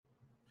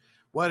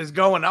What is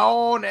going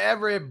on,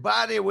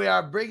 everybody? We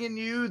are bringing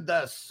you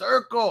The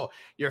Circle,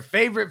 your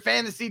favorite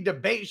fantasy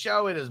debate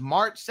show. It is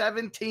March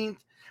 17th.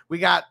 We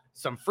got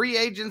some free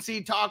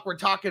agency talk. We're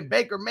talking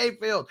Baker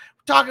Mayfield.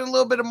 We're talking a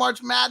little bit of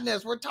March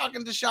Madness. We're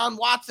talking Deshaun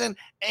Watson,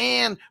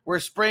 and we're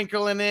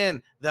sprinkling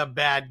in the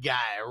bad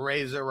guy,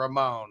 Razor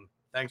Ramon.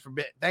 Thanks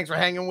for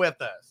hanging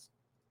with us.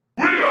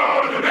 We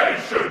are the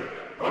nation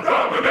of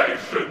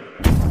domination.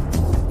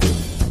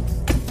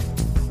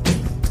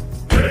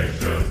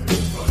 Nation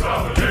of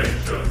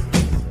domination.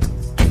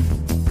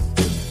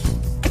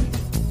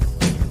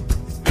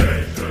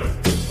 Nation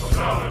of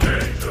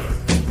domination.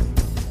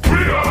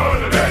 We are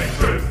the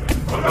nation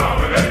of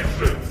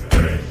domination.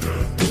 Nation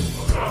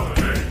of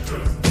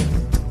domination.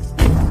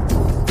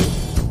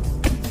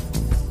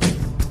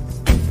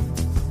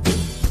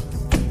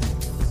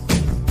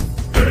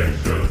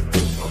 Nation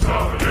of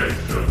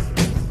domination.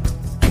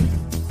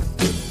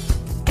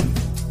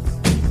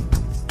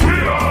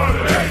 We are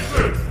the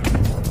nation.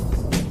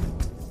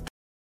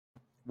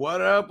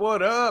 What up?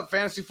 What up?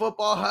 Fantasy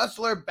Football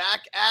Hustler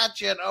back at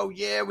you. And oh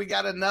yeah, we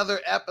got another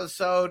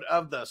episode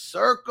of The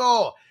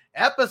Circle.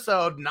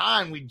 Episode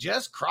 9. We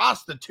just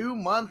crossed the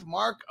 2-month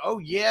mark. Oh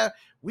yeah,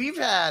 we've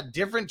had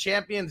different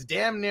champions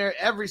damn near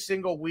every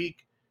single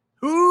week.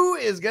 Who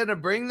is going to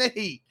bring the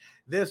heat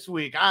this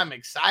week? I'm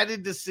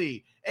excited to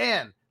see.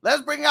 And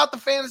let's bring out the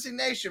Fantasy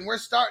Nation. We're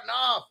starting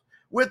off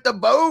with the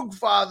Bogue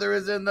Father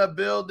is in the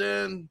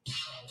building.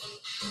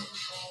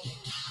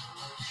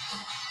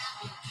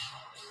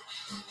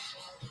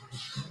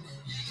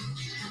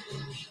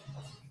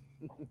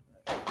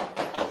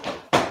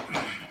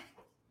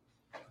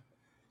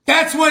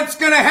 That's what's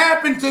going to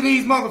happen to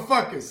these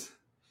motherfuckers.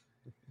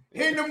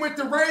 Hitting them with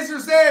the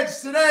razor's edge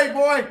today,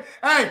 boy.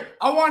 Hey,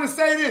 I want to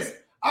say this.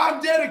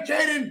 I'm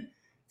dedicating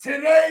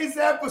today's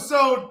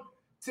episode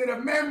to the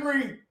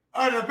memory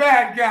of the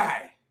bad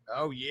guy.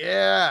 Oh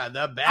yeah,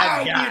 the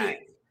bad guy.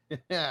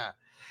 Yeah.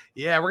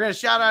 Yeah, we're going to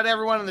shout out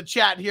everyone in the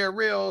chat here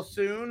real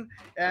soon.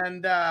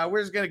 And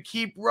we're just going to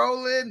keep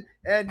rolling.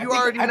 And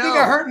I think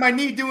I hurt my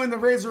knee doing the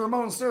Razor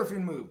Ramon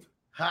surfing move.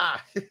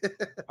 Ha.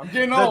 I'm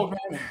getting old,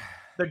 man.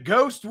 The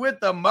ghost with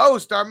the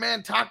most, our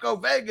man Taco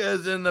Vega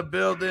is in the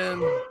building.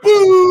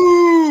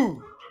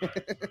 Boo!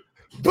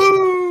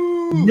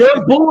 Boo!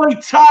 Your boy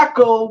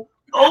Taco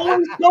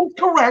always comes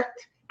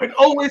correct and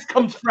always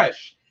comes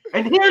fresh.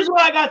 And here's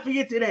what I got for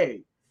you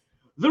today.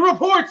 The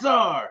reports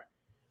are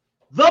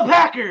the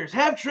Packers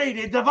have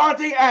traded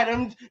Davante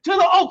Adams to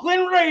the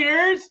Oakland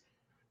Raiders.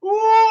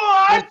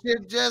 What? This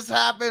shit just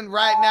happened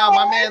right now.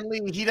 My man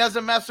Lee, he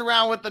doesn't mess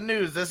around with the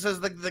news. This is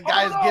the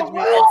guy who gets me.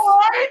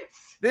 What?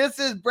 This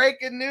is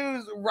breaking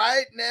news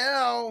right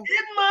now.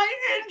 In my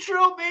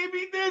intro,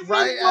 baby, this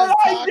Right is what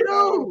as I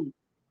do.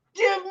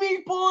 Give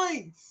me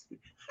points.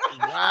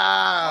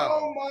 Wow.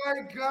 Oh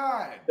my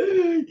God.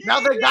 Now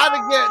they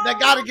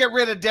gotta get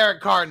rid of Derek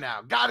Carr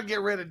now. Gotta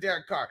get rid of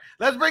Derek Carr.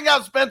 Let's bring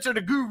out Spencer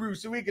the Guru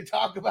so we can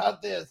talk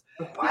about this.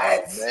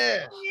 What?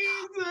 Man.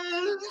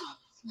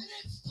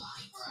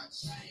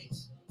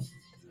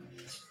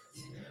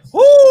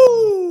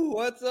 Woo!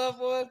 What's up?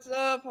 What's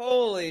up?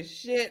 Holy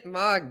shit!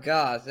 My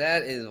gosh,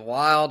 that is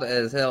wild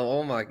as hell.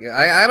 Oh my god,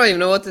 I don't even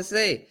know what to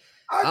say.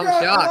 I'm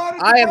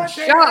shocked. I am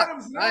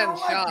shocked. I am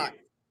shocked.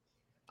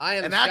 I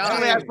am. And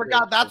actually, I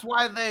forgot. That's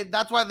why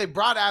they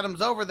brought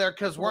Adams over there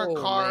because weren't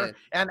Carr man.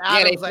 and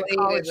Adams they like played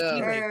college it,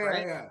 teammates,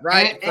 right? Yeah.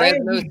 Right, And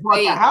Fresno he bought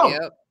the State. house.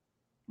 Yep.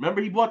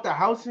 Remember, he bought the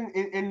house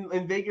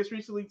in Vegas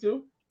recently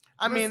too.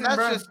 I mean, Listen,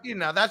 that's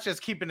bro. that's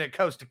just keeping it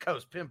coast to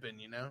coast pimping,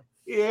 you know.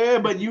 Yeah,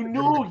 but you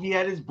knew he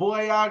had his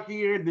boy out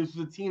here. This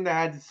was a team that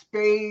had the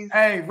space.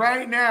 Hey,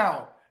 right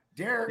now,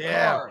 Derek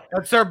Carr.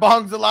 And Sir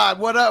Bong's alive.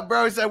 What up,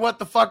 bro? He said, "What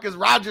the fuck is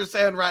Roger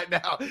saying right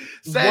now?"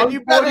 Saying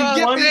you better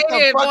get me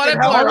some fucking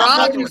help.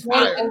 Rogers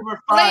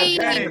over 5 played.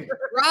 games.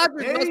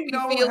 Rogers They must be know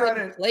how feeling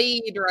to-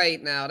 played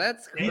right now.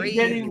 That's He's crazy.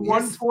 getting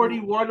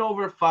 141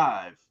 over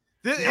 5.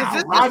 Is this Now,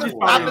 just a Rodgers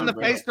slap in the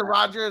probably- face to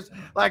Rogers?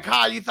 Like,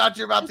 "Ha, you thought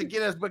you're about to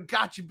get us, but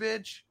got you,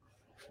 bitch."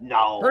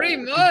 No. Pretty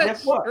And much.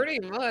 guess what? Pretty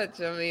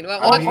much. I mean,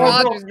 I watch mean,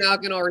 Rogers now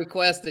going to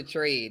request a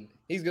trade.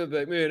 He's going to be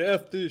like, man,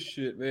 F this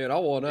shit, man. I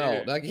want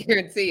out. I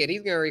guarantee it.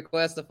 He's going to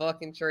request a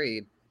fucking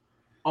trade.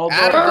 Although,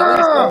 The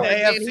Adams,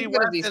 man, AFC he's gonna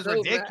West be is so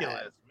ridiculous,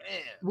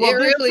 man. well, it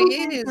there's two really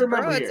things is, to bro.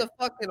 remember It's here.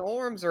 a fucking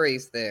arms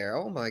race there.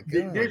 Oh, my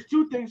God. There's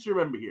two things to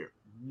remember here.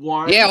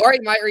 One, Yeah, or he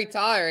might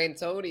retire,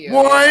 Antonio.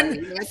 One,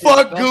 He might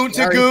fuck just goon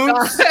to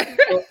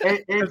retire.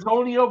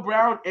 Antonio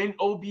Brown and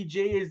OBJ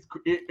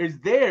is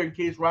there in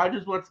case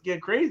Rodgers wants to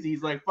get crazy.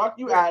 He's like, fuck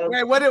you, Adam.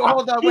 Wait,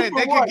 hold on, wait.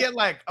 They could what? get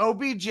like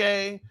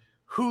OBJ,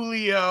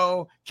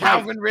 Julio,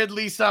 Calvin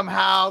Ridley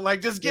somehow.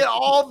 Like, just get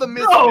all the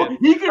misfits. No,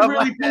 he can of,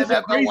 really like, pull some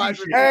NFL crazy wide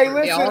shit. Hey,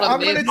 receivers. listen, all I'm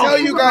the going to men- tell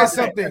you guys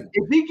something.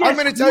 If he gets I'm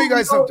gonna tell you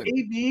guys Julio, something.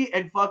 AB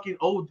and fucking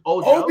Odell.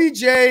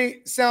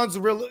 OBJ sounds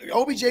real.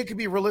 OBJ could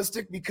be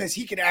realistic because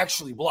he can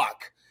actually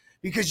block.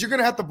 Because you're going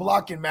to have to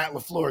block in Matt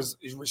LaFleur's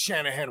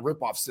Shanahan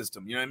ripoff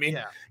system. You know what I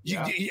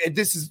mean?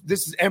 This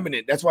is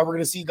eminent. That's why we're going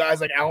to see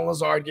guys like Alan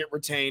Lazard get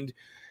retained.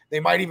 They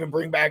might even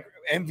bring back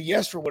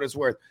MVS for what it's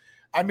worth.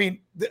 I mean,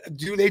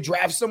 do they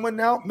draft someone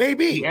now?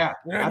 Maybe. Yeah,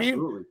 you know what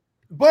absolutely. I mean?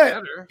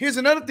 But here's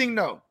another thing,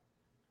 though.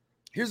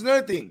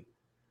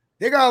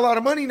 They got a lot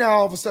of money now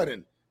all of a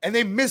sudden, and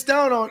they missed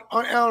out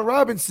on Allen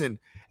Robinson,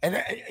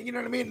 and you know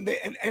what I mean.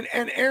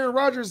 And Aaron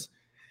Rodgers.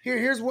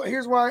 Here's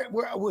why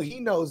he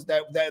knows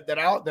that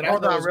Hold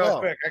on real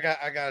quick.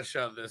 I gotta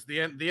show this.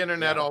 The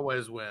internet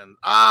always wins.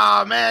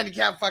 Ah, man, you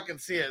can't fucking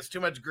see it. It's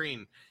too much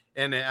green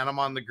in it, and I'm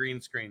on the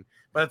green screen.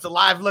 But it's a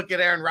live look at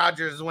Aaron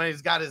Rodgers when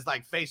he's got his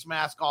like face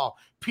mask all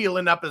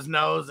peeling up his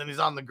nose and he's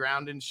on the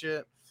ground and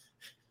shit.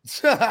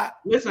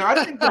 Listen,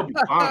 I think they'll be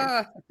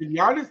fine. To be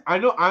honest, I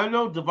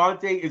know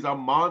Devontae is a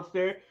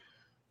monster,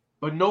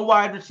 but no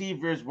wide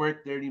receiver is worth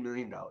 $30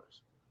 million.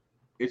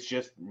 It's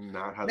just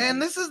not how. Man,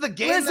 this is the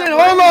game. Listen,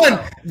 hold on.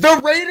 The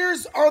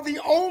Raiders are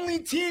the only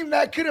team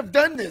that could have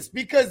done this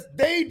because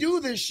they do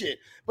this shit.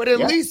 But at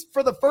least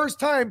for the first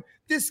time,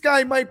 this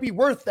guy might be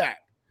worth that.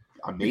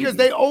 Amazing. Because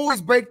they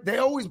always break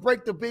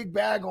the big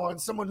bag on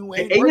someone who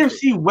ain't. The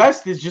AFC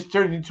West is just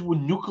turned into a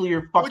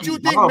nuclear fucking. What you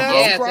think, bomb, man?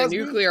 Yeah, it's a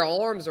nuclear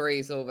arms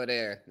race over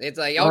there. It's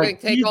like y'all gonna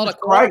take all the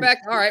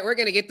quarterbacks. All right, we're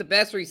gonna get the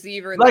best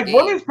receiver in the game.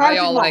 What is Patrick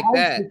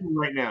Mahomes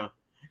right now?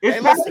 It's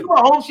Patrick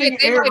Mahomes.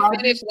 Shit, they might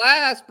finish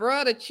last,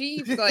 bro. The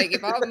Chiefs, like,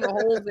 if I'm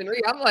Mahomes and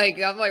Reed, I'm like,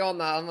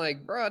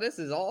 bro, this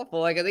is awful.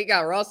 Like, they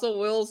got Russell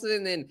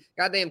Wilson and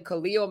goddamn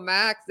Khalil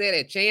Mack. They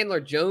had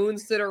Chandler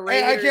Jones to the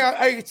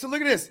Raiders. So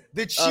look at this.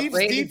 The Chiefs'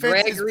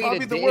 defense is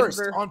probably the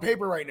worst on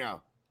paper right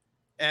now.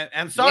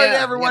 And sorry to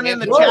everyone in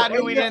the chat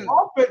who we didn't.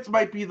 Offense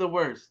might be the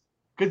worst.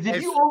 Because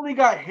if you only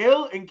got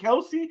Hill and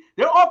Kelsey,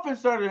 their offense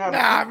started having.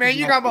 Nah, man,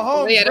 you got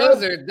Mahomes. Yeah,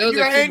 those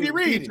are Andy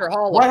Reid.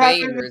 Hall of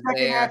Famers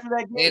there.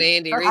 And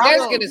Andy Reid,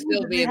 that's going to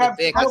still be in the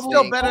thick. That's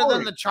still better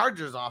than the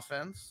Chargers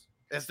offense.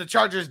 It's the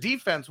Chargers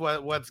defense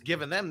what's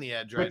giving them the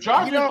edge right now.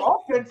 The Chargers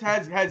offense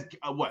has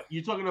what?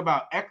 You're talking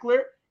about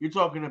Eckler, you're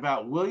talking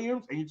about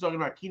Williams, and you're talking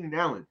about Keenan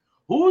Allen.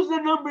 Who's the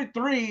number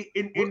 3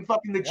 in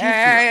fucking the Chiefs?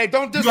 Hey,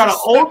 don't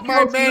disrespect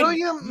my man,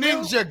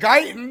 Ninja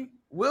Guyton.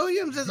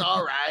 Williams is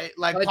all right.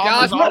 Like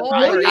Josh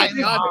Palmer, Let's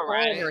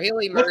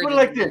put it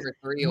like this.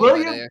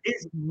 Williams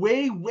is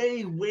way,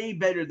 way, way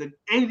better than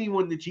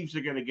anyone the Chiefs are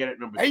going to get at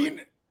number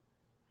 3.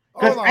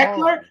 Because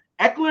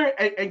Eckler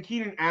and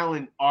Keenan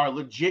Allen are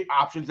legit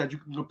options that you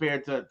can compare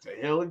to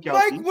Hill and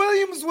Kelsey. Mike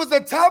Williams was a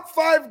top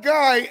 5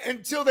 guy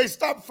until they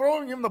stopped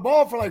throwing him the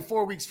ball for like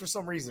 4 weeks for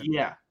some reason.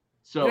 Yeah.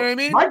 So you know what I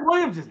mean? Mike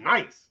Williams is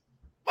nice.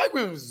 Mike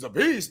Williams is a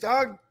beast,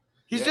 dog.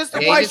 He's just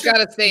he just got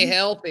to stay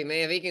healthy,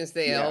 man. If he can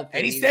stay healthy.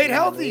 And he stayed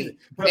healthy.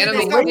 And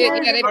I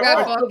mean, they've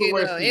got fucking,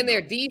 and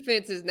their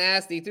defense is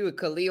nasty, too.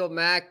 Khalil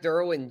Mack,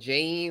 Derwin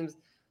James,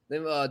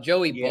 them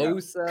Joey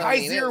Bosa.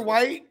 Kaiser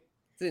White.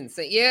 It's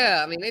insane.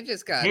 Yeah, I mean, they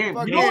just got. I think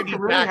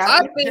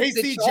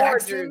the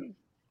Chargers,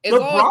 as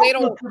long as they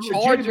don't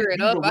Charger it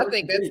up, I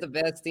think that's the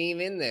best team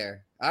in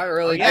there. I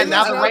really do. And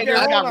now the Raiders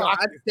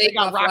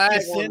got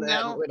Rocky in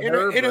now.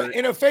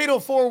 In a fatal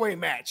 4-way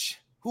match,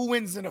 who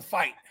wins in a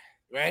fight,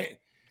 right?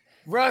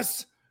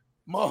 Russ,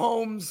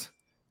 Mahomes,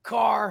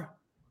 Carr,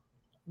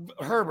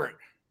 Herbert.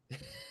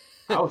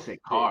 I would say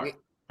Carr.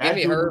 Give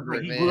me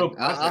Herbert, man.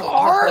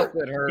 Carr?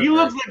 He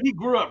looks like he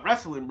grew up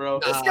wrestling, bro.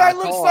 This guy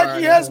looks like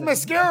he has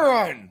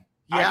mascara on.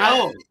 Yeah, I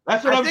know.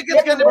 That's what I think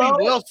it's going to be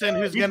Wilson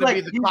who's going to be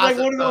the closet. He's like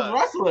one of those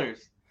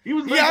wrestlers. I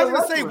was going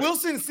to say,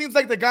 Wilson seems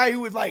like the guy who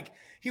would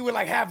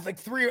have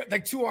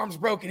like 2 arms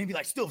broken. He'd be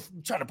like still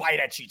trying to bite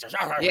at you.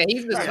 Yeah,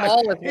 he's the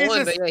smallest one,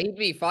 but yeah, he'd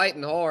be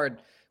fighting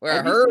hard.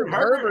 Where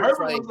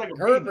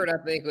Herbert, I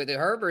think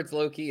Herbert's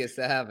low key a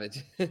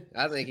savage.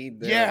 I think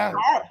they're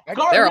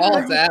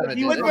all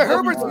savages. But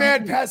Herbert's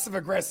mad passive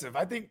aggressive.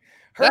 I think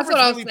that's what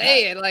I'm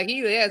saying. Like he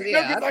has,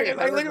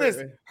 look at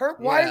this.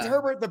 Why is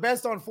Herbert the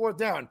best on 4th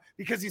down?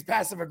 Because he's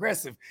passive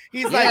aggressive.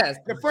 He's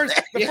like the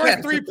first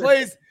 3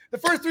 plays. The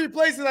first 3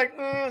 plays, he's like,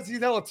 he's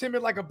hella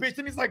timid like a bitch.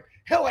 Then he's like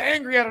hella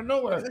angry out of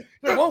nowhere.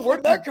 Like,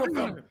 where'd that come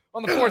from?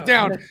 On the 4th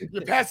down,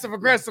 you passive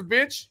aggressive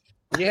bitch.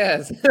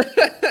 Yes.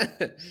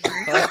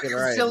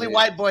 Right, silly man.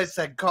 White boy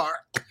said Carr.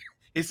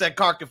 He said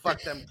Carr can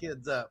fuck them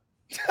kids up.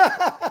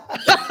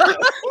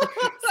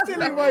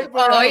 Silly white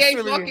boy. Oh, he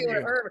ain't fucking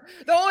with Herbert.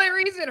 The only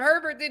reason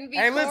Herbert didn't beat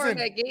Carr in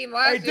that game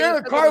last year.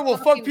 Derek Carr will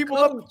fuck people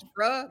up,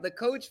 bro. The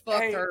coach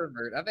fucked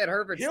Herbert. I bet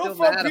Herbert's still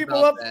mad fuck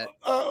people about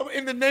up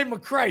in the name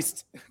of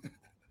Christ.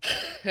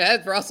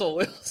 That's Russell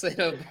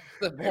Wilson.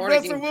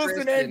 Russell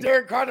Wilson and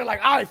Derek Carr are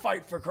like, I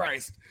fight for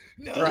Christ.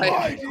 No, right.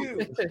 I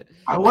do.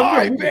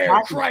 I bear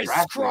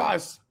Christ's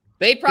cross.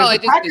 They probably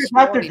just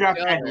destroyed each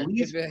other. At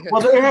least,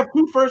 well, they have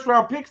 2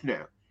 first-round picks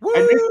now. Woo!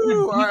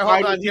 All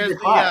right, hold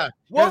on.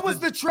 What was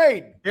the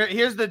trade?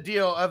 Here's the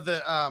deal of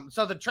the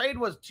so the trade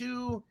was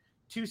 2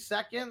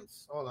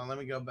 seconds. Hold on, let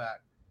me go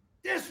back.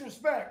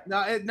 Disrespect.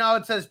 No,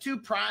 it says 2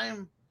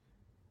 prime.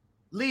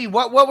 Lee,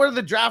 what were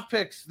the draft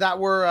picks that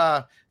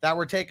were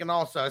taken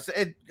also?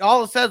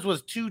 All it says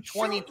was 2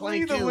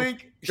 2022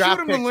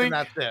 draft picks, and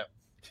that's it.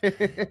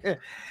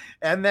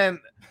 And then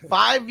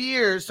 5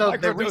 years, so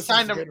they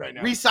re-signed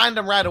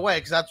them right away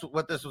because that's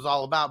what this was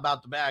all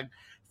about the bag.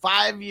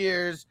 5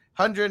 years,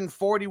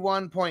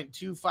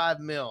 $141.25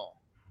 million.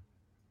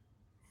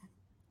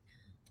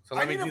 So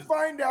I need to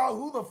find out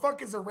who the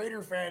fuck is a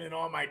Raider fan in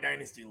all my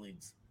dynasty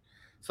leagues.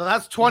 So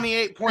that's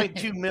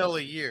 28.2 mil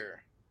a year.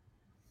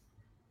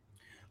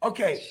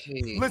 Okay,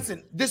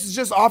 listen. This is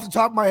just off the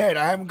top of my head.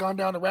 I haven't gone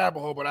down the rabbit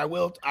hole, but I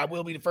will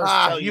be the first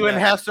to tell you. You and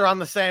Hess are on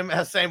the same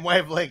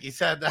wavelength. He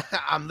said,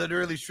 "I'm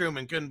literally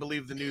Truman. Couldn't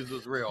believe the news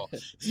was real."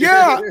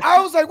 Yeah,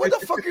 I was like, "What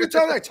the fuck are you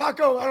talking about,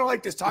 Taco? I don't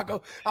like this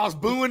Taco." I was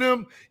booing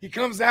him. He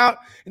comes out,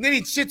 and then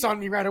he shits on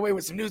me right away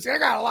with some news. I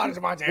got a lot of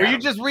Davante Adams. Were you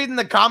just reading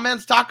the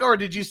comments, Taco, or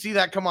did you see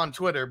that come on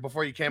Twitter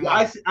before you came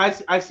on?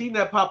 I seen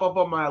that pop up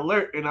on my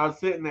alert, and I was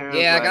sitting there.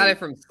 Yeah, I got it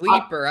from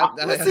Sleeper.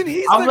 Listen,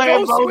 he's the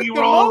ghost with the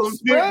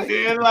most, bro.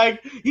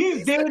 Like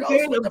he's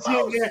dancing. I'm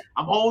sitting there.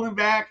 I'm holding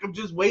back. I'm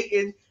just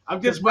waiting.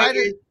 I'm just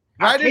waiting.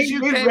 Right as you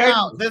came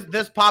out,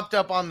 this popped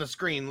up on the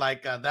screen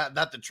like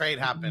that the trade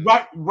happened.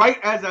 Right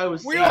as I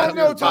was. We all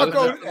know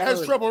Taco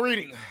has trouble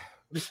reading.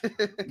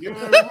 You're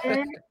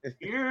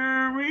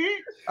me.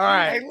 All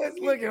right, hey, let's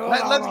look at.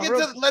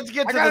 Let's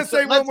get to. I gotta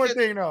say one more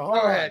thing though.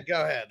 Go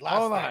ahead.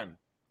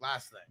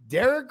 Last thing.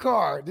 Derek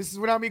Carr. This is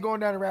without me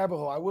going down a rabbit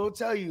hole. I will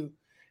tell you,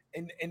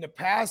 in the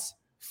past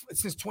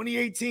since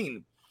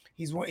 2018.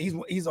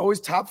 He's always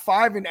top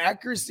 5 in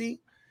accuracy,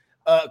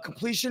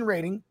 completion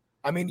rating.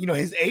 I mean,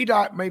 his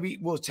ADOT maybe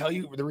will tell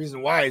you the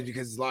reason why is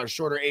because it's a lot of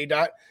shorter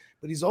ADOT,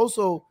 but he's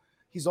also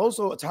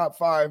a top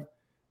 5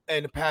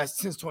 in the past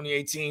since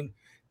 2018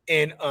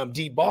 in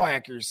deep ball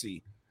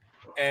accuracy.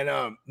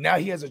 And now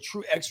he has a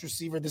true X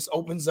receiver. This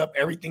opens up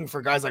everything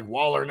for guys like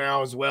Waller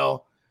now as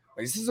well.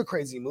 Like, this is a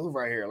crazy move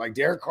right here. Like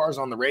Derek Carr's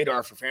on the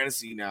radar for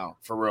fantasy now,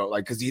 for real.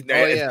 Like, because he's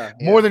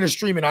more than a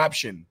streaming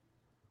option.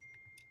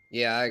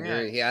 Yeah, I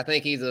agree. Yeah, I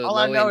think he's a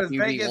low-end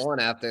QB1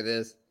 after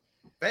this.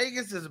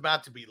 Vegas is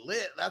about to be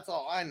lit. That's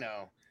all I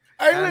know.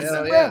 Hey,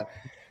 listen, bro.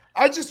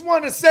 I just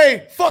want to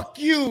say, fuck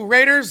you,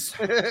 Raiders.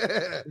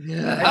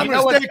 I'm going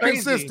to stay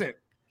consistent.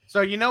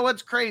 So you know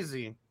what's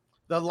crazy?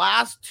 The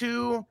last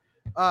two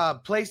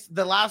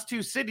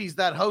cities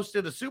that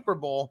hosted a Super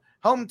Bowl,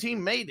 home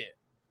team made it.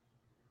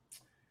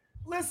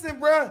 Listen,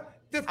 bro.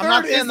 The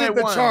third isn't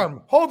the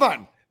charm. Hold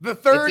on. The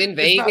third in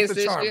Vegas is not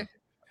the charm. year?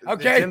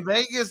 Okay, it's in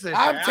Vegas.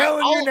 I'm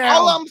telling you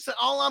now.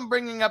 All I'm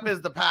bringing up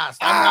is the past.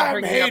 I'm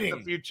not bringing up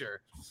the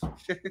future.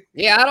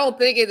 Yeah, I don't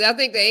think it. I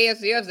think the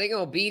AFCs they're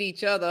gonna beat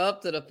each other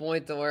up to the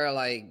point to where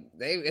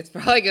it's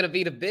probably gonna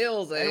be the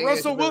Bills. And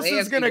Russell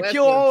Wilson's gonna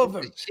kill all of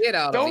them.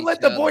 Don't let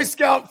the Boy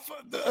Scout.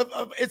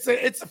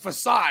 It's a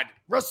facade.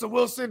 Russell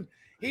Wilson,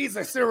 he's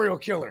a serial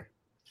killer.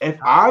 If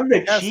I'm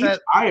the Chiefs,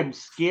 I am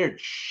scared.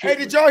 Hey,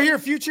 did y'all hear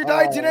Future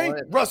died today?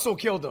 Russell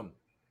killed him.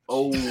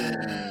 Oh,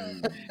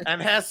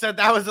 and Hess said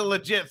that was a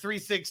legit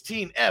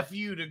 316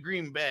 FU to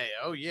Green Bay.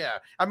 Oh yeah,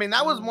 I mean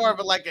that was more of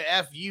a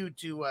FU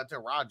to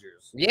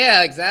Rodgers.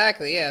 Yeah,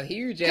 exactly. Yeah,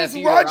 huge. Because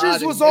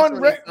Rodgers was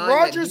on.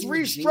 Rodgers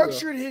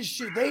restructured his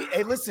shit.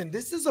 Hey, listen,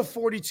 this is a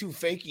 42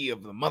 fakie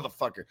of the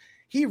motherfucker.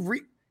 He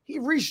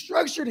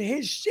restructured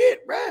his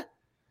shit, bruh.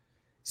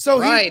 So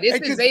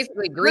this is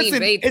basically Green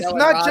Bay. It's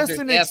not just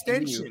an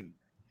extension.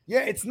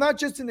 Yeah, it's not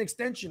just an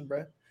extension,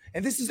 bruh.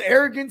 And this is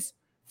arrogance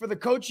for the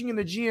coaching and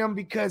the GM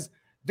because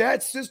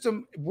that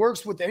system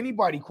works with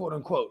anybody, quote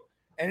unquote.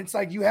 And it's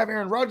like you have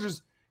Aaron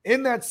Rodgers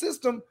in that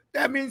system.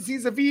 That means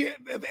he's a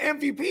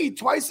MVP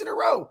twice in a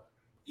row.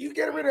 You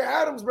get rid of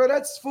Adams, bro.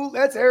 That's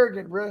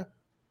arrogant, bro.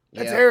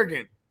 That's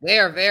arrogant. They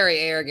are very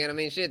arrogant. I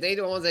mean, shit, they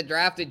the ones that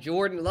drafted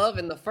Jordan Love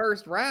in the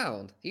first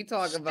round. You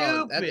talk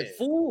about that's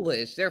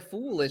foolish. They're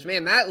foolish,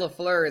 man. Matt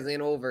LaFleur is in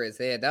over his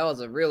head. That was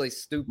a really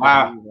stupid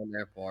move on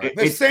their part.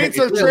 The Saints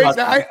are trading.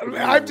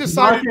 I've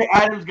decided.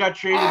 Adams got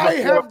traded. I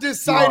have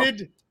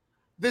decided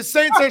the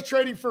Saints are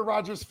trading for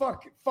Rodgers.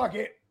 Fuck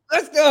it.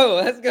 Let's go.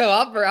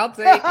 I'll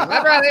take it.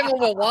 Remember how they went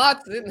with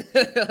Watson?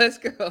 Let's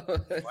go.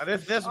 What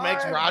if this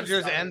makes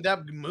Rodgers end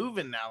up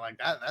moving now like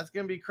that? That's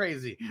gonna be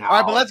crazy. No, all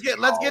right, but let's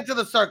get to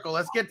the circle.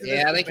 Let's get to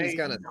this I think he's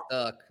gonna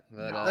stuck.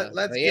 But,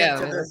 let's get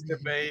to this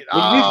debate.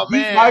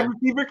 This wide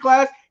receiver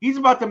class, he's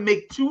about to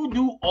make 2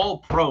 new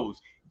All-Pros.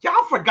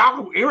 Y'all forgot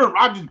who Aaron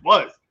Rodgers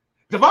was.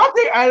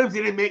 Davante Adams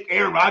didn't make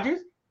Aaron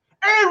Rodgers.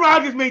 Aaron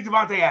Rodgers made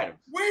Davante Adams.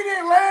 We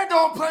didn't land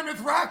on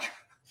Plymouth Rock.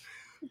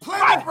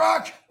 Plymouth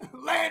Rock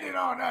landed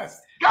on us.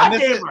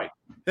 Goddamn right.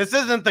 This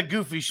isn't the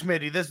goofy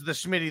Schmitty. This is the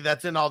Schmitty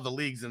that's in all the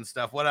leagues and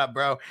stuff. What up,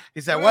 bro?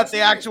 He said, "What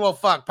the actual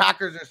fuck?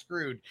 Packers are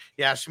screwed."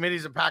 Yeah,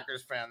 Schmitty's a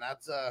Packers fan.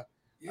 That's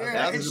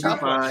that's a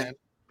tough one, man.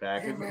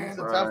 Hey, man. It's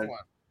a tough one.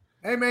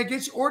 Hey man,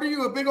 order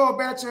you a big old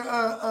batch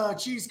of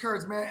cheese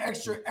curds, man.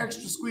 Extra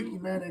squeaky,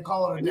 man. And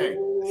call it a day.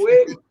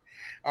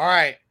 All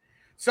right.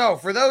 So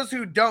for those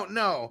who don't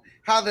know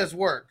how this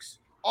works.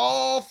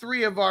 All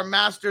 3 of our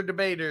master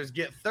debaters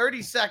get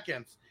 30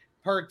 seconds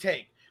per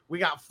take. We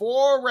got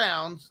 4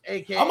 rounds,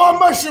 aka I'm on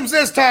mushrooms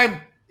this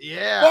time.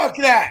 Yeah. Fuck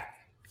that.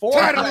 4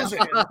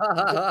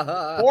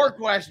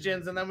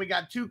 questions, and then we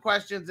got 2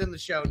 questions in the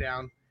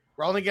showdown.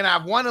 We're only gonna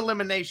have 1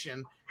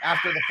 elimination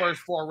after the first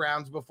 4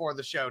 rounds before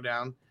the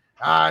showdown.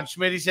 And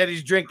Schmitty said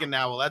he's drinking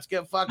now. Well, let's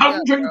get fucked up.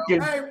 I'm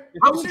drinking. I'm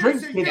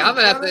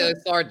gonna have to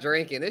start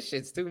drinking. This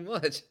shit's too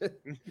much.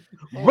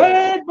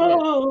 Red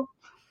Bull.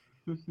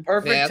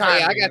 Perfect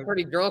time. I got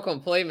pretty drunk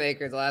on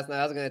Playmakers last night.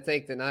 I was gonna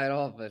take the night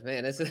off, but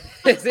man, it's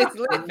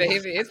lit,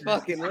 baby. It's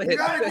fucking lit. You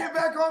gotta get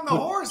back on the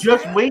horse.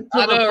 Just man. wait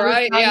till I know,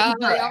 right? Yeah, I'm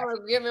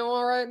gonna give me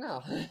one right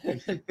now.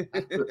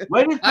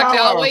 Actually,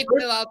 I'll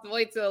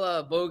wait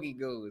till Bogey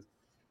goes.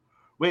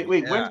 Wait.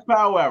 When's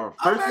Power Hour?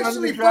 I'm First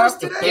actually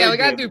draft. first today. Yeah, we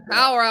gotta do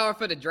Power Hour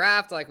for the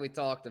draft, like we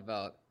talked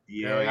about.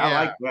 Yeah, I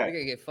like We're that.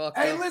 gonna get fucked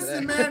Hey, up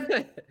listen, today.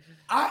 man.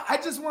 I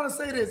just want to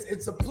say this.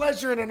 It's a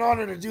pleasure and an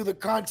honor to do the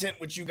content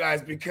with you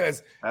guys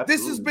because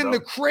this has been the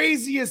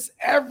craziest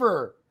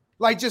ever.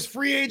 Like just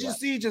free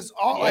agency, just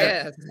all.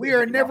 Yes. Like, we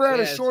are never at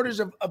a Yes. shortage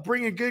of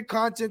bringing good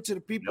content to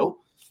the people,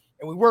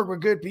 and we work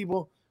with good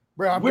people.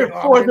 Bro, I'm We're getting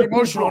for the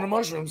emotional people. on the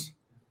mushrooms.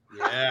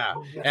 Yeah.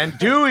 And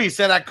Dewey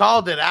said I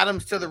called it.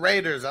 Adams to the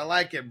Raiders. I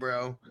like it,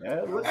 bro.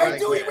 Hey,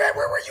 Dewey, man,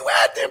 where were you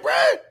at then, bro?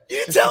 You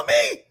didn't tell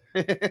me.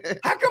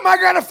 How come I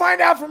gotta find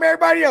out from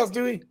everybody else,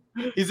 Dewey?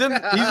 He's in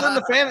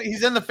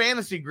the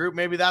fantasy group.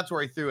 Maybe that's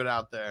where he threw it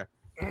out there.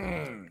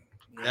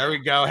 There we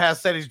go. Has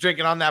said he's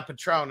drinking on that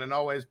Patron and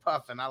always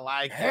puffing. I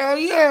like it. Hell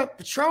yeah.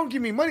 Patron,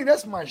 give me money.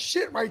 That's my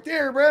shit right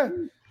there,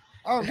 bro.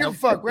 I don't give a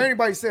fuck where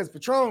anybody says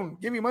Patron,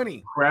 give me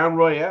money. Crown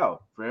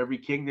Royale. For every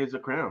king, there's a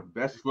crown.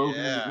 Best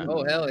slogan. Yeah.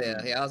 Oh hell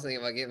yeah! Yeah, I was thinking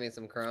about getting me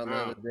some Crown the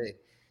other day.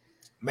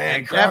 Man,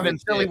 And Kevin,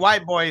 silly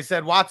white boy,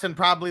 said Watson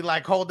probably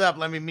like, hold up,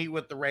 let me meet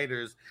with the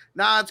Raiders.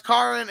 Nah, it's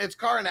Carr and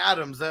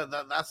Adams.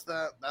 That's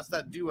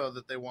that duo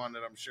that they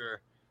wanted, I'm sure.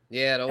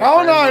 Yeah.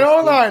 Hold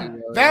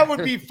on. That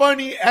would be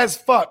funny as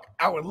fuck.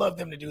 I would love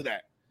them to do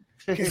that.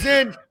 Because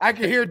then I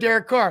could hear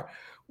Derek Carr.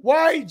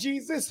 Why,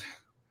 Jesus?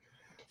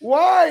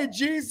 Why,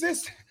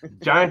 Jesus?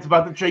 Giants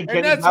about to trade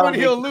Kenny. And that's when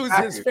he'll lose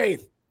his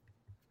faith.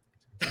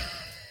 All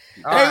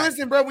Hey, right.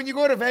 listen, bro, when you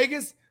go to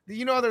Vegas,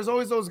 you know there's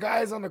always those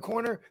guys on the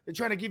corner. They're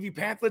trying to give you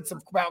pamphlets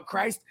about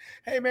Christ.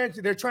 Hey, man,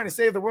 they're trying to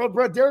save the world,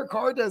 bro. Derek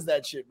Carr does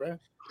that shit, bro.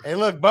 Hey,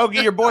 look, Bogey,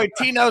 your boy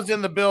Tino's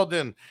in the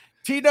building.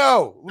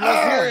 Tino,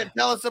 let's hear it.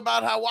 Tell us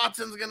about how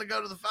Watson's going to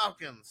go to the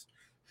Falcons.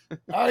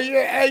 Oh,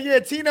 yeah. Hey, yeah,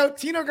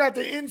 Tino got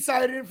the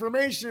inside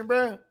information,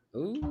 bro.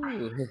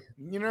 Ooh.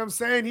 You know what I'm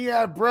saying? He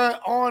had bruh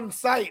on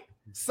site,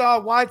 saw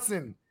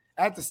Watson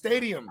at the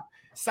stadium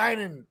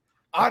signing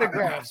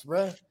autographs,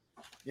 bruh.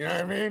 You know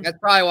what I mean? That's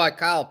probably why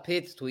Kyle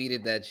Pitts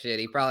tweeted that shit.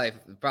 He probably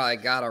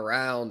got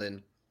around, and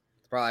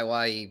it's probably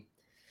why he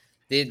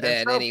did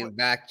that. And then he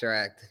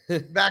backtracked.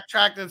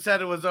 Backtracked and said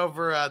it was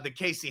over the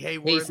Casey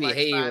Hayward. Casey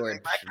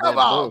Hayward. Like, come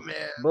on, man.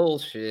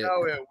 Bullshit.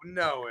 No, it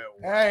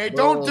won't. Hey,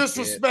 don't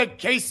disrespect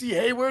Casey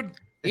Hayward.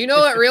 You know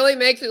what really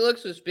makes it look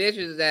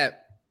suspicious is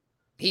that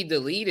he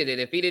deleted it.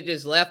 If he'd have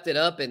just left it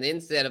up and then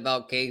said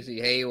about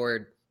Casey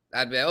Hayward,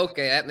 I'd be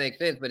okay. That makes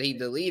sense. But he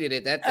deleted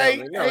it. That tells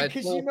me,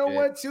 because you know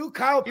what, too?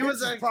 Kyle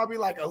Pitts is probably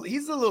like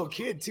he's a little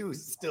kid too.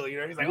 Still, you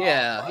know, he's like,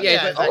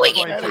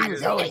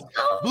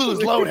 blew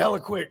his load hella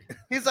quick.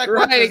 He's like,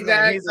 right,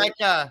 exactly.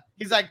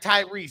 He's like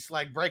Tyrese,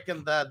 like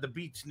breaking the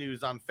Beach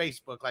news on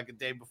Facebook like a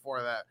day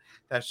before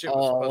that shit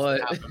was supposed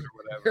to happen or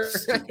whatever.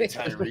 Stupid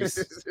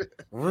Tyrese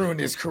ruined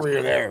his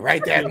career there,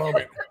 right that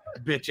moment.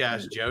 Bitch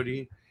ass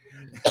Jody.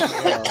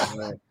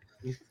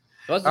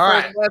 What's the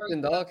first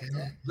question, dog?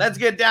 Let's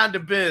get down to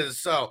biz.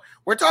 So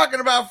we're talking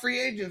about free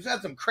agents.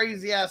 That's some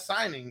crazy ass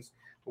signings,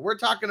 but we're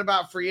talking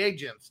about free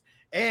agents.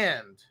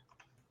 And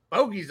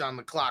Bogey's on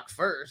the clock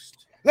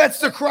first. That's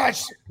the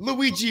crotch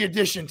Luigi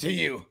edition to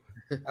you.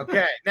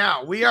 Okay,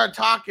 now we are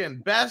talking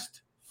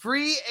best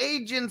free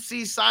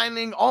agency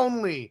signing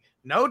only.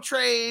 No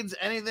trades,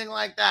 anything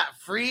like that.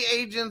 Free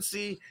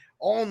agency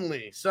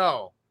only.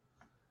 So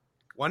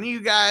one of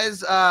you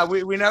guys,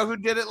 we know who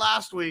did it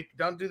last week.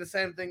 Don't do the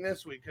same thing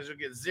this week because you'll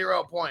get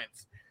 0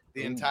 points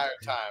the entire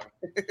time.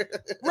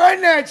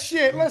 Run that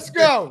shit. Let's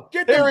go.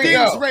 Get their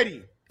games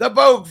ready. The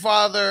Bogue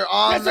Father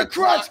on That's the a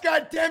crotch,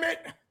 goddammit.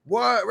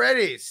 What?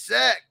 Ready,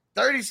 set,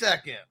 30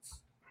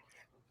 seconds.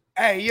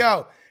 Hey,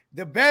 yo,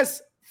 the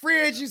best free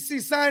agency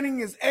signing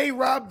is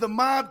A-Rob the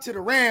Mob to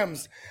the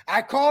Rams.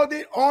 I called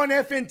it on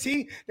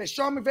FNT that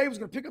Sean McVay was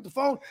going to pick up the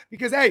phone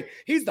because, hey,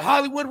 he's the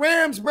Hollywood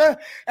Rams, bro.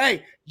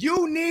 Hey,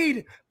 you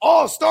need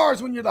all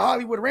stars when you're the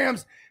Hollywood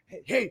Rams.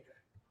 Hey,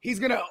 he's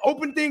going to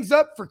open things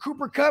up for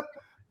Cooper Kupp,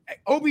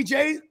 OBJ,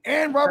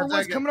 and Robert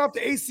Woods coming off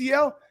the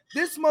ACL.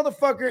 This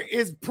motherfucker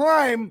is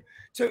prime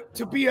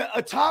to be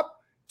a top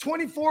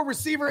 24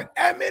 receiver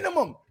at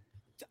minimum.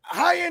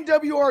 High-end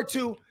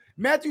WR2,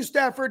 Matthew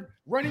Stafford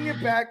running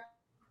it back.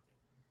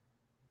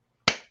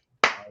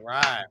 All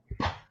right.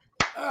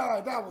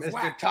 That was Mr.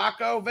 whack.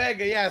 Taco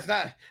Vega. Yeah, it's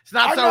not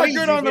I'm so not easy.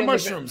 good on the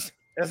mushrooms.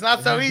 It's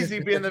not so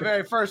easy being the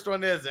very first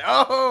one, is it?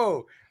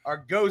 Oh,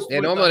 our ghost. Yeah,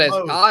 normally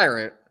that's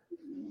Tyrant.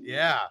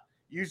 Yeah.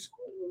 He's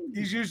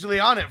usually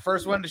on it.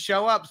 First one to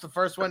show up is the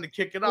first one to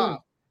kick it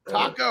off.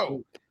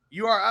 Taco,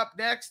 you are up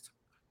next.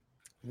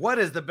 What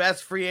is the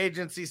best free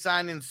agency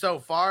signing so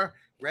far?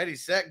 Ready,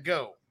 set,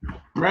 go.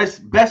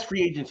 Best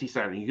free agency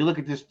signing. You look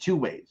at this two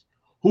ways.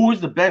 Who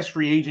is the best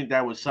free agent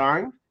that was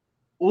signed,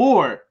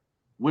 or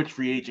which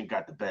free agent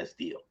got the best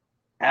deal?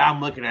 And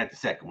I'm looking at the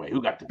second way.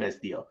 Who got the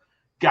best deal?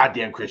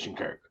 Goddamn Christian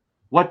Kirk.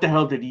 What the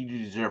hell did he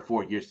deserve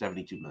 4 years,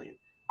 $72 million?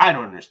 I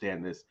don't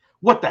understand this.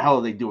 What the hell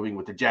are they doing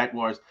with the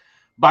Jaguars?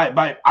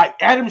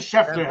 Adam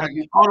Schefter has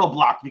been auto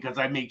blocked because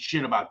I make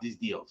shit about these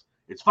deals.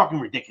 It's fucking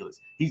ridiculous.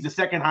 He's the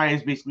second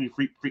highest, basically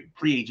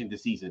free agent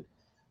this season.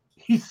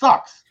 He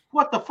sucks.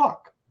 What the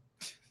fuck?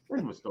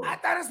 Where's my story? I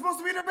thought it's supposed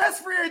to be the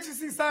best free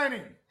agency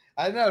signing.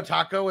 I know,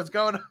 Taco. What's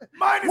going on?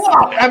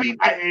 Well, I mean,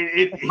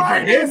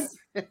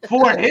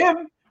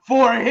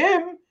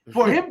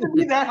 for him to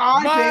be that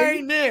high,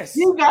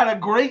 he got a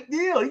great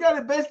deal. He got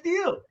the best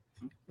deal.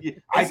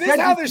 Is this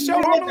how the show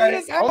normally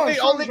is?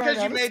 Only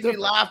because you made me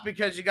laugh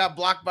because you got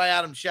blocked by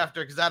Adam Schefter,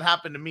 because that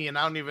happened to me and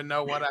I don't even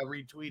know what I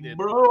retweeted.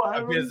 Bro,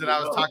 I was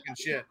talking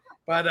shit.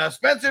 But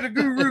Spencer the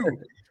Guru,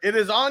 it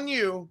is on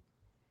you,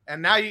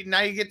 and now you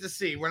get to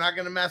see. We're not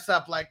going to mess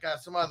up like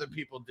some other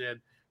people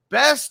did.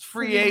 Best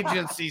free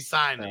agency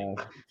signing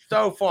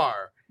so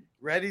far.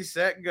 Ready,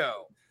 set,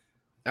 go.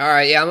 All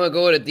right, yeah, I'm going to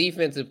go with a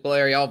defensive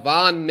player, y'all.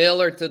 Von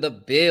Miller to the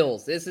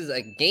Bills. This is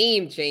a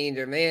game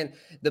changer, man.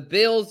 The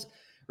Bills,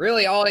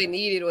 really all they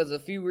needed was a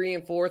few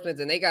reinforcements,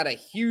 and they got a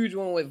huge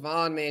one with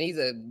Von, man. He's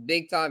a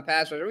big-time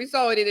pass rusher. We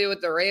saw what he did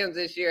with the Rams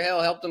this year.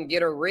 Hell, helped them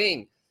get a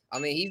ring. I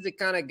mean, he's the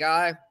kind of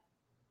guy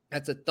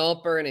that's a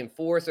thumper, an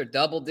enforcer,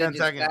 double-digit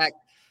sack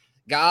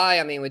guy.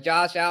 I mean, with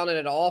Josh Allen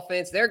and an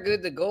offense, they're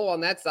good to go on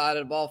that side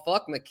of the ball.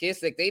 Fuck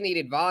McKissick. They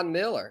needed Von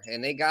Miller,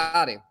 and they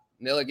got him.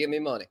 Miller, give me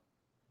money.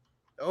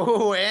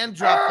 Oh, and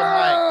drop the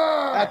mic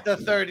at the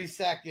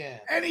 30-second.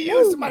 And he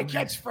used my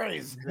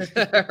catchphrase.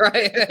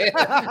 Right?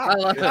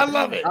 I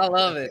love it. I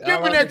love it. Give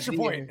him an extra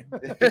point.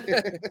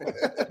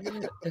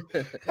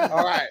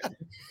 All right.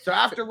 So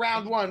after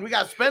round one, we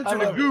got Spencer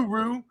the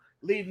Guru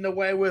leading the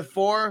way with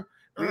 4.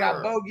 We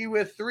got Bogey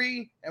with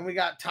 3, and we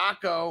got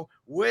Taco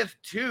with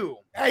 2.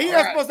 Hey, he's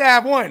not supposed to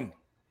have 1.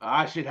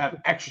 I should have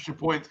extra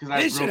points because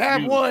I should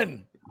have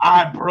 1.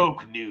 I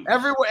broke news.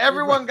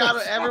 Everyone got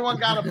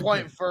a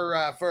point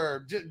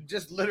for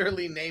just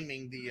literally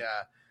naming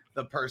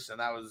the person.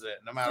 That was it.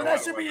 No matter so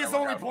that should be his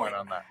only point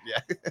on that. Yeah.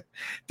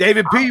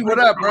 David P, what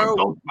up,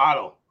 bro?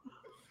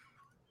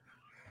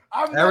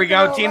 There we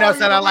go. Tino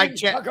said I like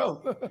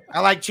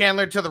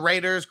Chandler to the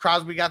Raiders.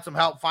 Crosby got some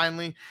help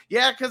finally.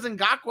 Yeah, because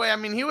Ngakoue, I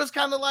mean, he was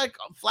kind of like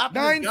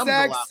flapping 9 his gums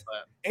sacks, a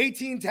lot.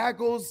 18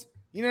 tackles.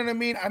 You know what I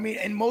mean? I mean,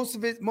 and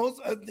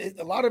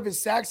a lot of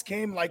his sacks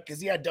came like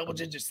because he had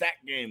double-digit sack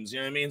games. You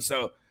know what I mean?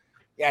 So,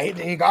 yeah,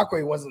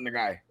 Ngakoue wasn't the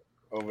guy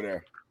over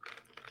there.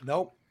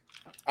 Nope.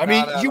 I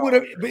mean, he would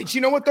have. But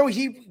you know what though?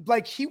 He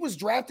was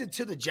drafted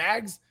to the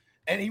Jags,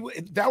 and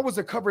that was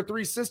a cover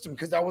 3 system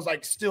because that was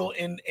like still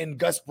in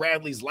Gus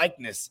Bradley's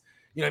likeness.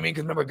 You know what I mean?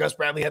 Because remember, Gus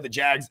Bradley had the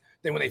Jags.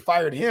 Then when they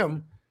fired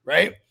him,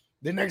 right,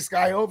 the next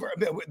guy over,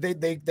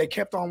 they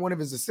kept on one of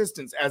his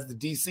assistants as the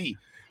DC.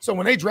 So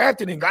when they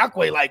drafted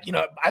Ngakoue, like, you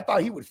know, I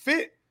thought he would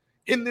fit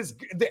in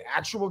the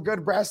actual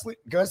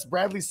Gus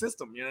Bradley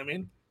system. You know what I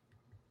mean?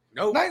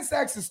 Nope. 9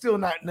 sacks is still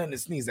not nothing to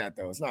sneeze at,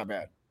 though. It's not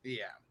bad.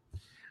 Yeah.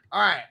 All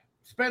right.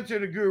 Spencer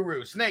the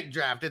Guru, snake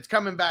draft. It's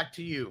coming back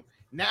to you.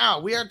 Now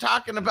we are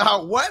talking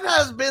about what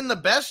has been the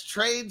best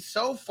trade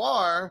so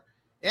far.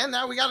 And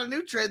now we got a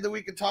new trade that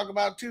we can talk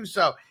about too.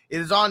 So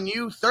it is on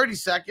you. 30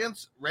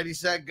 seconds. Ready,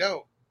 set,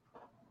 go.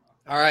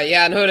 All right,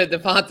 yeah, I know that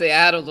Devontae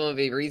Adams will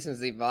be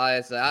recency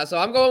biased. So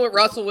I'm going with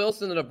Russell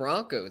Wilson to the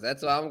Broncos.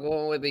 That's what I'm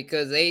going with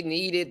because they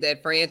needed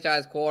that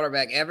franchise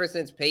quarterback ever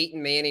since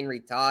Peyton Manning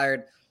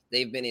retired.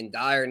 They've been in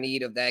dire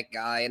need of that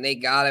guy, and they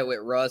got it with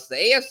Russ. The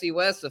AFC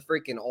West is a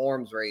freaking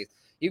arms race.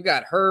 You've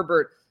got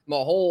Herbert,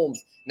 Mahomes,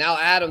 now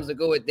Adams to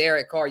go with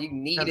Derek Carr. You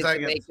needed to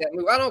make that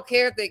move. I don't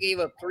care if they gave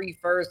up 3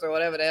 firsts or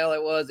whatever the hell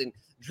it was, and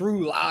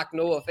Drew Lock,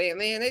 Noah Fant.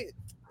 Man,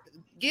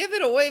 give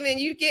it away, man.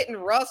 You're getting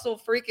Russell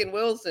freaking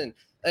Wilson.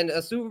 And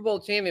a Super Bowl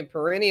champion,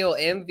 perennial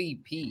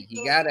MVP.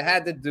 He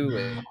had to do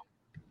it.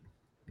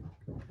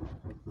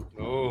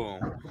 Oh,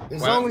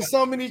 there's only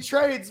so many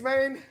trades,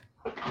 man.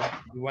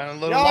 You went a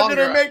little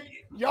longer.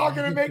 Y'all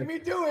gonna make me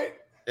do it.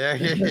 Yeah,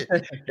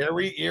 here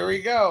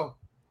we go.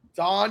 It's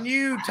on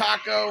you,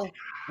 Taco.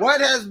 What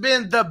has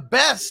been the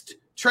best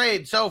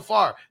trade so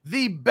far?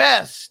 The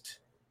best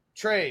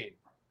trade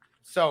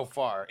so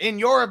far, in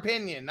your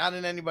opinion, not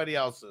in anybody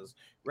else's.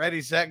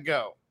 Ready, set,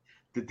 go.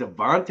 The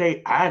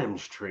Devontae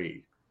Adams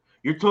trade.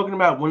 You're talking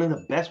about one of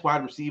the best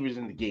wide receivers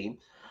in the game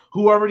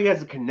who already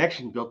has a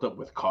connection built up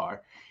with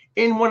Carr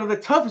in one of the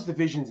toughest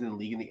divisions in the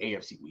league in the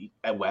AFC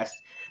West.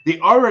 They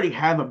already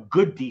have a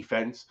good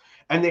defense,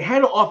 and they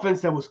had an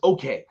offense that was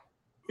okay.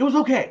 It was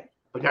okay.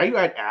 But now you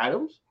add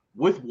Adams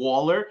with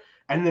Waller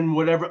and then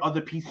whatever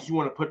other pieces you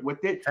want to put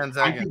with it. I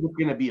think it's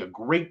going to be a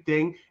great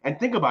thing. And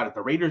think about it.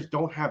 The Raiders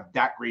don't have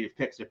that great of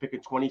picks. They're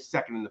picking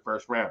 22nd in the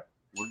first round.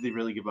 What did they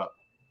really give up?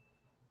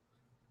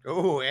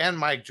 Oh, and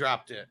Mike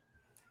dropped it.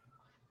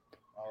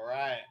 All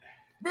right.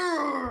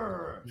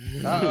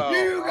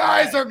 You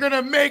guys are going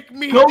to make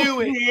me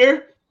do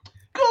it.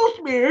 Go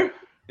Smear.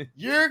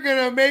 You're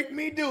going to make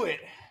me do it.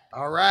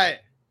 All right.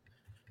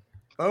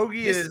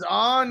 Bogey is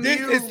on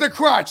you. It's the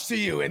crotch to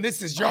you, and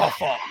this is your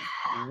fault.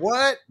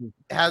 What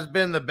has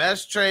been the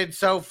best trade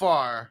so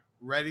far?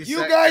 Ready,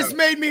 you guys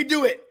made me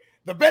do it.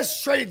 The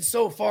best trade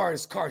so far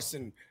is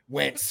Carson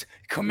Wentz,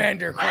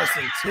 Commander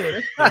Carson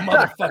to the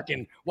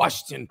motherfucking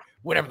Washington,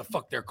 whatever the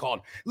fuck they're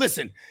called.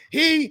 Listen,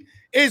 he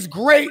is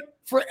great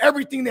for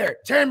everything there.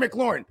 Terry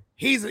McLaurin,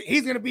 he's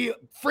going to be a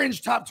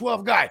fringe top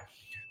 12 guy.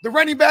 The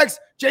running backs,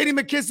 J.D.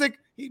 McKissick,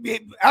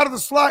 he out of the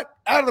slot,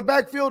 out of the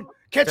backfield,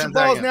 catching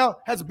balls now,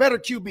 has a better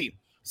QB.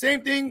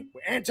 Same thing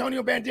with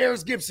Antonio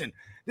Banderas Gibson.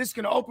 This is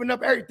going to open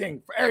up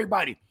everything for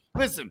everybody.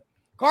 Listen,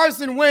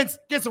 Carson Wentz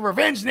gets a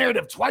revenge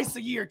narrative twice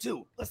a year,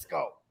 too. Let's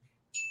go.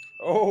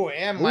 Oh,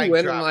 and Mike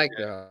drop.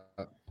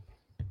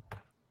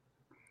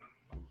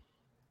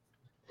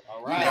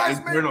 All right. You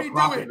guys made me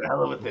do it.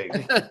 Hell of a thing.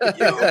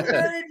 You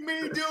made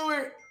me do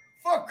it.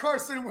 Fuck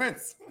Carson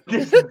Wentz.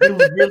 This is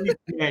really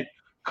bad.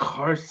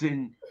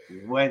 Carson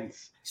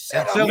Wentz.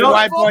 You know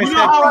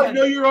how I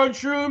know you're on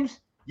shrooms?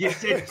 You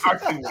said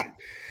Carson Wentz.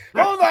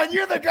 Hold on,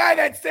 you're the guy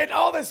that said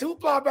all this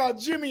hoopla about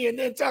Jimmy and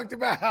then talked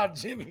about how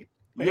Jimmy.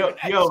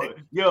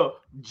 Yo,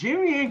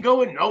 Jimmy ain't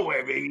going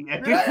nowhere, baby.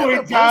 At this point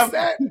in time,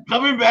 he's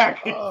coming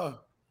back.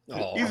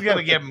 He's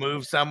gonna get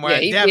moved somewhere.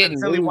 Yeah, Devin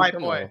Silly White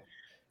Boy.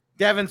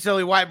 Devin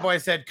Silly White Boy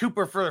said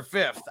Cooper for the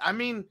 5th. I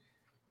mean,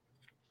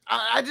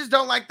 I just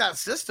don't like that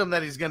system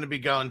that he's going to be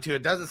going to.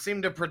 It doesn't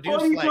seem to produce.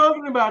 What are you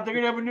talking about? They're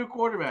gonna have a new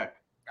quarterback.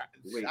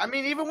 I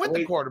mean, even with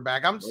the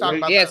quarterback, I'm just talking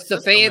about. Yeah,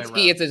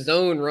 Stefanski. It's his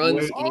own run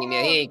scheme.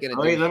 Yeah, he ain't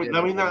gonna.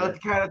 Let me not let the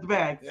cat out the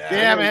bag.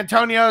 Damn,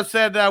 Antonio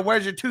said,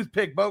 "Where's your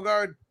toothpick,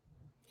 Bogard?"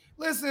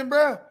 Listen,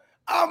 bro,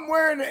 I'm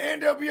wearing the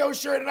NWO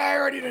shirt, and I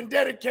already done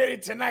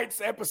dedicated tonight's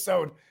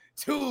episode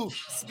to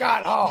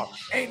Scott Hall.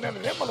 Ain't none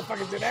of them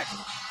motherfuckers did that.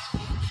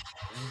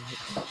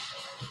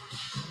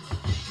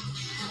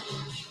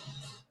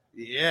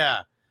 Yeah.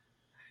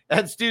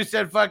 And Stu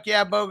said, fuck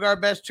yeah,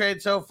 Bogart, best trade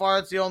so far.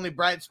 It's the only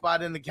bright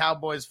spot in the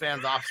Cowboys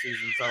fans'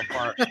 offseason so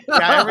far.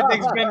 Yeah,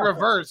 everything's been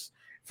reversed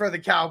for the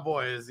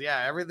Cowboys.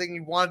 Yeah, everything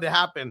you wanted to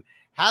happen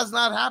has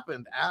not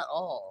happened at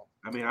all.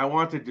 I mean, I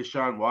wanted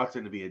Deshaun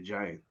Watson to be a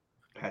Giant.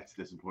 That's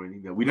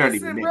disappointing. We're not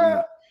even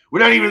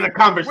in the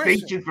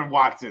conversation for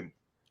Watson.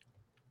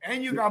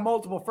 And you got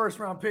multiple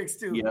first-round picks,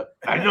 too. Yep.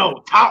 I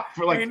know. Top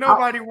for like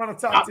nobody want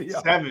to talk to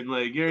y'all. 7,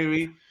 like, you know what I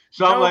mean?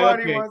 So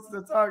nobody wants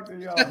to talk to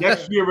y'all.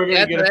 Next year we're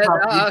gonna get a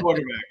top 3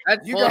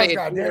 quarterback. You guys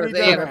got Danny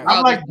Dimes.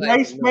 I'm like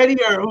Bryce Petty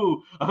or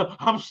who?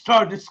 I'm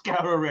starting to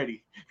scout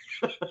already.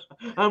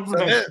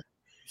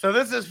 So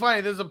this is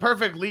funny. This is a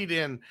perfect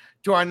lead-in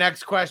to our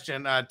next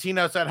question.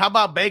 Tino said, "How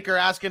about Baker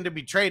asking to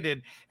be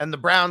traded?" And the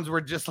Browns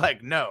were just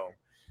like, "No."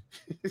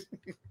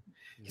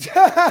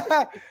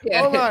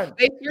 Hold on.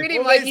 They treat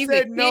him like he's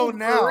said a no king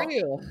now. for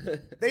real.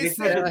 They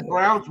said the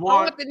Browns I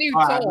want want the new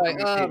toy.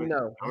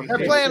 No.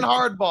 They're playing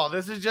hardball.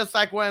 This is just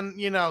like when,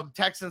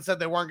 Texans said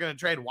they weren't going to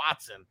trade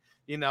Watson.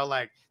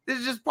 Like this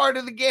is just part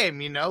of the game,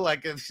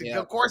 like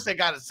of course they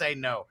got to say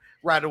no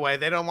right away.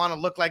 They don't want to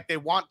look like they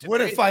want to.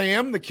 What if I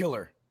am the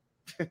killer?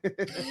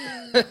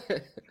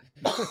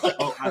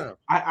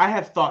 I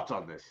have thoughts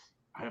on this.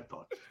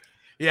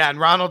 Yeah, and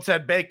Ronald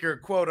said Baker,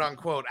 quote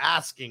unquote,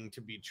 asking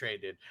to be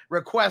traded,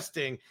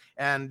 requesting,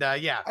 and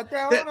yeah.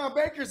 Hold on,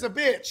 Baker's a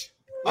bitch.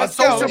 On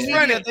social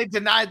media, they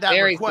denied that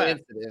Very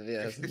request. sensitive,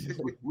 yes.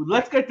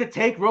 Let's get the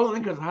take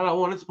rolling because I don't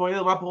want to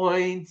spoil my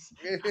points.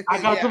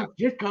 I got some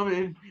shit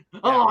coming.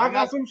 I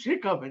got some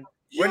shit coming.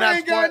 You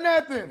ain't got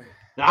nothing.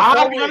 I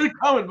got it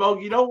coming,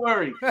 Bogey. Don't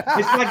worry.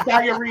 It's like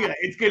diarrhea.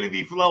 It's going to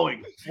be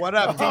flowing. What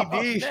up,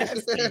 TD?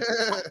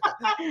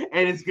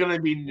 And it's going to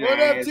be nasty.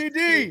 What up,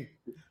 TD?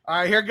 All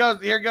right, here goes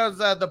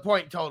the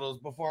point totals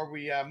before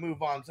we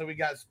move on. So we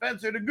got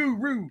Spencer the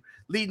Guru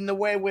leading the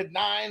way with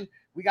 9.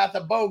 We got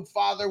the Bogue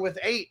Father with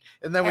 8,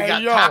 and then we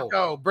got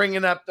Taco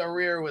bringing up the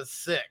rear with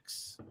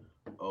 6.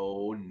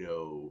 Oh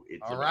no!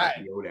 It's all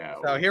right.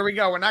 So here we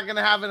go. We're not going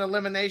to have an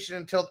elimination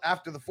until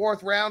after the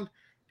 4th round,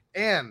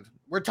 and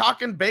we're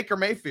talking Baker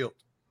Mayfield.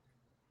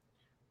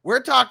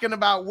 We're talking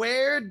about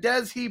where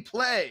does he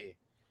play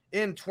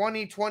in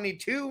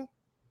 2022?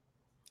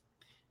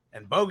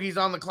 And Bogey's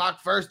on the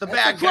clock first. The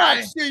bad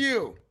guy. To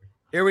you.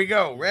 Here we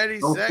go. Ready,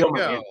 set,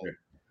 go.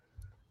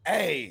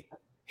 Hey,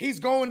 he's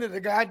going to the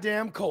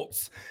goddamn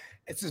Colts.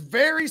 It's a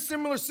very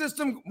similar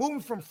system,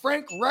 moving from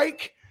Frank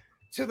Reich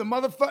to the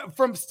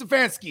from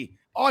Stefanski.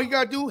 All you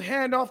got to do,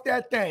 hand off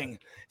that thing.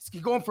 It's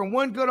going from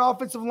one good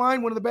offensive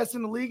line, one of the best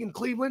in the league in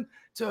Cleveland,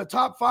 to a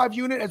top 5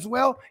 unit as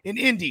well in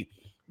Indy.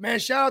 Man,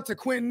 shout out to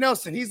Quentin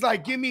Nelson. He's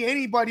like, give me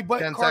anybody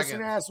but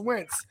Carson-ass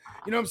Wentz.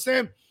 You know what I'm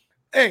saying?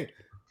 Hey,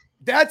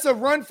 that's a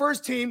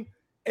run-first team.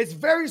 It's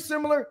very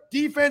similar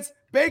defense.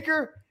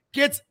 Baker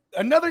gets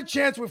another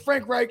chance with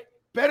Frank Reich,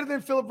 better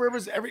than Phillip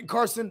Rivers.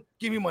 Carson,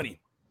 give me money.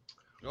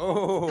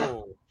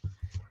 Oh,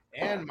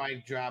 and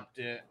Mike dropped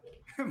it.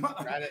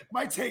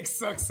 My take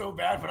sucks so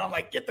bad, but I'm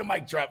like, get the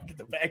mic drop, get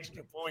the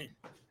extra point.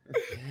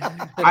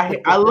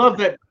 I love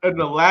that in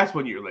the last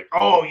one you're like,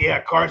 oh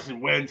yeah, Carson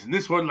Wentz, and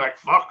this one like,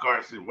 fuck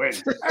Carson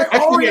Wentz.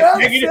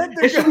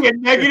 It should be a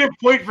negative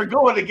point for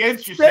going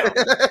against yourself.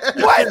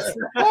 What?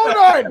 Hold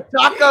on.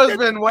 Taco's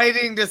been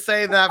waiting to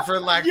say that for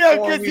like 4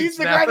 weeks. Because he's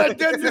the guy that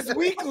does this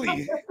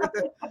weekly.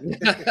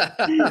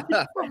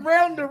 From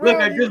round to round. Look,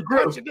 I just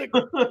grew.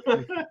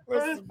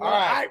 All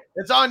right,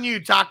 it's on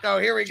you, Taco.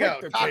 Here we go,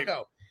 Taco. Tape.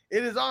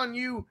 It is on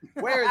you.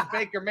 Where is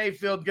Baker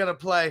Mayfield going to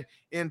play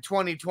in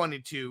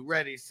 2022?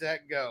 Ready,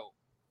 set, go.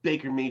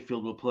 Baker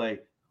Mayfield will play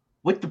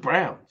with the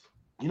Browns.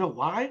 You know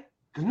why?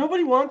 Because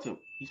nobody wants him.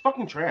 He's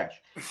fucking trash.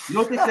 You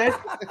know what they said?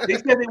 They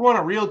said they want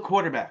a real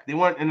quarterback. They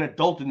want an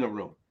adult in the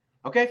room.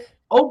 Okay?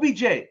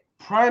 OBJ,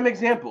 prime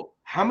example.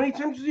 How many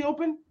times was he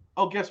open?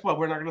 Oh, guess what?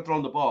 We're not going to throw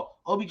him the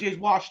ball. OBJ's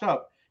washed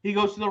up. He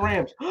goes to the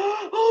Rams.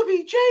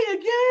 OBJ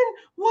again?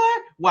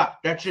 What? Wow,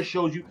 that just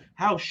shows you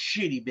how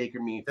shitty Baker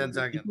Mayfield is.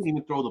 He couldn't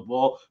even throw the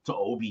ball to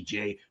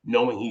OBJ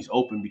knowing he's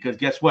open because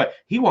guess what?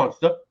 He wants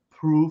to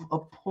prove a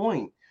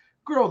point.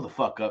 Grow the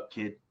fuck up,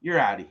 kid. You're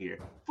out of here.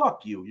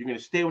 Fuck you. You're going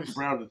to stay with the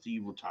Browns until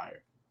you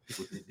retire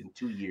in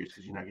 2 years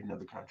because you're not getting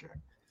another contract.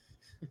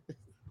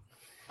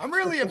 I'm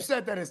really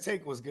upset that his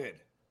take was good.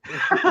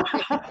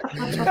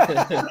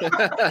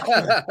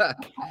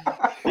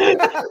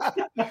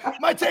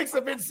 My takes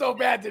have been so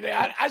bad today.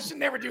 I should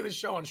never do the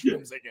show on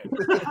streams again.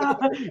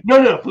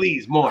 No,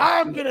 please, more.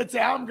 I'm gonna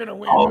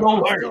win. Oh,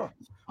 don't worry.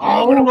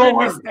 I'm gonna win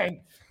this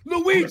thing.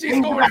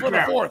 Luigi's going for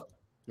the fourth.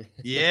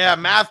 Yeah,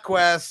 Math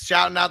Quest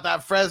shouting out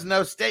that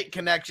Fresno State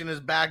connection is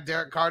back.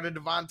 Derek Carter,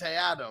 Devontae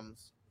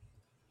Adams.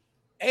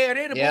 Hey, it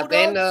ain't a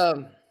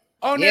Bulldogs.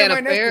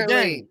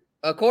 Apparently,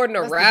 according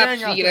to Rap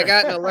Sheet, I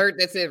got an alert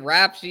that said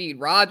Rap Sheet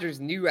Rodgers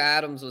knew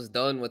Adams was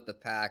done with the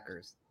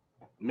Packers.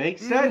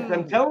 Makes sense.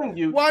 I'm telling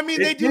you. Well, I mean,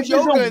 they do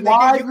yoga and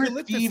wide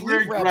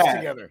receiver draft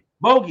together.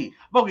 Bogey,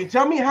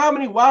 tell me how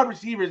many wide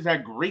receivers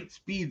had great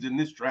speeds in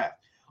this draft.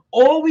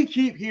 All we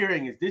keep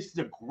hearing is this is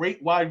a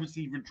great wide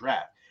receiver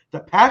draft. The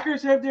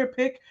Packers have their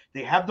pick.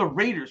 They have the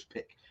Raiders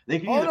pick. They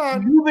can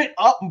either move it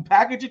up and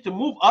package it to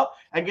move up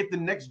and get the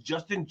next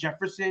Justin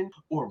Jefferson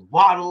or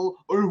Waddle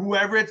or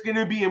whoever it's going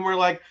to be. And we're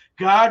like,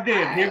 God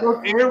damn, here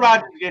goes Aaron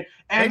Rodgers again.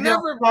 And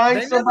they'll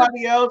find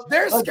somebody else.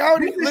 They're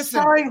scouting.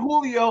 Listen, sign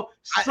Julio,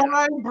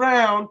 sign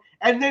Brown,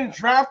 and then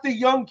draft a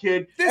young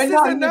kid. This is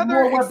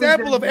another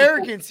example of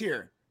arrogance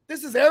here.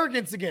 This is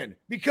arrogance again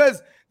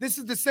because this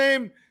is the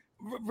same,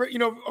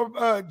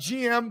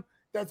 GM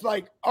that's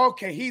like,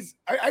 okay, he's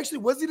actually,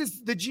 was he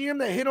the GM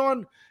that hit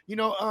on,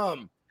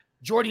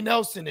 Jordy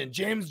Nelson and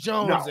James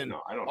Jones?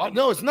 No, I don't.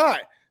 No, it's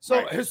not.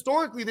 So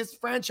historically, this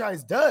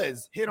franchise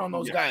does hit on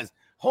those guys,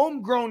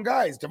 homegrown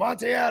guys,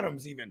 Devontae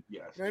Adams, even.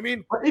 Yes. You know what I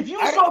mean? But if you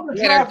saw the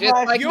draft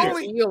last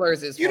year,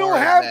 you don't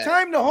have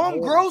time to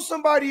home grow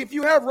somebody if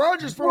you have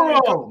Rodgers for a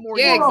couple more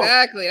years. Yeah,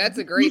 exactly. That's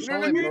a great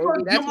point.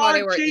 That's why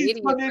they were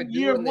idiots for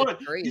year doing one. this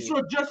trade. You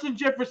saw Justin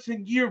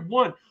Jefferson year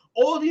one.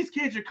 All these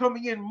kids are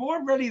coming in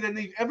more ready than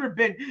they've ever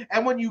been.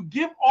 And when you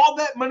give all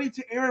that money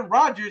to Aaron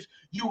Rodgers,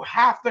 you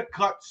have to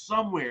cut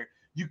somewhere.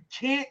 You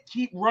can't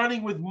keep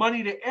running with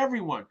money to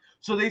everyone.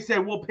 So they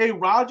said, we'll pay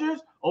Rodgers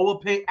or we'll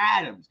pay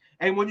Adams.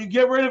 And when you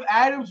get rid of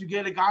Adams, you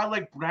get a guy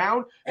like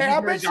Brown. And I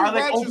bet you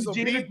Rodgers will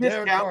beat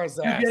Derek Carr's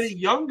ass. You get a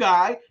young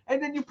guy,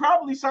 and then you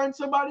probably sign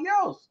somebody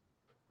else.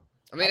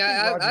 I mean,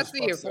 I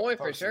see your point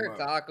for sure,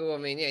 Taco. I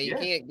mean, you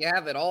can't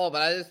have it all,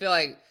 but I just feel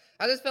like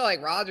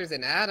Rodgers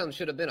and Adams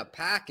should have been a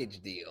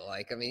package deal.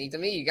 Like, I mean, to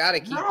me, you got to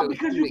keep those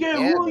because two you get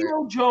together.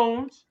 Julio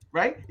Jones,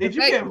 right? If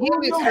you get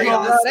Julio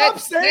stop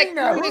saying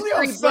that.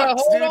 Julio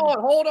sucks,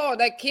 hold on.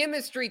 That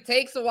chemistry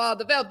takes a while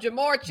to develop.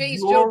 Jamar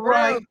Chase, Joe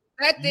Burrow,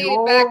 that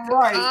dated back to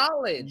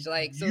college.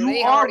 Like, so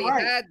they already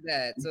had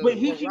that. So but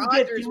he can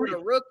Rodgers with a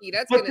rookie,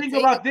 that's going to take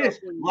think about this.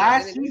 Years,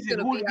 last season,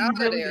 who did he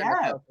really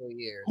have?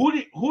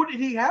 Who did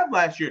he have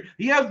last year?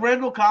 He has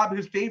Randall Cobb,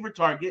 his favorite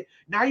target.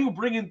 Now you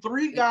bring in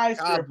 3 guys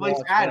to replace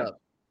Adams.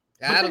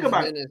 Adams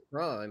in his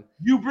prime.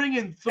 You bring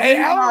in 3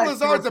 Hey, Alan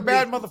Lazard's a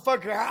bad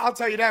motherfucker. I'll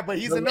tell you that, but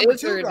he's a number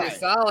 2 guy. Is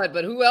solid,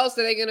 but who else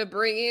are they going to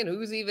bring in?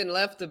 Who's even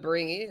left to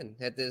bring in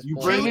at this point? You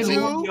bring in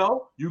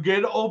Julio. You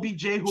get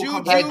OBJ who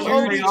comes back.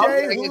 Julio,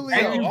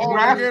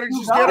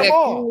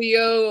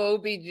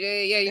 OBJ.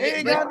 Yeah, you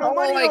ain't got no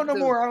money no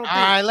more. All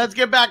right, let's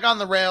get back on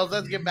the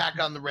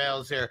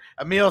rails. Here.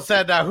 Emil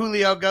said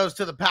Julio goes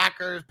to the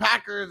Packers.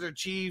 Packers or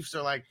Chiefs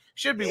or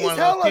should be one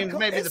of those teams.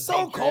 Maybe it's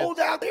so cold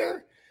out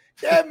there.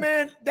 That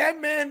man,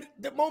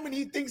 the moment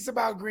he thinks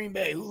about Green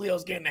Bay,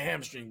 Julio's getting a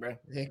hamstring, bro.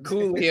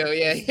 Coolio,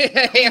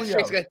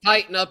 hamstring's going to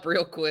tighten up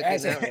real quick.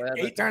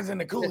 He turns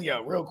into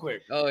Coolio real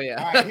quick. Oh,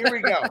 yeah. All right, here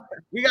we go.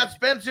 We got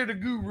Spencer the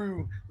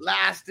Guru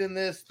last in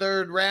this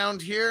third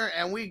round here,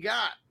 and we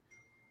got,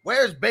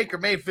 where's Baker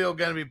Mayfield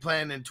going to be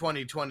playing in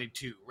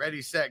 2022?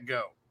 Ready, set,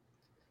 go.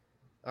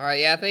 All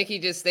right, I think he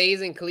just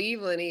stays in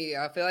Cleveland.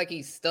 I feel like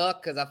he's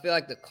stuck because I feel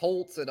like the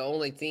Colts are the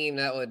only team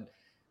that would –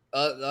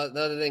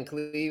 other than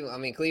Cleveland, I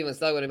mean, Cleveland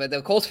stuck with him, but the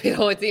Colts be the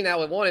only team that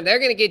would want him. They're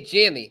going to get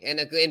Jimmy, and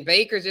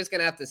Baker's just going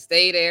to have to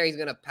stay there. He's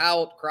going to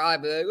pout, cry,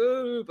 be like,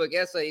 ooh, but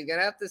guess what? He's going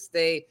to have to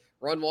stay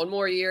run one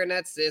more year in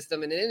that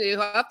system, and then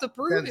he'll have to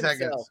prove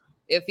himself.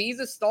 If he's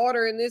a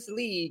starter in this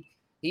league,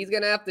 he's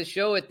going to have to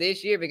show it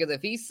this year, because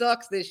if he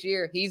sucks this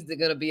year, he's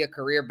going to be a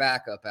career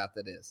backup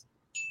after this.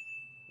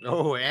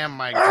 Oh, and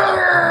my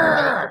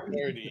God.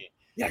 30.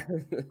 Yeah.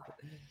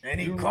 And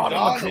he called him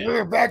a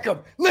career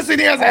backup. Listen,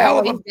 he has a hell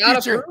of a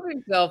future. Prove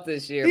himself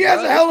this year. He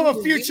has a hell of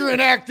a future in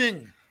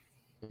acting.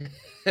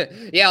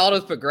 Yeah, all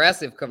those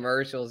progressive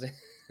commercials. And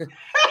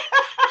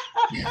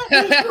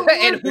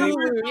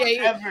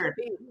Hulu,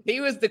 he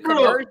was the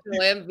commercial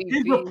MVP.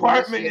 His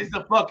apartment is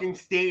the fucking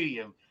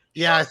stadium.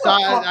 Yeah,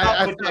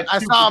 I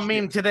saw a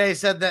meme today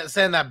saying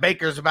that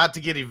Baker's about to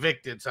get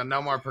evicted, so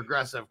no more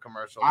progressive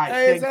commercials.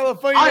 I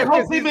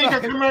hope they make a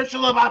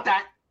commercial about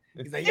that.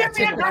 He's like, give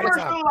me a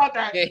commercial about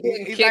that.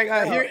 He's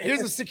like,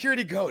 here's a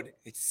security code.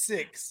 It's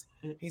 6.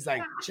 He's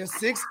like, just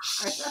 6?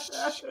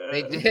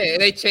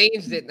 They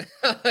changed it.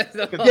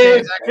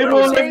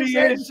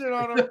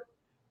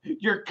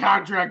 Your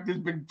contract has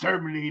been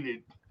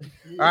terminated.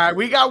 All right,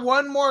 we got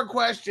one more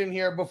question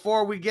here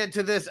before we get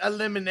to this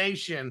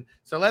elimination.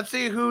 So let's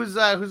see who's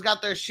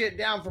got their shit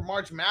down for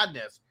March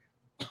Madness.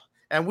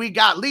 And we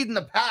got leading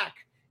the pack,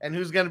 and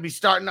who's going to be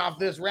starting off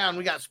this round.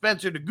 We got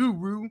Spencer the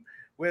Guru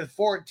with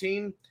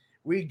 14.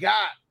 We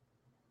got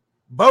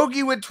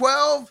Bogey with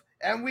 12,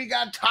 and we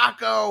got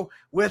Taco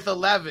with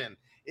 11.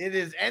 It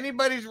is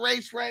anybody's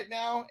race right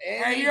now.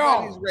 Hey,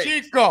 yo,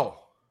 Chico.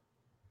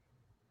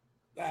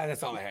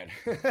 That's all I had.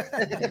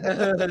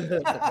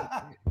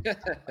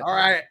 All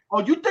right.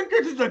 Oh, you think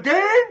this is a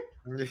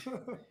game?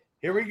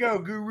 Here we go,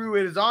 Guru.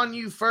 It is on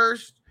you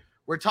first.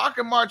 We're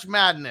talking March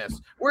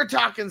Madness. We're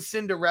talking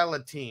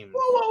Cinderella teams.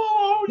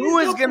 Whoa. Who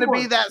is going to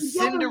be that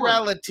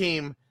Cinderella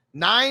team,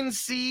 9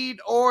 seed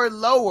or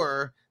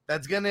lower,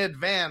 that's going to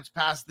advance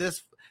past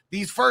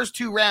these first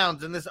 2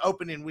 rounds in this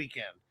opening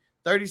weekend?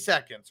 30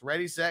 seconds.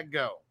 Ready, set,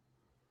 go.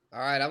 All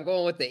right, I'm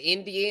going with the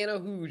Indiana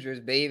Hoosiers,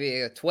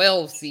 baby. A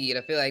 12 seed.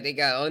 I feel like they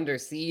got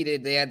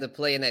underseeded. They had to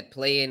play in that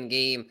play-in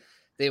game.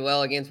 Did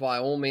well against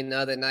Wyoming the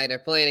other night. They're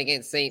playing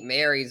against St.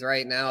 Mary's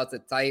right now. It's a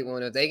tight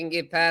one. If they can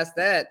get past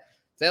that,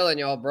 telling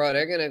y'all, bro,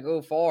 they're gonna go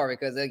far,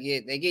 because they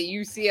get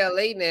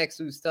UCLA next,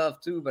 who's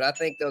tough too. But I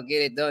think they'll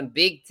get it done.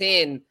 Big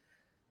Ten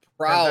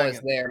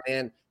prowess there,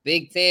 man.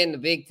 Big Ten. The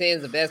Big Ten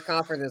is the best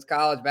conference in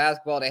college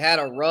basketball. They had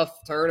a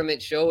rough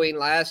tournament showing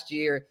last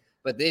year.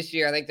 But this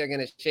year, I think they're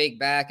going to shake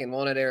back, and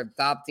one of their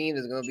top teams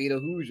is going to be the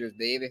Hoosiers,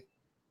 baby.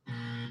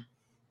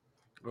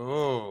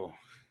 Oh.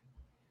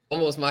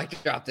 Almost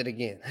mic dropped it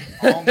again.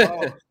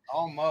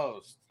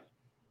 Almost.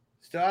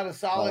 Still had a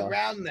solid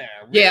round there.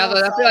 I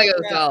feel like it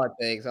was a solid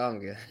thing, so I'm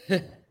good.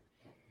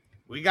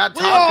 We got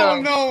Taco. We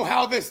all know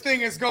how this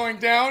thing is going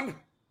down.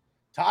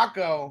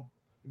 Taco,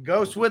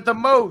 Ghost with the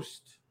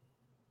most.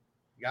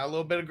 Got a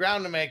little bit of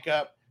ground to make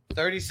up.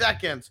 30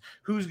 seconds.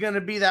 Who's going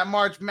to be that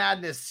March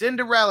Madness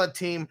Cinderella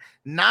team,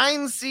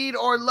 9 seed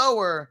or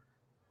lower,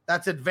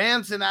 that's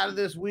advancing out of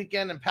this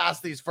weekend and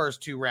past these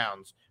first 2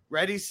 rounds?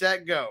 Ready,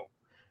 set, go.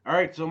 All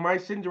right, so my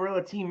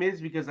Cinderella team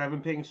is, because I've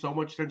been paying so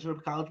much attention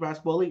to college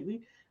basketball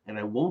lately, and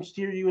I won't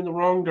steer you in the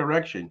wrong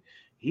direction.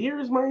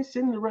 Here's my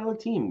Cinderella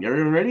team.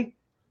 Everyone ready?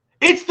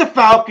 It's the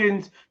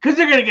Falcons, because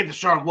they're going to get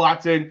Deshaun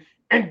Watson,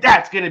 and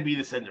that's going to be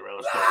the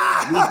Cinderella story.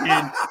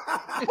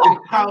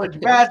 College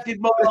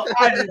basketball.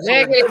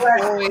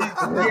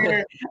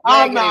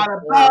 I'm not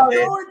about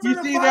it.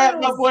 You see that,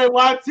 my boy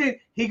Watson?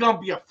 He going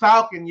to be a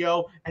Falcon,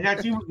 yo, and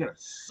that team is going to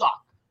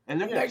suck. And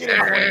they're going to suck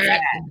like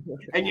that.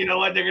 And you know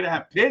what? They're going to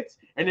have Pitts,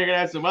 and they're going to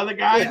have some other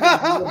guys. Get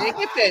out of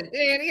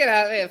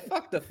there.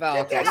 Fuck the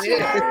Falcons.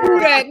 Who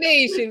that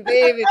nation,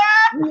 baby?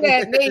 Who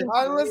that nation?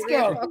 All right, let's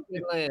go. Fuck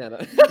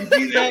Atlanta. You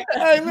see that?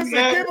 Hey, listen,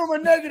 give him a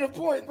negative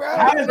point, bro.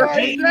 I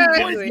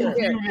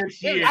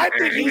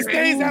think he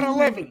stays at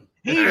 11.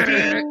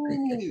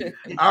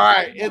 All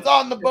right, it's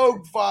on the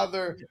Bogue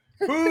Father.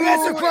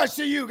 That's a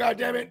question to you,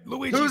 goddammit.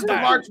 Luigi. Who's the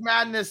March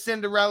Madness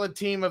Cinderella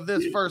team of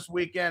this first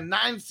weekend?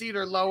 9 seed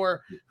or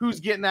lower. Who's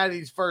getting out of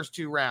these first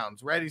 2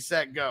 rounds? Ready,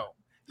 set, go.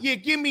 Yeah,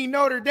 give me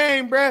Notre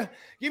Dame, bruh.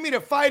 Give me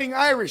the Fighting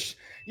Irish.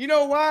 You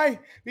know why?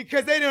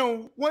 Because they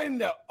didn't win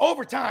the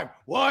overtime.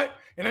 What?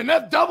 And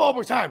another double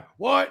overtime.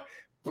 What?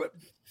 But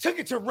took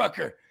it to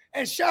Rucker.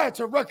 And shout out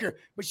to Rucker.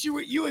 But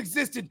you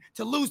existed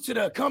to lose to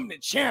the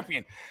incumbent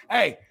champion.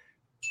 Hey,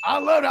 I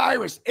love the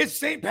Irish. It's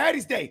St.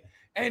 Patty's Day.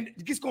 And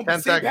it's going to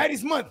be St.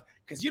 Patty's month.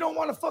 Because you don't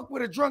want to fuck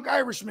with a drunk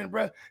Irishman,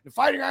 bruh. The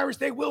Fighting Irish,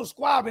 they will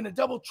squab in a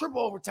double,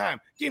 triple overtime.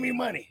 Give me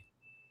money.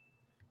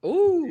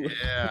 Ooh.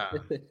 Yeah.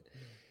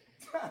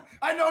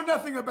 I know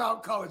nothing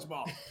about college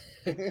ball.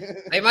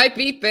 They might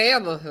beat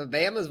Bama.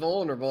 Bama's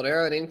vulnerable.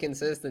 They're an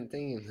inconsistent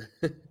team.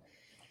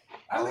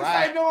 At least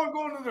I know I'm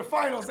going to the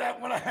finals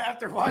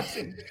after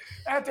watching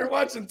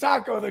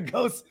Taco the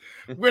Ghost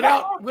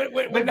without the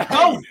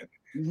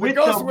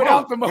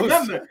most.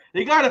 Remember,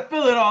 they got to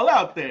fill it all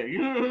out there.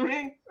 You know what I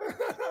mean?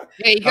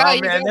 Yeah,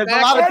 there's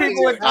a lot of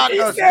people with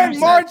Tacos. He said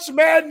March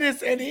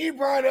Madness, and he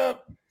brought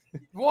up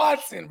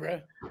Watson,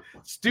 bro.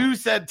 Stu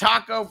said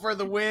Taco for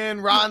the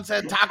win. Ron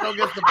said Taco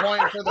gets the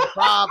point for the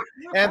prop.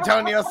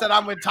 Antonio said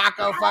I'm with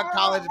Taco. Fuck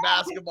college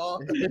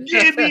basketball.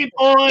 Give me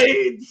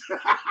points.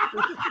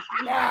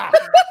 Yeah.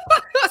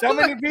 So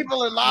many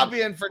people are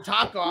lobbying for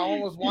Taco. I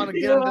almost want to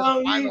get him to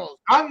the finals.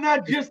 I'm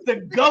not just a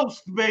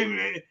ghost,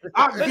 baby.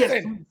 I'm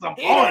just some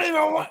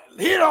points.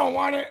 He don't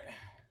want it.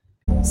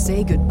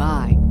 Say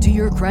goodbye to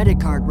your credit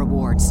card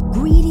rewards.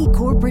 Greedy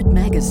corporate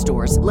mega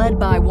stores, led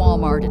by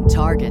Walmart and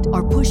Target,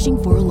 are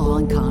pushing for a law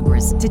in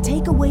Congress to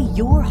take away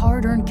your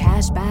hard-earned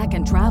cash back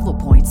and travel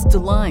points to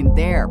line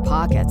their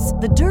pockets.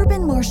 The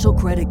Durbin-Marshall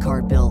credit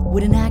card bill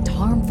would enact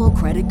harmful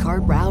credit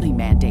card routing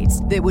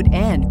mandates that would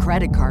end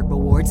credit card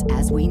rewards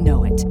as we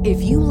know it.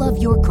 If you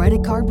love your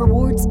credit card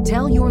rewards,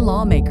 tell your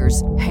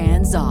lawmakers,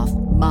 hands off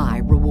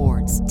my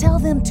rewards. Tell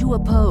them to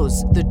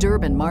oppose the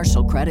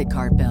Durbin-Marshall credit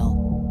card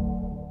bill.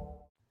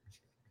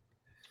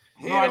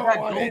 No, I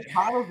got gold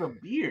bottles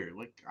of beer.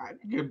 Like, I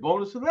can get a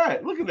bonus for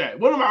that. Look at that.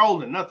 What am I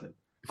holding? Nothing.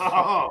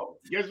 Oh,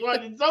 guess what?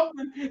 I did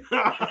something.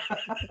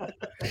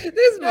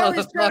 This Now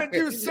he's trying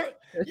to do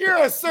you're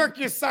a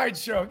circus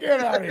sideshow. Get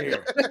out of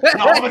here.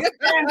 No, I'm a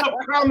stand-up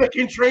comic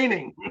in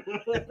training.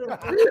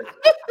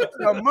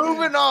 So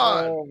moving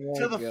on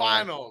to the God.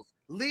 finals.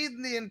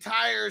 Leading the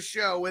entire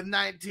show with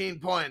 19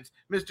 points,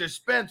 Mr.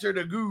 Spencer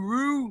the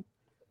Guru.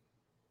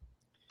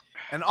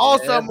 And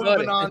also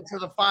moving on to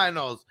the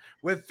finals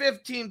with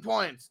 15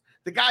 points,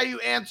 the guy who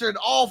answered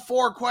all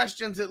 4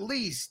 questions at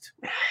least,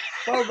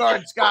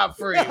 Bogart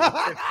Scott-free.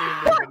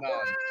 I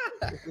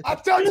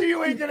told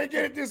you ain't gonna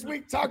get it this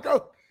week,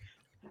 Taco.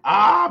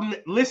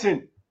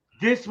 Listen,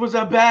 this was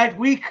a bad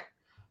week,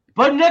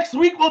 but next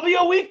week will be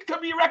a week to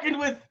be reckoned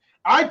with.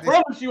 I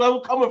promise you, I will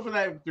come up for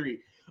that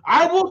victory.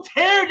 I will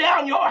tear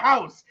down your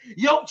house,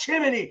 your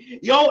chimney,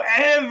 your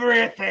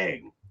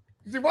everything.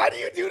 Why do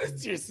you do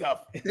this to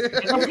yourself? Hey,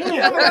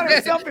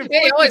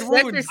 always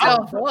set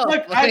yourself up.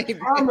 Look, I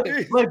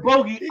promise, like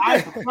Bogey,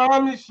 I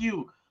promise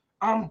you,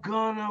 I'm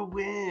gonna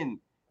win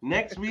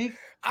next week.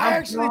 I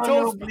actually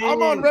told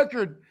I'm on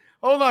record.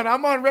 Hold on,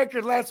 I'm on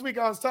record. Last week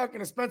I was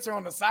talking to Spencer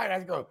on the side. I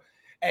go,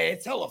 hey,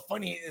 it's hella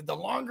funny. The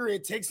longer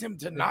it takes him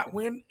to not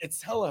win,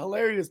 it's hella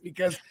hilarious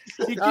because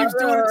he keeps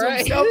doing it to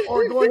himself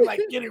or going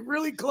like getting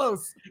really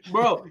close.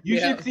 Bro, you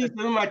should see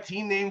some of my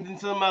team names in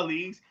some of my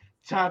leagues.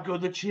 Taco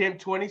the Champ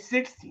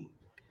 2016.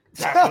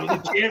 Taco the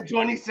Champ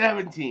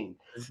 2017.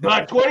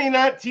 But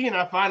 2019,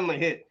 I finally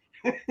hit.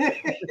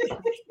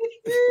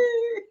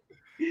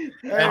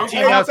 And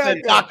Tino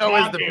said Taco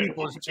is the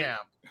people's champ.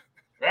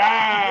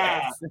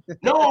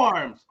 No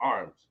arms.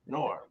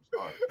 No arms.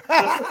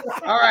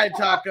 All right,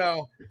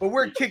 Taco. But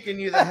we're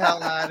kicking you the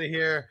hell out of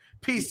here.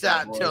 Peace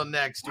out until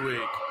next week.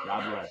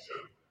 God bless.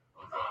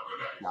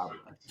 God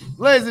bless.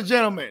 Ladies and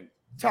gentlemen,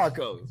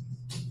 Tacos.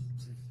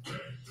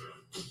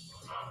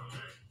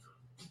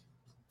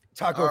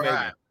 Taco. All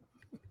right.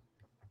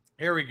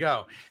 Here we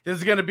go. This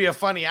is going to be a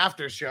funny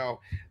after show.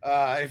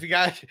 If you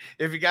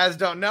guys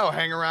don't know,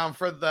 hang around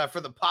for the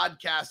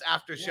podcast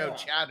after show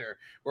chatter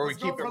where we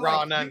keep it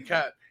raw and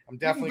uncut. I'm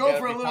definitely going to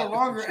go for a little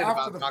longer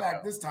after the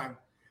fact this time.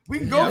 We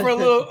can go for a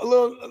little.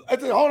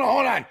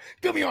 Hold on.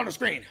 Put me on the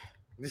screen.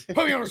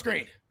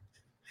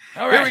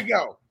 All right. Here we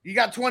go. You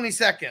got 20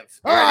 seconds.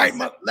 All right.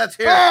 Let's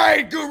hear it. All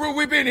right, Guru.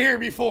 We've been here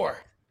before.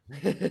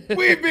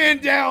 We've been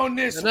down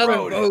this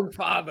road. Vogue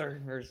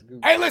father versus Google.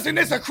 Hey, listen,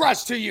 this is a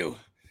crutch to you.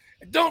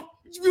 Don't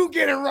you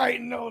get it right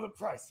and know the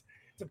price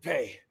to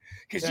pay.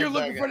 Because you're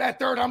looking for that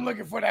third, I'm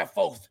looking for that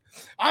fourth.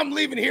 I'm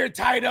leaving here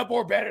tied up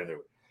or better than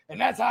it. And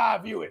that's how I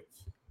view it.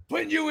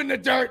 Putting you in the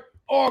dirt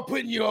or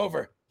putting you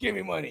over. Give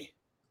me money.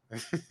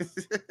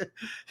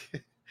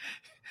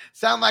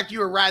 Sound like you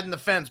were riding the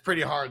fence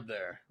pretty hard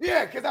there.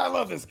 Yeah, because I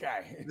love this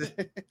guy.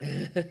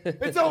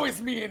 It's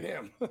always me and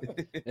him.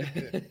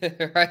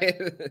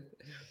 Right?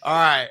 All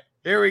right.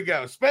 Here we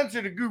go.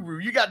 Spencer the Guru,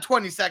 you got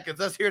 20 seconds.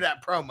 Let's hear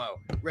that promo.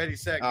 Ready,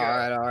 set, go.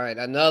 All right.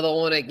 Another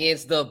one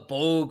against the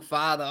Boog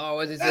father. Oh,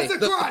 what's he say? That's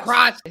The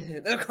crotch.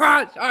 The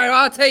crotch. All right,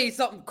 I'll tell you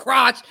something,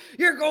 crotch.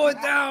 You're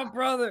going down,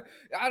 brother.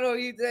 I know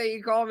you say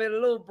you call me a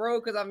little bro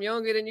because I'm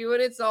younger than you,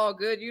 and it's all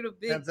good. You the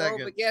big bro,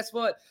 but guess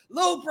what?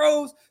 Little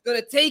bro's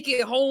gonna take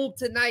it home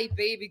tonight,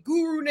 baby.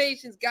 Guru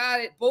Nation's got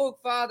it. Boog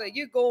father,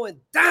 you're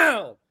going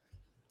down.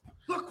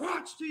 The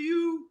crotch to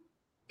you.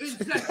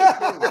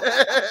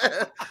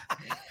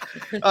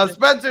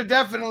 Spencer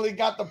definitely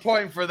got the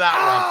point for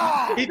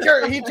that one. He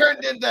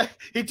turned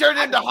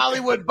into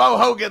Hollywood Bo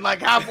Hogan like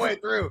halfway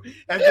through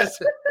and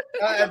just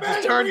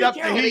turned up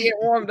the heat. Get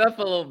warmed up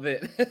a little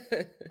bit.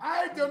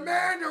 I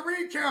demand a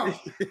recount.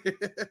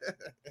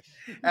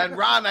 And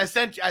Ron, I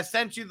sent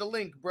you the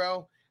link,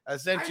 bro. I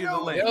sent you the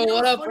link. Yo,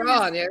 what up,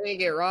 Ron? Yeah, we can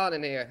get Ron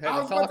in here. I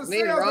was about to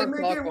say, Ron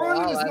talked for a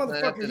while last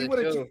night after the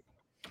show.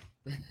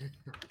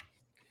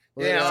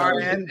 Yeah, all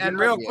right. And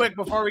real quick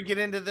before we get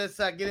into this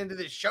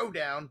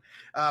showdown,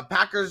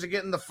 Packers are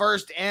getting the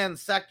first and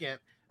second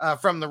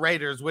from the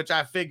Raiders, which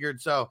I figured.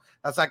 So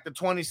that's like the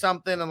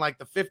 20-something and like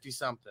the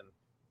 50-something.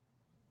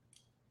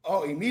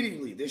 Oh,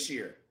 immediately this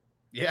year.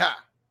 Yeah.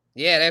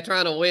 Yeah, they're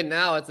trying to win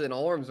now. It's an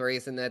arms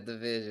race in that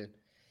division.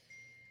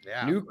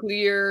 Yeah.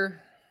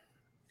 Nuclear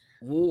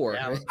war.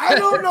 Yeah. I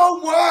don't know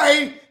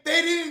why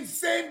they didn't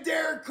send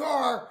Derek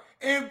Carr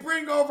and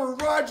bring over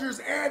Rodgers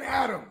and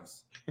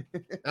Adams.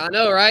 I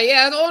know, right?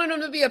 Yeah, I wanted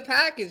them to be a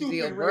package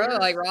deal, bro.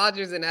 Like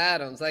Rodgers and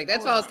Adams. Like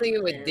that's what I was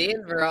thinking with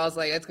Denver. I was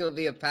like, that's gonna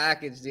be a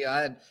package deal.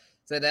 I had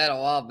said that a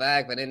while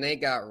back, but then they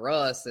got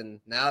Russ, and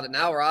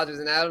now Rodgers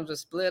and Adams are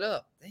split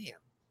up.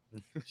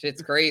 Damn.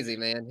 Shit's crazy,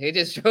 man. He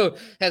just showed,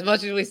 as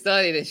much as we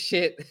study this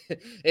shit,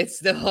 it's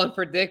still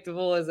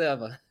unpredictable as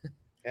ever.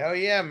 Hell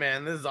yeah,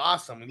 man. This is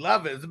awesome. We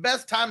love it. It's the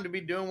best time to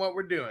be doing what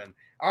we're doing.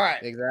 All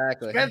right.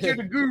 Exactly. Spencer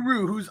the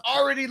Guru, who's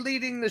already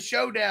leading the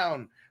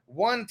showdown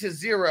 1-0,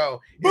 is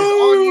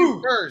on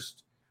you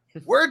first.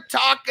 We're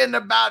talking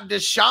about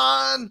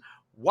Deshaun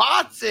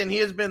Watson. He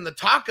has been the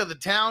talk of the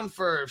town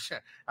for,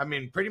 I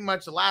mean, pretty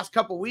much the last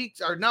couple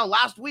weeks, or no,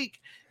 last week,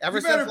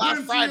 ever since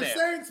last Friday. You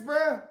better put him to the Saints,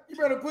 bro. You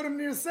better put him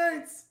near the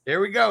Saints. Here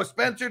we go.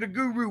 Spencer the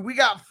Guru. We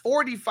got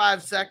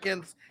 45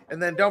 seconds,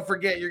 and then don't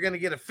forget, you're going to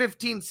get a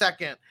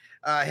 15-second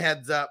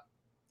heads up.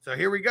 So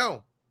here we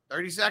go.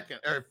 30 seconds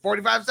or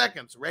 45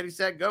 seconds. Ready,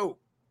 set, go.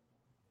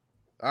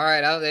 All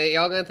right.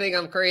 Y'all going to think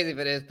I'm crazy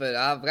for this, but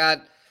I've got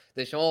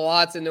Deshaun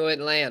Watson to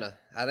Atlanta.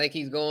 I think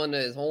he's going to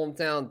his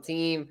hometown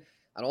team.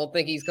 I don't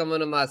think he's coming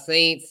to my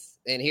Saints,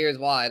 and here's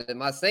why.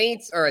 My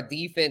Saints are a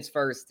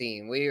defense-first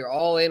team. We are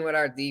all in with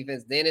our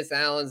defense. Dennis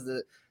Allen's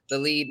the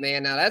lead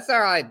man. Now, that's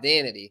our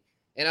identity.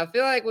 And I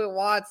feel like with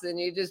Watson,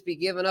 you just be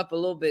giving up a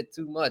little bit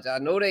too much. I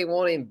know they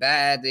want him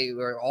bad. They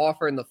were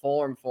offering the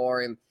farm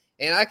for him,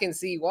 and I can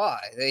see why.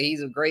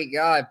 He's a great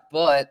guy,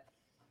 but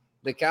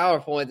the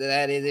counterpoint to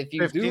that is if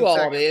you do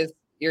all this,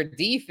 your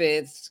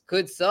defense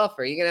could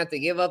suffer. You're going to have to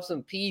give up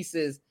some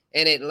pieces.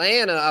 And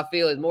Atlanta, I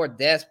feel, is more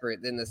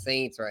desperate than the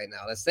Saints right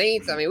now. The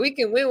Saints, I mean, we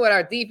can win with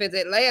our defense.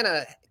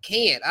 Atlanta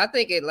can't. I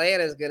think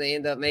Atlanta is going to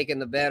end up making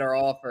the better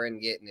offer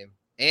and getting him.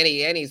 And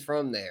he's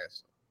from there.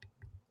 So.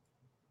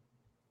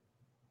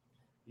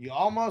 You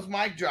almost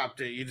mic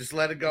dropped it. You just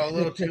let it go a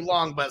little too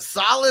long, but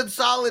solid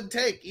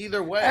take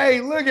either way.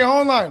 Hey, look at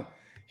hold on.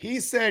 He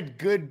said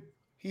good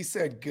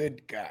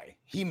guy.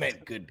 He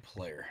meant good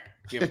player.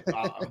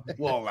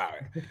 We'll allow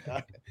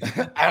it.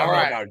 I don't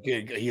know about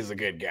good. He's a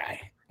good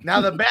guy. Now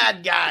the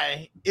bad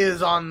guy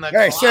is on the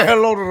Hey, clock. say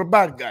hello to the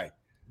bad guy.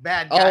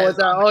 Bad guy.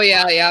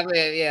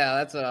 Yeah,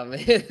 that's what I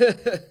meant.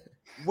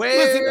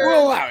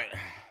 We'll allow it.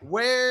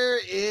 Where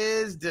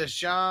is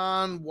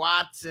Deshaun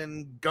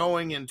Watson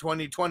going in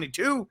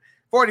 2022?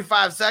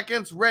 45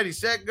 seconds. Ready,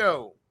 set,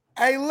 go.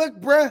 Hey, look,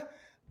 bruh.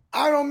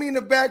 I don't mean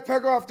to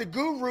backpack off the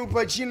Guru,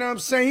 but you know what I'm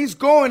saying? He's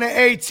going to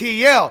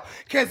ATL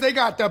because they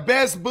got the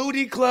best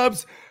booty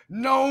clubs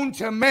known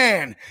to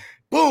man.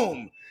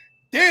 Boom.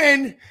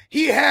 Then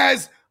he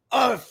has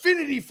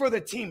affinity for the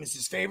team. It's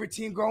his favorite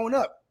team growing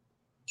up.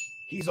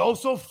 He's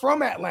also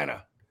from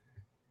Atlanta.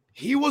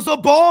 He was a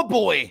ball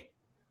boy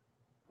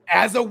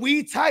as a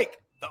wee tyke.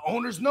 The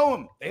owners know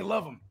him. They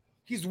love him.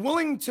 He's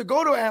willing to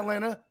go to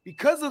Atlanta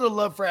because of the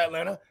love for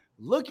Atlanta,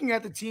 looking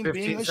at the team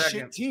being a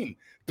shit team.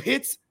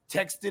 Pitts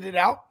texted it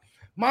out.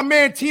 My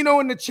man Tino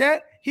in the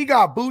chat, he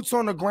got boots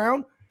on the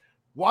ground.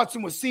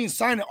 Watson was seen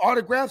signing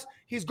autographs.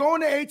 He's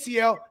going to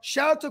ATL.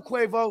 Shout out to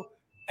Quavo.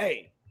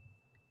 Hey.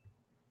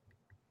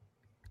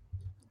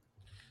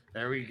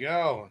 There we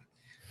go.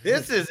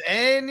 This is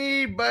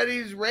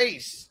anybody's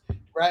race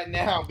right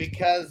now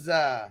because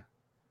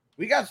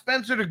we got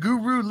Spencer the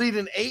Guru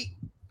leading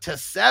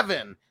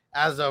 8-7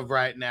 as of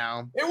right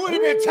now. It would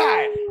have been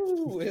tied.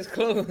 It's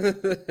close.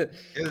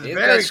 It's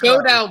very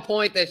showdown close.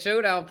 Point. That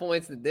showdown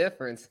point's the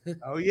difference.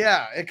 Oh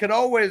yeah, it could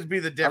always be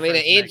the difference. I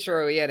mean,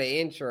 the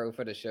intro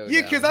for the showdown.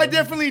 Yeah, because I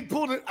definitely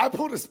pulled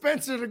a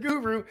Spencer the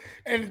Guru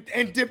and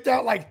dipped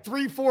out like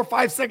 3, 4,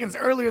 5 seconds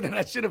earlier than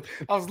I should have.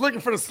 I was looking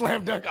for the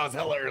slam dunk. I was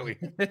hella early.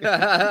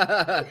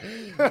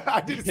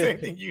 I did the same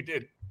thing you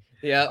did.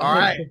 Yeah. All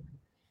right.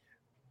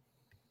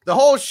 The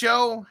whole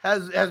show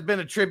has been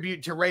a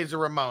tribute to Razor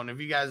Ramon. If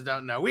you guys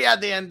don't know, we had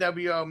the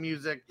NWO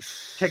music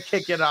to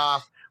kick it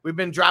off. We've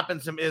been dropping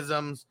some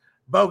isms.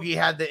 Bogey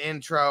had the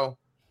intro,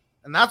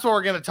 and that's what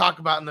we're going to talk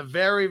about in the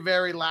very,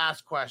 very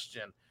last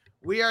question.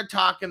 We are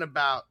talking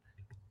about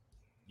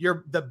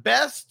the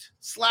best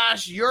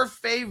 / your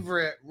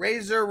favorite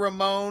Razor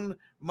Ramon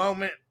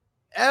moment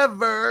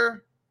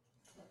ever,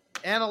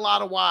 and a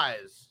lot of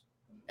whys.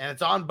 And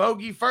it's on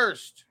Bogey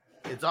first.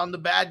 It's on the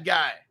bad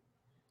guy.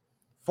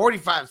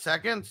 45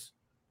 seconds.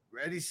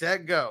 Ready,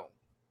 set, go.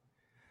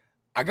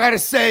 I got to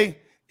say,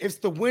 it's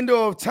the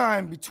window of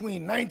time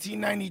between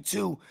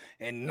 1992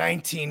 and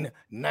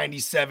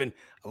 1997.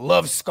 I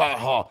love Scott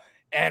Hall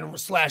and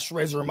 /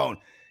 Razor Ramon.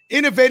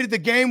 Innovated the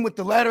game with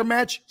the ladder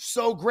match.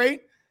 So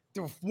great.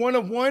 The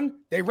 1-of-1.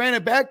 They ran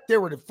it back. They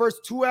were the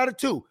first 2 out of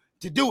 2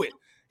 to do it.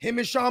 Him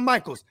and Shawn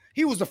Michaels.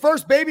 He was the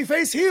first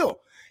babyface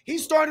heel. He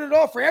started it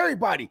off for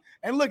everybody.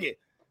 And look at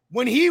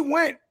when he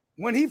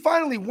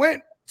finally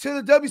went to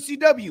the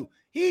WCW,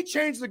 he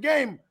changed the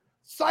game.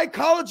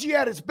 Psychology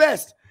at its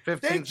best.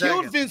 They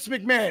killed Vince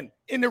McMahon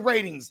in the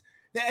ratings.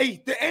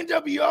 The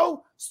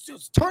NWO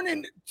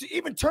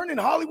turning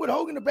Hollywood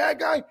Hogan the bad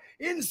guy,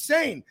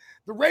 insane.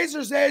 The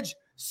Razor's Edge,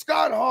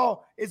 Scott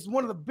Hall is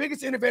one of the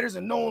biggest innovators,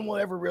 and no one will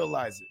ever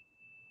realize it.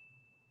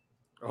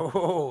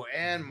 Oh,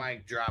 and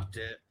Mike dropped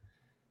it.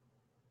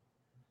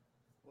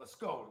 Let's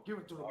go. Give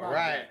it to the All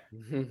right.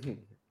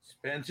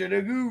 Spencer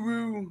the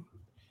Guru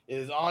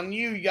is on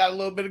you. You got a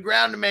little bit of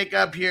ground to make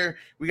up here.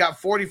 We got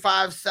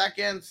 45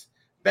 seconds.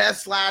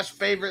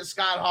 Best/favorite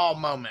Scott Hall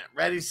moment.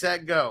 Ready,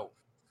 set, go.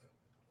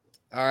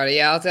 All right,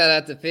 yeah, I'll tell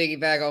that to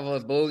piggyback off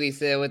what Boogie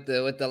said with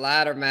the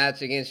ladder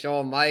match against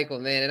Shawn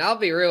Michaels, man. And I'll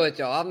be real with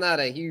y'all. I'm not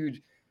a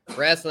huge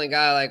wrestling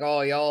guy like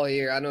all y'all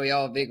here. I know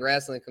y'all a big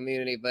wrestling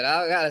community, but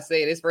I gotta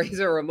say, this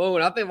Razor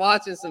Ramon, I've been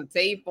watching some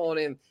tape on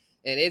him,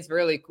 and it's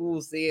really cool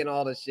seeing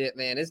all the shit,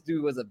 man. This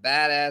dude was a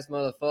badass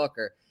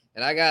motherfucker.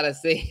 And I gotta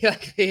say,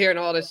 like, hearing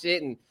all the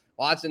shit and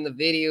watching the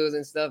videos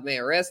and stuff,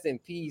 man, rest in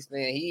peace,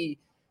 man. He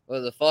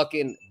was a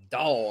fucking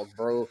dog,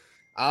 bro.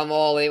 I'm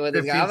all in with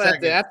this guy.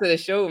 After the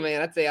show,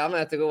 man, I tell you, I'm gonna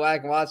have to go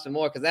back and watch some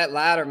more because that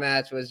ladder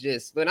match was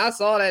just, when I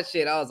saw that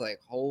shit, I was like,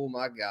 oh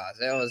my gosh,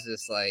 that was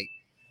just like,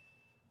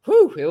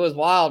 whew, it was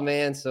wild,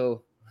 man.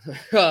 So,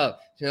 Scott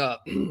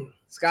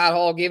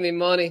Hall, give me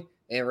money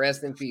and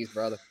rest in peace,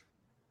 brother.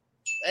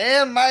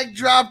 And Mike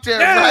dropped it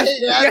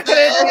yes,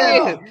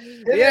 right.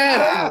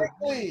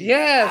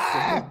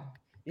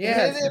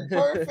 Yes. Hit it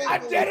perfectly. I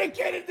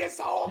dedicated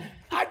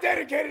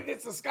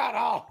this to Scott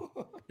Hall.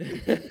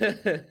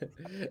 The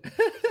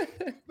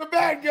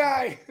bad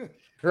guy.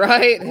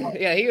 Right?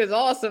 Yeah, he was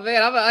awesome,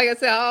 man. Like I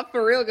said, I'm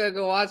for real gonna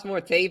go watch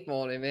more tape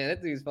on him, man.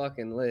 That dude's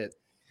fucking lit.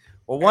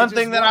 Well, one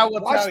thing that I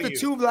will tell you. Watch the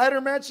 2 ladder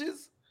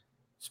matches.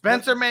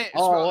 Spencer may.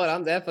 Oh, what?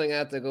 I'm definitely gonna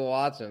have to go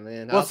watch them,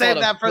 man. We'll save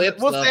that for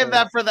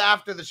the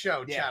after the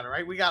show, chatter.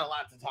 Right? We got a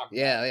lot to talk about.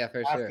 Yeah,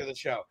 for sure. After the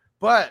show,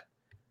 but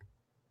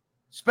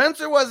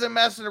Spencer wasn't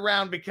messing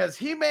around because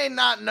he may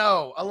not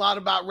know a lot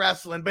about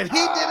wrestling, but he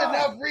did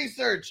enough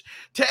research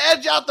to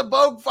edge out the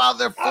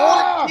Bogfather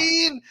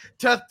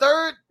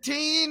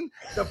 14-13.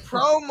 The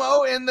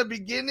promo in the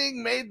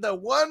beginning made the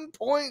 1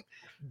 point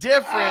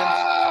difference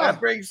that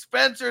brings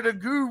Spencer the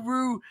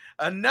Guru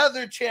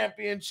another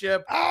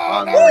championship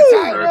on the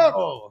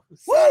circle.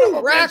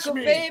 Woo! Rackle,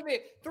 baby.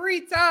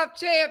 3-time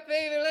champ,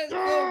 baby. Let's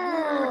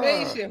go, Guru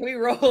Nation. We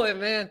rolling,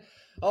 man.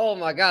 Oh,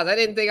 my God. I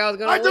didn't think I was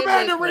going to win.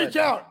 I demand a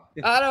recount.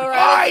 I know,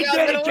 right? I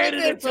dedicated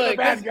it to the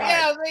bad guy.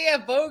 Yeah,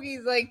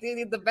 Bogey's like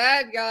the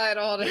bad guy and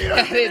all that.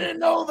 I didn't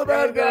know the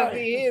bad guy.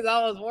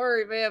 I was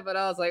worried, man, but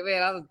I was like,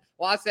 man, I was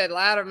watched that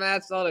ladder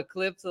match, saw the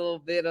clips, a little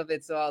bit of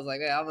it, so I was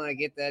like, hey, I'm gonna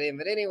get that in.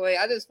 But anyway,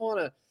 I just want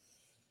to,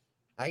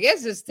 I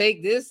guess, just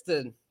take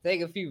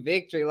a few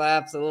victory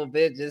laps a little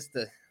bit, just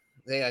to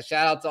say a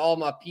shout out to all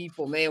my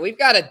people, man. We've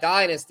got a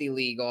dynasty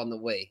league on the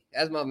way.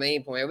 That's my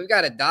main point. We've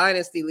got a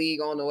dynasty league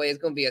on the way. It's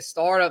gonna be a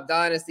startup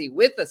dynasty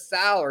with a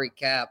salary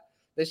cap.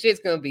 The shit's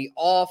going to be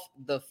off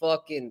the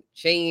fucking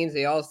chains.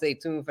 They all stay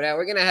tuned for that.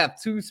 We're going to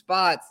have 2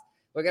 spots.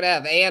 We're going to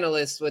have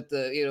analysts with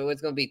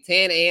it's going to be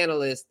 10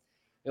 analysts.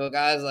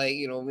 Guys like,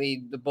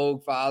 me, the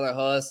Bogfather,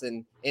 Huss,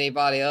 and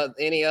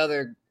any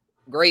other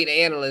great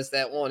analysts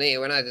that want in.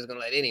 We're not just going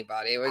to let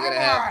anybody in. We're going to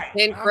have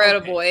 10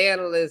 credible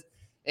analysts.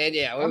 And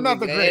yeah, I'm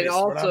not the greatest. And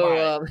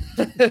also,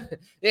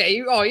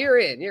 you're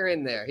in. You're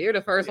in there. You're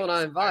the first one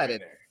I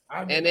invited.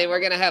 And then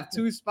we're going to have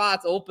 2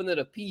 spots open to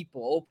the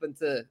people, open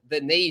to the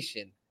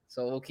nation.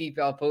 So we'll keep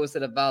y'all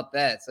posted about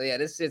that. So, yeah,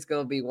 this shit's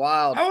going to be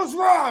wild. I was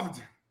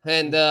robbed.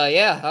 And,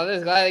 I'm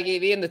just glad I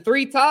gave you in the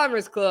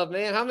 3-timers club,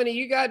 man. How many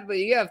you got? But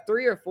you have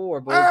 3 or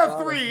 4? I have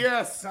 3,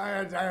 yes.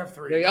 I have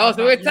 3. Oh,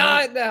 so we're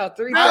tied now.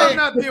 3 I'm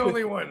not the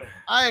only one.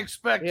 I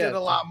expected a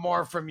lot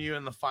more from you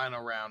in the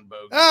final round,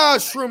 Bogey.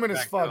 Shrooming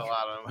as fuck.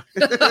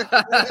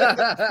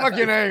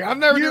 Fucking A. I've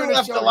never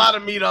left a lot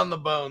of meat on the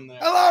bone there.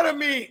 A lot of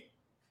meat.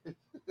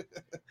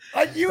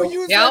 Like you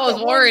I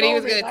was worried he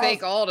was going to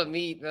take all the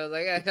meat. I was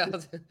like,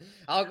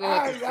 I'll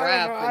go with the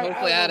scraps, and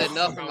hopefully I had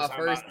enough for my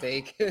first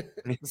take.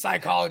 The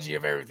psychology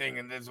of everything,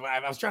 and this I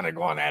was trying to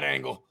go on that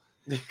angle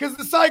because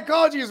the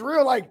psychology is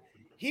real. Like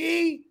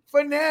he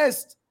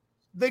finessed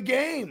the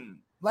game,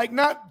 like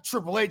not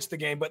Triple H the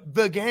game, but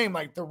the game,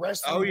 like the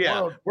rest of the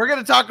world. We're going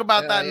to talk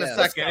about that in a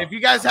second. If you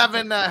guys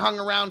haven't hung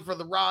around for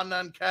the Raw and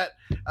Uncut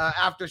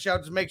after show,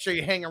 just make sure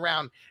you hang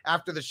around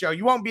after the show.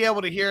 You won't be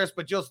able to hear us,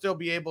 but you'll still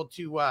be able to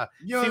see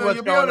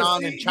what's going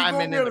on and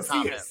chime in the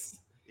comments.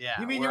 Yeah,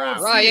 you mean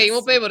right? Yeah, you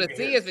won't be able to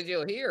see us, but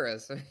you'll hear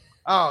us.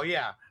 Oh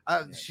yeah,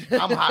 I'm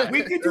high.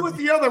 We can do it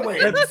the other way.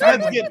 Let's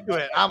get to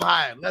it. I'm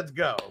high. Let's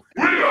go.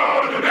 We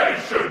are the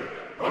nation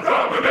of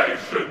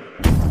domination.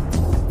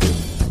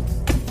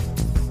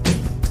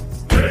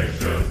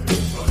 Nation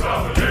of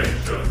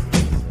domination.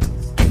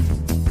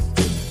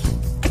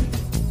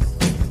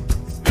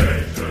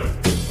 Nation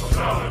of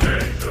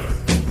domination.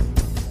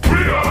 We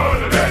are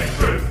the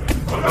nation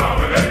of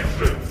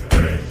domination.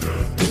 Nation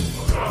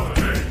of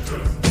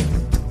domination.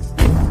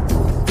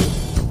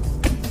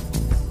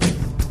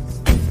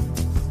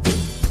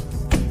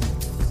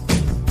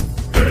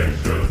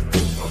 Nation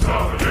of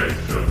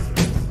domination.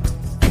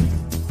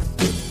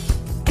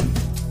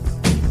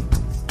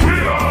 We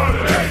are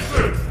the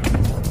nation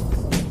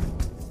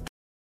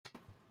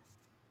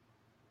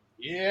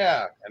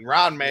Yeah, and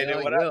Ron made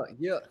it. What up?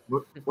 Yeah.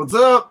 What's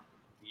up?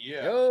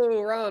 Yeah.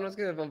 Yo, Ron, what's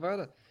good, my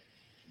brother?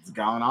 What's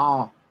going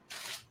on?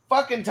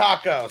 Fucking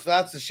Taco. So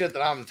that's the shit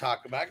that I'm gonna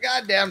talk about.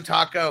 Goddamn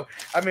Taco.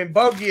 I mean,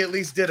 Bogey at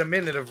least did a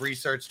minute of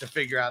research to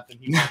figure out that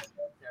he was in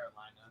North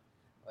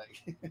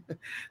Carolina.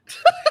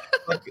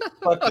 Like,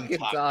 fucking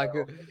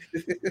Taco.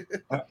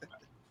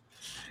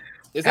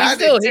 Is he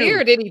still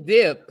here or did he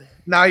dip?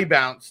 No, he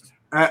bounced.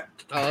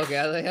 Oh, okay.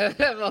 I was like,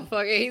 that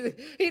motherfucker.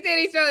 He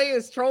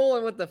was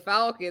trolling with the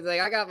Falcons.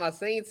 Like, I got my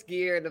Saints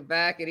gear in the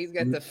back, and he's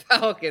got the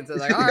Falcons. I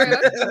was like, all right,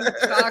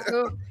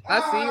 Taco.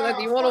 I see.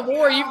 You want a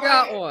war? You've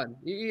got one.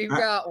 You've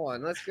got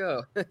one. Let's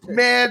go.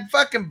 Man,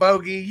 fucking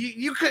Bogey.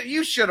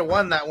 You should have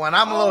won that one.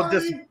 I'm a little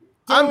disappointed.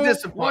 I'm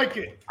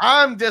disappointed.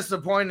 I'm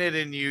disappointed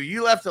in you.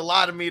 You left a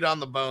lot of meat on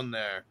the bone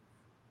there.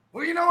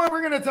 Well, you know what?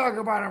 We're gonna talk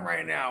about him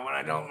right now. When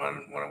I don't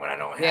have.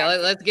 Yeah,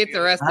 let's get the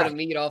rest of the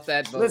meat off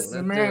that bone.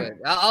 Listen, man.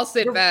 I'll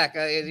sit back.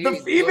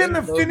 Even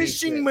the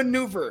finishing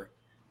maneuver.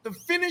 The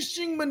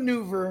finishing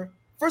maneuver.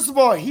 First of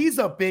all, he's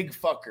a big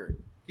fucker.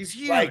 He's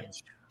huge. Like,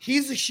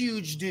 he's a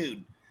huge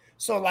dude.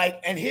 So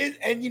like,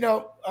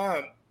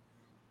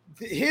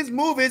 his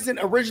move isn't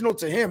original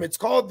to him. It's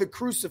called the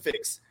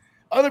crucifix.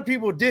 Other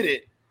people did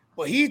it,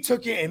 but he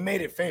took it and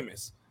made it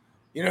famous.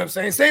 You know what I'm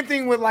saying? Same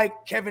thing with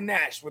like Kevin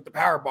Nash with the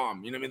power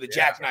bomb. You know what I mean? The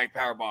jackknife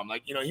power bomb.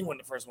 Like, he wasn't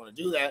the first one to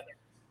do that.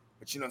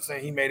 But you know what I'm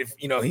saying? He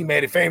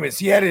made it famous.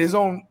 He added his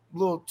own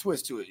little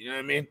twist to it. You know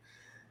what I mean?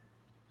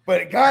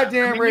 But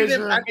goddamn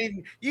Razor.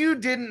 You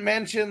didn't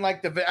mention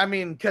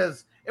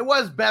because it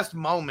was best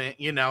moment,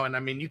 and I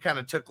mean, you kind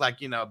of took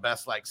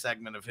best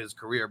segment of his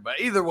career.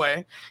 But either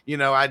way,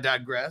 I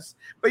digress.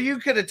 But you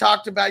could have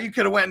talked about, you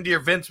could have went into your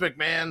Vince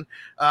McMahon,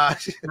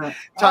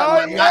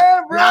 laughing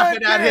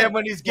at him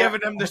when he's giving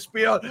him the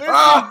spiel. Vince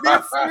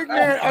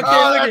McMahon.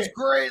 Okay, that's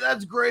great.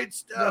 That's great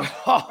stuff.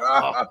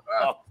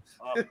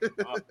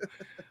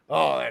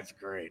 That's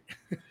great.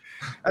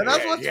 And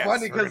that's what's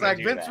funny, because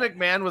Vince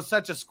McMahon was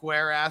such a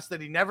square ass that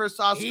he never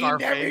saw Scarface. He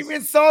never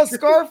even saw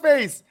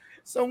Scarface.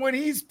 So when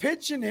he's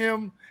pitching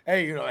him,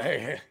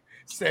 hey,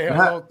 say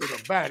hello to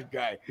the bad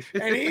guy.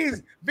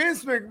 And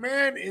Vince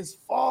McMahon is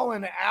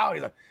falling out.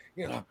 He's like,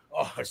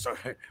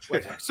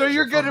 so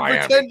you're going to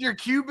pretend you're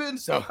Cuban?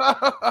 So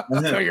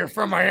you're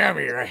from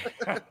Miami, right?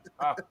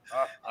 I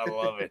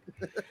love it.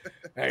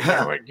 Hey,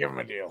 give him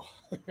a deal.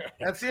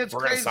 That's it. It's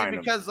crazy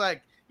because,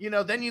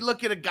 then you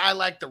look at a guy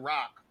like The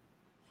Rock,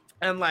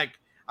 and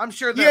I'm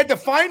sure he had to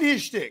find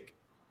his shtick.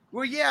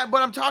 Well, yeah,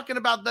 but I'm talking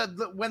about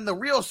when the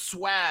real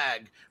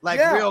swag,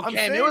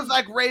 came. It was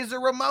like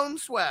Razor Ramon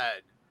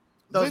swag.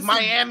 Those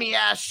Miami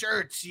ass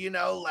shirts, who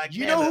told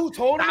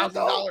him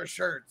 $1,000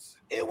 shirts?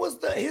 It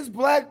was his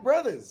black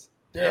brothers.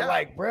 They're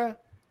like, bruh,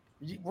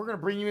 we're gonna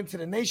bring you into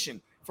the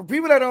nation. For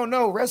people that don't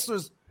know,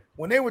 wrestlers,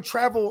 when they would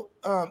travel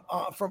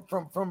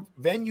from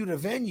venue to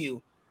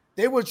venue,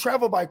 they would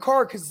travel by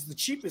car because it's the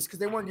cheapest, because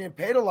they weren't getting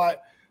paid a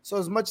lot.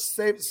 So to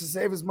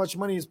save as much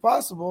money as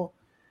possible,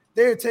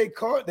 they would take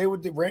car. They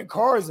would rent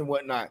cars and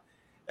whatnot.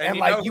 And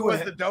who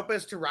was the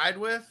dopest to ride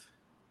with?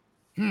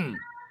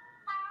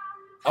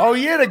 Oh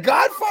yeah, the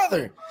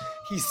Godfather.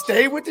 He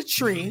stayed with the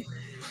tree.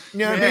 You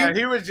know what I mean?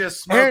 He was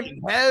just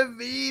smoking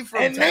heavy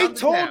from town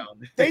to town.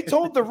 They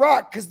told The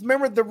Rock, because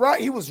remember The Rock,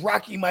 he was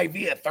Rocky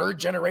Maivia, third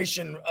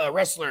generation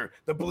wrestler,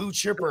 the Blue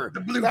Chipper.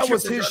 That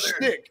was his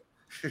shtick,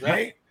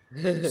 right?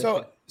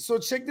 So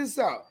check this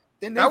out.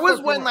 That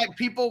was when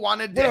people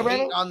wanted to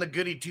hate on the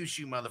goody two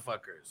shoe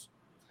motherfuckers.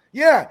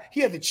 Yeah,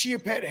 he had the chia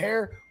pet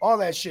hair, all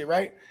that shit,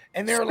 right?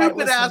 And they were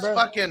stupid ass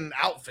fucking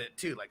outfit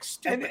too,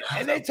 stupid.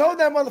 And they told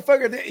that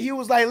motherfucker that he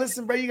was like,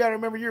 "Listen, bro, you gotta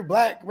remember you're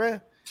black,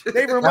 bro."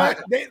 It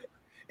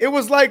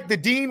was like the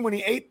dean when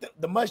he ate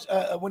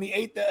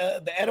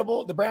the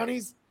edible, the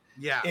brownies.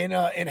 Yeah. In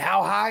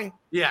How High.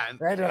 Yeah.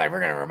 Right. They're like,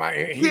 we're gonna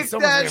remind.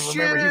 Someone's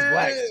gonna remember he's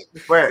black.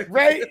 Where?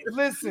 Right.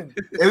 Listen.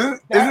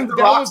 Isn't that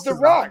was The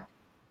Rock?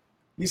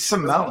 He's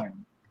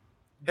Samoan.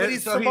 But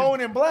he's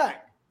Samoan and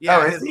black.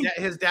 Yeah,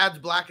 his dad's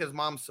black, his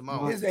mom's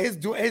Samoan. His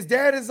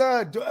dad is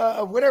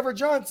whatever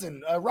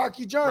Johnson,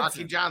 Rocky Johnson.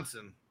 Rocky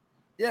Johnson.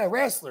 Yeah,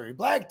 wrestler,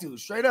 black dude,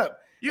 straight up.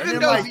 You can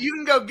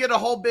go get a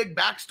whole big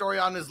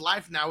backstory on his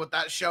life now with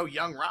that show,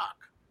 Young Rock.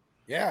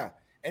 Yeah.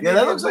 And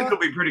that looks like it'll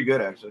be pretty good,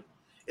 actually.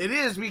 It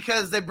is,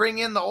 because they bring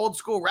in the old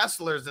school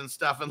wrestlers and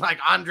stuff, and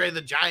Andre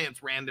the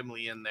Giant's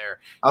randomly in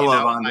there. I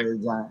love Andre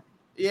the Giant.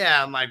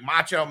 Yeah, and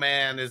Macho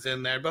Man is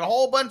in there, but a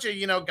whole bunch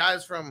of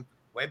guys from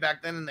way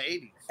back then in the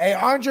 80s. Hey,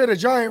 Andre the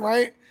Giant,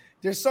 right?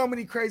 There's so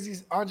many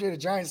crazy Andre the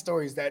Giant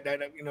stories that you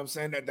know what I'm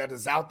saying, that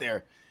is out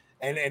there.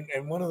 And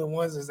one of the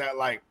ones is that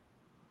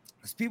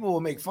people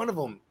will make fun of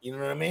him, you know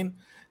what I mean?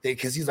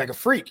 Because he's like a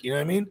freak, you know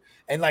what I mean?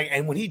 And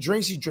when he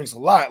drinks a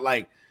lot, a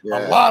lot, you know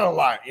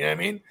what I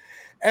mean?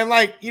 And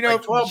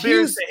 12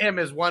 beers to him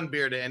is one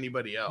beer to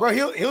anybody else.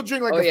 Bro, he'll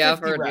drink a 50 I've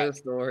heard those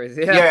stories.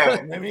 Yeah. You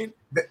know what I mean?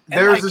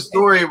 There's a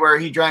story where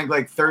he drank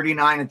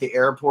 39 at the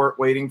airport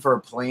waiting for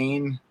a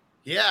plane.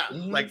 Yeah,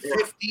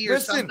 50 or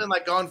something,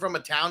 going from a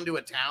town to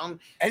a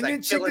town. And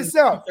then check this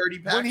out. 30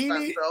 packs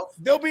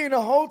they'll be in a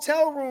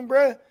hotel room,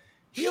 bro.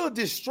 he'll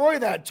destroy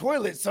that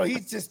toilet. So he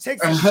just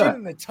takes a shit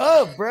in the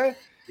tub, bro.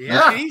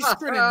 Yeah. And he's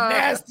screaming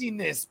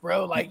nastiness,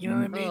 bro. Like, you know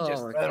what I mean? Oh,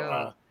 Just my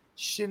God.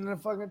 shit in the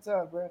fucking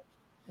tub, bro.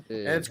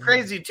 Dude. And it's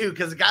crazy too,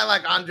 because a guy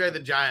like Andre the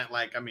Giant,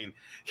 like, I mean,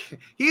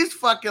 he's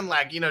fucking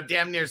like,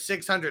 damn near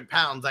 600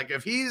 pounds. Like,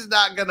 if he's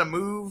not gonna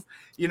move,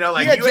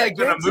 like, He had you ain't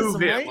gonna gigantism,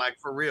 move him, right? like,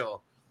 for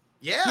real.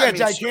 Yeah, Yeah, I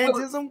mean,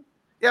 gigantism.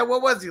 yeah,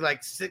 what was he,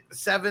 like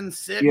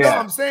 6'7"? No, Yeah.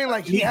 I'm saying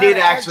like He had did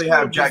actually actual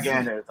have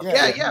gigantic.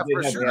 Yeah, he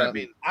for did sure. have I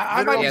mean,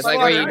 I might Yeah, be it's like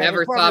sorry, where you man.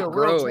 never It's probably stop a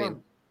real growing.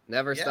 term.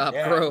 Never Yeah. stop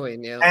Yeah.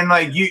 growing. Yeah. And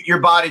like your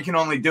body can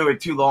only do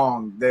it too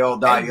long. They all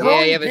die And young. Yeah,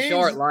 growing you have a pains-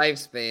 short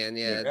lifespan.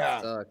 Yeah. Yeah.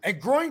 It sucks.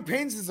 And growing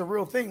pains is a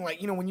real thing. Like,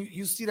 when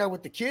you see that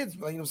with the kids,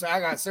 like, so I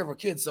got several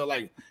kids. So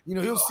like,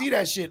 he'll see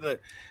that shit.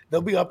 Like,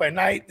 they'll be up at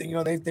night.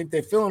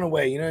 They're feeling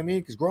away. You know what I mean?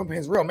 Because growing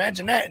pains is real.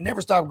 Imagine that. It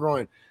never stop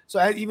growing.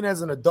 So even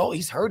as an adult,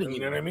 he's hurting. You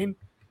know what I mean?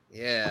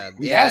 Yeah.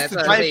 He Yeah. has That's to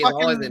why I try say he's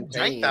always fucking in drink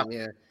pain. that-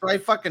 Yeah. so I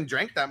fucking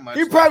drank that much.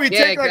 He probably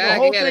Yeah, take like a exactly.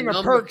 whole He had thing to of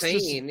numb the perks.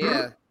 pain.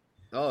 Yeah.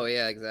 Oh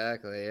yeah,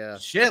 exactly. Yeah.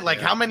 Shit, like,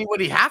 how many would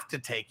he have to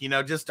take,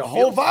 just to The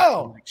whole feel vial.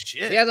 fucking like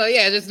shit? Yeah, so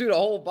yeah, just do the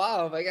whole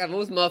bottle. Like, yeah,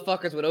 most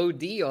motherfuckers would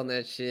OD on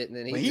that shit, and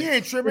then But he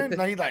ain't tripping.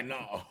 No, he's like, no.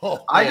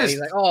 he's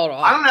like, oh, no,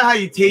 I don't know how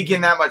you take in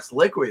that much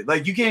liquid.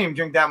 Like you can't even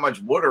drink that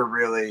much water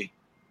really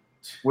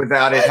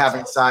without it What?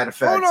 having side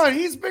effects. Hold on,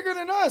 he's bigger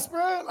than us,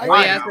 bro. Like, Oh,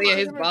 I yeah, know. so yeah,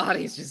 his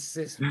body's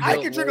just. I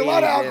can drink a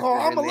lot of alcohol.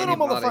 I'm a little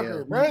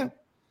motherfucker, bro.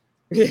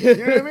 You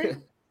know what I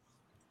mean?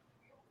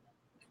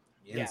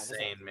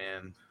 Insane,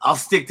 man. I'll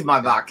stick to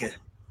my vodka.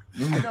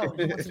 I know.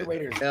 He went to the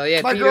Raiders. Hell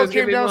yeah, My girl Tito's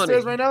came giving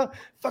downstairs money. right now.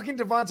 Fucking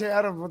Devontae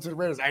Adams went to the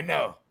Raiders. I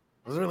know.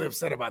 I was really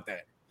upset about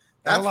that.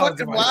 That's A lot of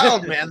fucking Devontae.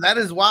 wild, man. That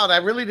is wild. I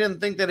really didn't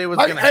think that it was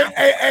gonna happen.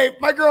 Hey,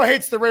 my girl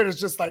hates the Raiders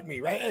just like me,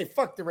 right? Hey,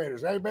 fuck the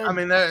Raiders, right, baby? I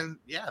mean, they're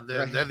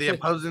the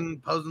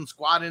opposing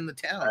squad in the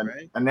town,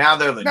 right? And now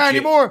they're legit. not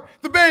anymore.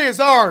 The Bay is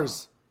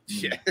ours.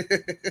 Yeah.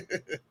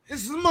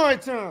 This is my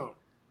town.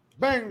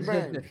 Bang,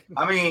 bang.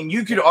 I mean,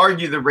 you could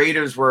argue the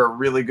Raiders were a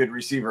really good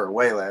receiver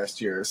away last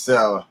year.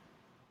 So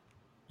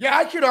Yeah,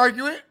 I could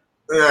argue it.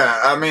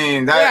 yeah, I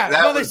mean that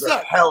they was a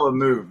suck. hell of a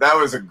move. That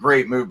was a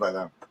great move by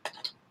them.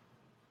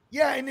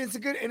 Yeah, and it's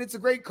a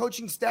great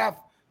coaching staff,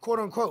 quote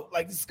unquote.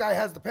 Like this guy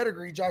has the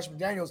pedigree, Josh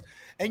McDaniels.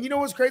 And you know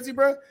what's crazy,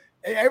 bro?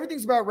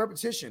 Everything's about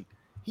repetition.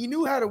 He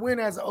knew how to win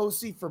as an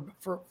OC for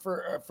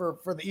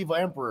the evil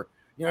emperor.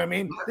 You know what I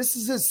mean? This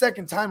is his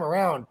second time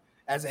around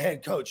as a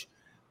head coach.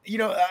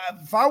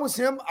 If I was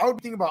him, I would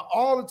be thinking about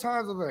all the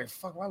times I'm like,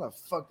 fuck, why the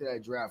fuck did I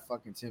draft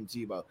fucking Tim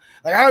Tebow?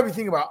 Like I would be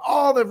thinking about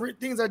all the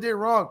things I did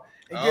wrong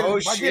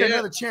and get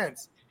another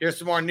chance. Here's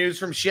some more news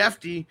from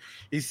Shefty.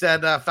 He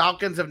said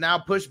Falcons have now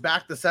pushed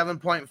back the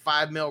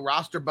 $7.5 million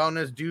roster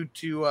bonus due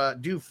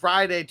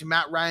Friday to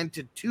Matt Ryan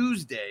to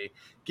Tuesday,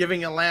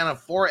 giving Atlanta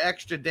 4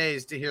 extra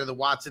days to hear the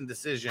Watson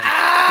decision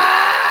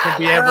to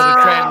be able to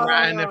trade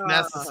Ryan if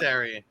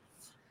necessary.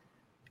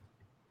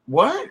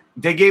 What?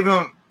 They gave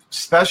him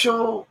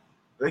special?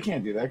 They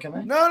can't do that, can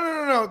they?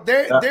 No.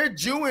 They're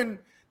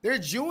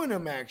Jewing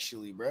him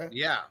actually, bro.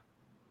 Yeah.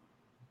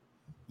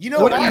 You know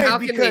What- why? How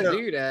can they Because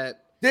do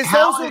that? this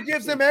How also is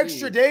gives them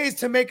extra days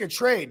to make a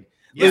trade.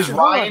 Yeah. Is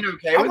Ryan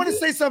okay I with want to it?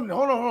 say something.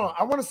 Hold on.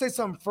 I want to say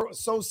something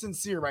so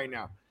sincere right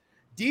now.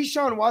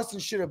 Deshaun Watson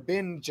should have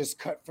been just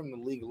cut from the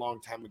league a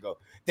long time ago.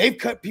 They've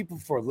cut people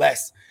for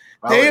less.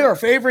 They are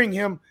favoring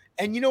him.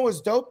 And you know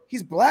what's dope?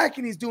 He's black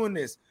and he's doing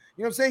this.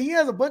 You know what I'm saying? He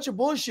has a bunch of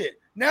bullshit.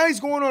 Now he's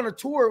going on a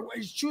tour.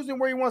 He's choosing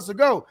where he wants to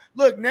go.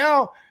 Look,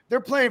 now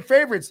they're playing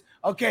favorites.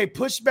 Okay,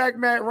 push back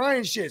Matt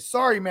Ryan shit.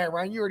 Sorry, Matt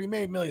Ryan. You already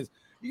made millions.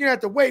 You're going to have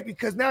to wait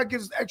because now it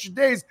gives us extra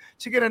days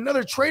to get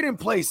another trade in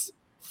place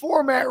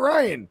for Matt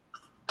Ryan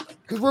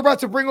because we're about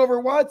to bring over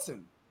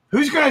Watson.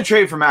 Who's going to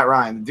trade for Matt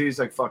Ryan? The dude's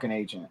like fucking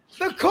agent.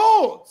 The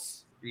Colts.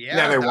 Yeah,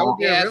 they that would won't.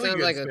 be a Yeah, it really sounds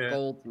good like a fit.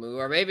 Colts move,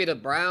 or maybe the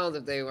Browns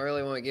if they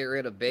really want to get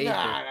rid of Baker.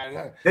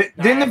 Nah.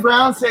 Didn't the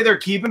Browns say they're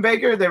keeping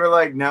Baker? They were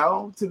like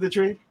no to the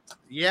trade.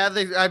 Yeah,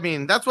 I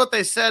mean, that's what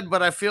they said,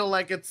 but I feel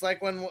like it's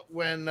like when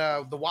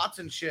the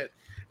Watson shit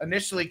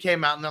initially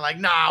came out and they're like,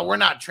 nah, we're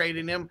not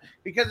trading him.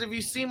 Because if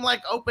you seem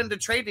like open to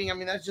trading, I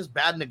mean, that's just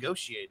bad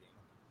negotiating.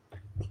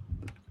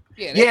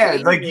 Yeah,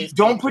 like you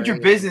don't put your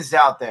business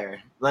out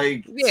there.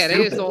 Like Yeah, they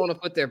stupid. just don't want to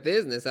put their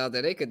business out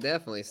there. They could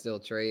definitely still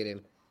trade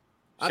him.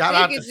 Shout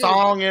out to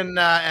Song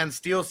and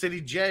Steel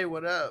City J.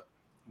 What up?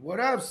 What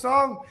up,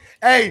 Song?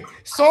 Hey,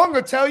 Song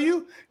will tell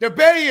you the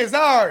Bay is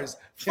ours.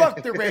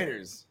 Fuck the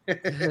Raiders.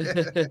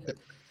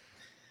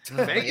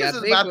 Vegas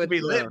is about to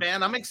be lit,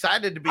 man. I'm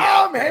excited to be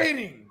I'm out there.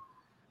 hating.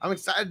 I'm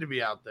excited to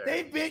be out there.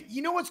 They've been,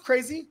 you know what's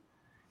crazy?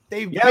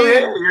 They've Yeah, been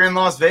you're in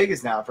Las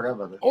Vegas now. I forgot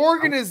about that.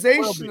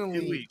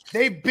 organizationally, weeks.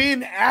 they've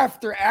been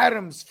after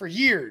Adams for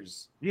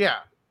years. Yeah.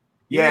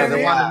 Yeah, they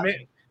they have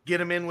Get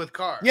him in with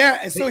Carr. Yeah,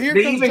 and so here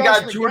they comes even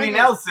Josh got Jordy McDaniels.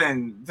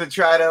 Nelson to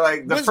try to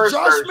like the Was first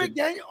Josh version.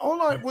 McDaniels? Hold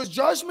on, was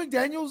Josh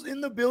McDaniels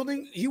in the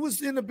building? He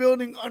was in the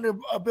building under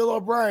Bill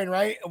O'Brien,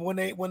 right? When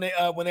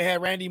they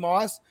had Randy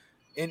Moss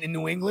in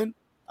New England.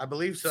 I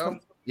believe so.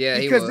 Yeah,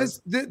 he Because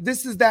was.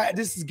 this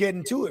is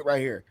getting to it right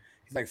here.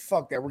 He's like,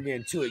 fuck that, we're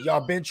getting to it. Y'all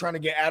been trying to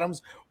get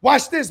Adams.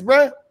 Watch this,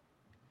 bruh.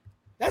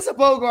 That's a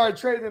Bogart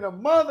trade than a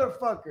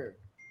motherfucker.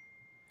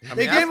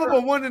 They gave him a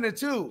 1 and a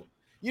 2.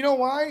 You know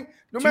why?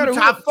 No matter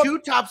two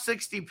top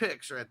 60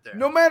 picks right there.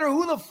 No matter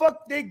who the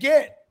fuck they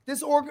get,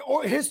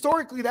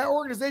 historically that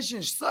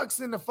organization sucks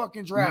in the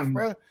fucking draft,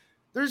 bro.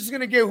 They're just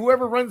gonna get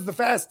whoever runs the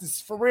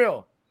fastest for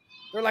real.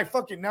 They're like,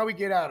 fuck it, now we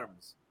get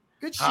Adams.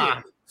 Good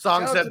shit.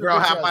 Song said, bro,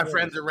 half my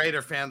friends are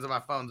Raider fans and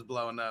my phone's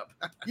blowing up.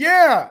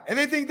 Yeah, and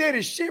they think they're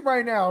the shit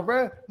right now,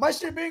 bro. My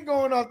shit been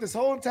going off this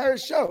whole entire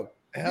show.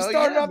 You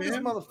started off this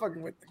motherfucker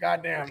with the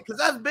goddamn. Because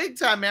that's big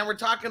time, man. We're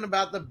talking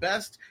about the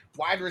best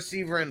wide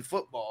receiver in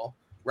football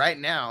right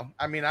now.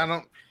 I mean,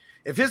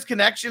 if his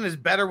connection is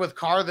better with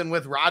Carr than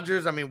with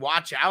Rodgers, I mean,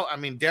 watch out. I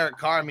mean, Derek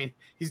Carr, I mean,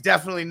 he's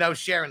definitely no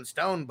Sharon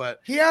Stone, but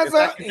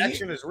that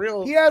connection is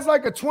real. He has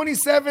like a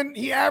 27.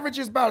 He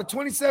averages about a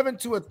 27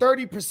 to a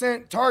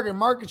 30% target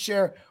market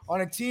share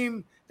on a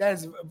team that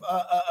is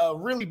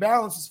really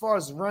balanced as far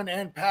as run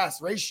and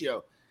pass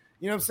ratio.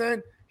 You know what I'm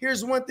saying?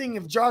 Here's one thing: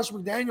 if Josh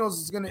McDaniels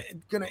is gonna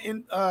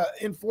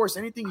enforce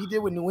anything he did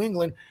with New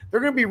England, they're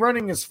gonna be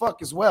running as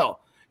fuck as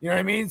well. You know what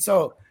I mean?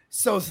 So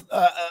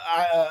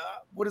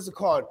what is it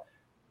called?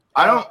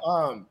 I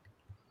don't.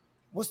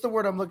 What's the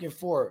word I'm looking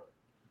for?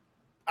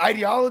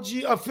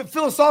 Ideology of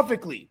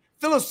philosophically,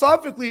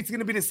 it's going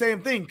to be the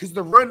same thing because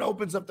the run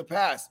opens up the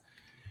pass.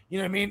 You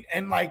know what I mean?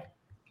 And like,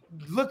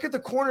 look at the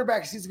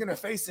cornerbacks he's going to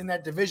face in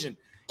that division.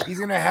 He's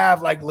going to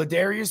have like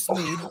Ladarius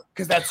Sneed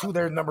because that's who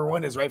their number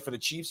one is, right, for the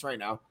Chiefs right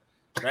now,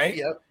 right?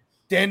 Yep.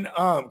 Then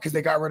because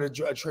they got rid of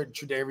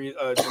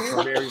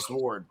Tredarius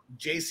Ward,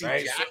 J.C.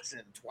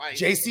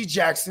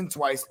 Jackson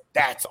twice.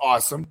 That's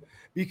awesome.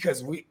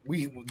 Because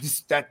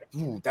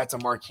that's a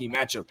marquee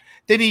matchup.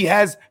 Then he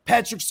has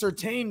Patrick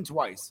Surtain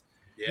twice.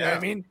 Yeah. You know what I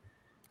mean?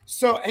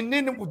 So and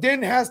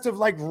then has to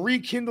like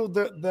rekindle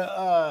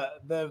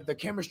the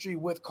chemistry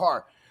with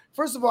Carr.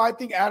 First of all, I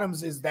think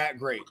Adams is that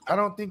great. I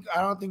don't think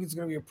it's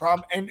going to be a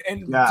problem.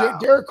 And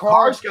Derek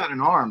Carr's got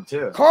an arm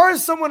too. Carr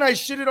is someone I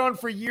shitted on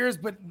for years,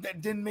 but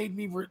that didn't made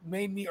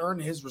me earn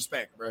his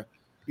respect, bro.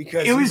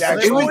 Because it was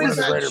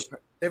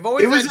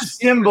a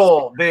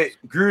symbol that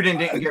Gruden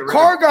didn't get rid of.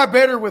 Carr got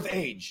better with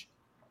age.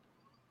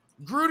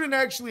 Gruden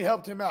actually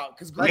helped him out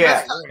because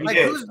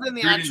who's been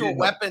the actual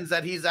weapons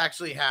that he's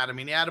actually had? I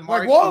mean, he had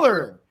Amari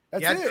Waller.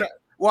 That's it.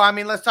 Well, I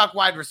mean, let's talk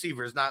wide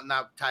receivers, not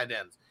tight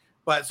ends.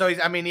 But so he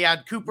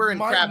had Cooper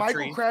and Crabtree.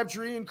 Michael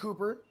Crabtree and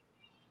Cooper.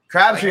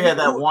 Crabtree had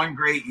that one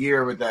great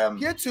year with them.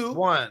 He had two.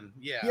 One,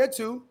 yeah. He had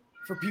two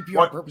for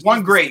PPR purposes.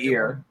 One great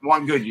year.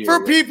 One good year.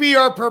 For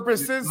PPR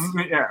purposes.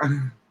 Yeah.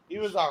 He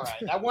was all right.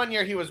 That one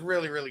year he was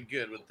really, really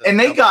good with and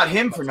they got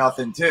him for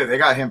nothing too. They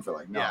got him for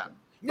like nothing.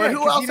 Yeah. But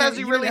who else has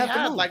he really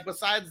had? Like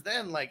besides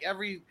then, like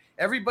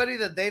everybody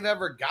that they've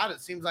ever got,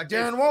 it seems like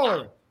Darren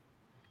Waller.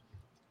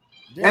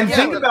 And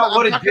think about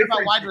what a difference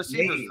about wide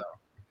receivers though.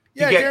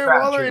 Yeah, Darren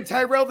Waller and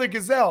Tyrell the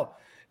Gazelle,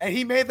 and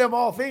he made them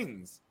all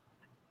things.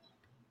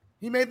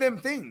 He made them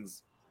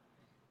things.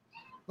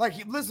 Like,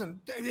 listen,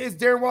 is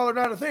Darren Waller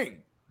not a thing?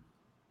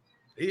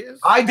 He is.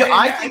 I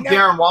think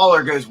Darren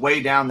Waller goes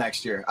way down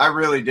next year. I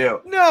really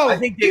do. No, I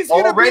think he's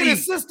going to be the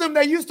system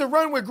that used to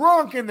run with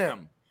Gronk in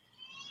them.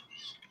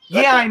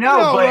 Yeah, I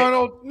know, but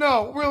Ronald,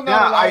 we'll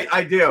not.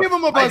 I do. Give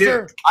him a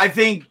buzzer. I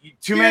think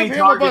too many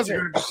targets are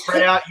going to be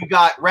spread out. You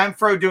got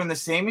Renfro doing the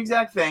same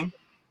exact thing.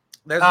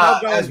 There's no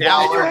going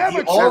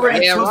down. Waller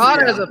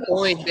has a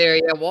point there.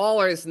 Yeah,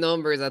 Waller's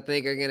numbers I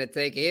think are going to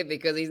take a hit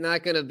because he's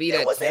not going to be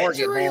that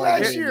target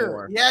last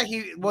year. Yeah,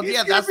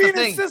 that's the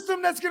thing. He's a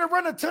system that's going to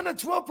run a ton of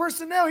 12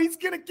 personnel. He's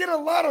going to get a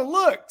lot of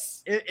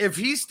looks. If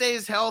he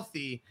stays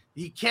healthy,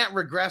 he can't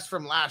regress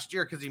from last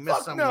year because he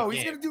missed some. No,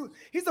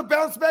 he's a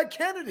bounce back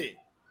candidate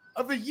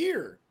of the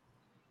year.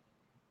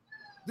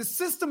 The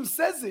system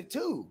says it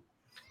too.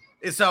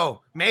 So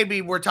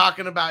maybe we're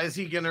talking about, is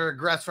he going to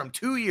regress from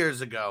 2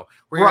 years ago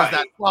where he was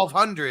that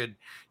 1,200,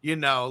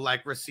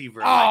 like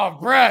receiver? Oh,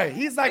 bruh.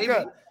 He's like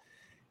a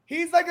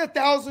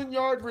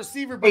 1,000-yard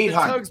receiver, but the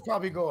tugs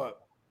probably go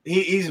up.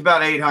 He's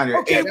about 800.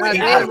 Okay, if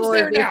Adams,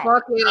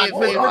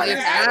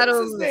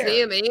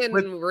 him, and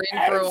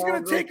Renfro all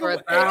go for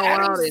a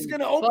thou he's going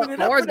to open it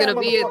up. Carr's going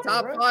to be a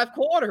top 5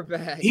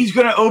 quarterback. He's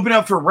going to open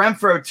up for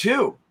Renfro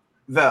too,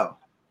 though.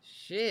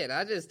 Shit,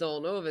 I just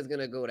don't know if it's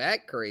gonna go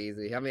that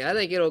crazy. I mean, I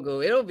think it'll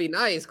be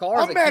nice.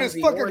 Carr's I'm mad as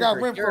fuck I got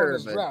Renfro in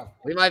this draft.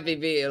 We might be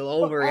being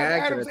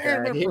overreacting with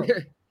that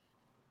here.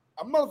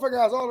 A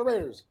motherfucker has all the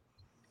Raiders.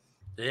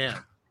 Yeah.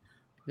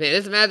 Man,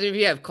 just imagine if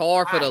you have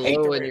Carr for the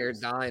low in your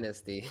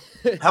dynasty.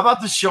 How about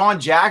the Deshaun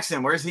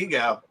Jackson? Where's he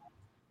go?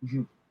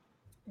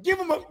 Give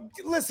him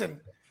listen,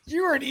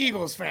 you're an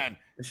Eagles fan.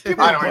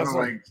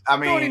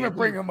 Don't even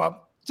bring him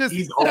up.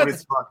 He's old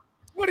as fuck.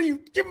 What do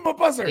you give him a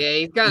buzzer? Yeah,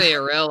 he's kind of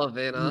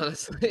irrelevant,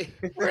 honestly.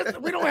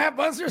 We don't have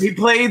buzzers. He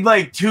played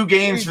like 2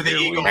 games for the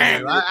Eagles.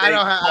 I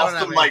don't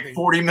have like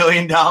 $40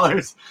 million.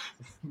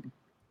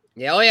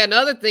 Yeah,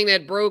 another thing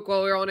that broke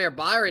while we were on there,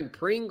 Byron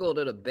Pringle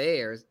to the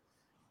Bears.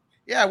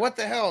 Yeah, what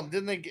the hell?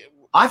 Didn't they get?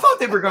 I thought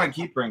they were going to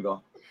keep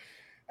Pringle.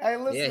 Hey,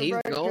 listen, yeah,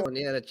 he's going.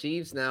 Yeah, the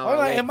Chiefs now.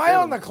 Am I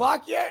on the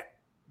clock yet?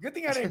 Good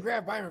thing I didn't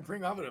grab Byron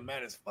Pringle. I'm gonna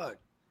mad as fuck.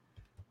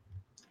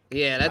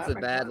 Yeah, that's a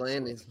bad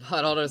landing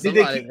spot. Although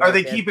are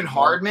they keeping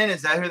Hardman?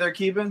 Is that who they're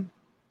keeping?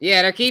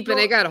 Yeah, they're keeping.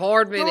 They got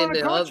Hardman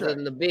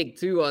and the big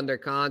two under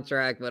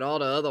contract, but all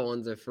the other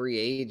ones are free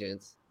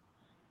agents.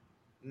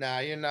 Nah,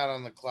 you're not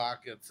on the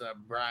clock. It's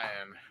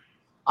Brian.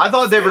 I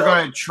thought they were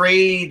going to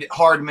trade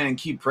Hardman and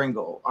keep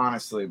Pringle,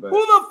 honestly. But who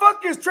the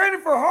fuck is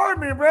trading for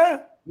Hardman, bro?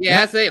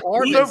 Yeah, I say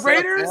Hardman. The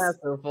Raiders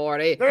so far.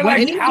 They're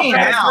like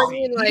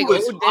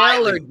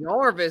Odell or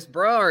Jarvis,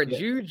 bro, or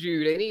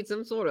Juju. They need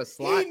some sort of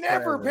slot. He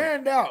never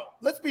panned out.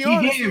 Let's be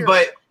honest. He didn't,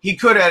 but he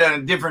could have had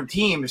a different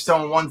team if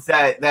someone wants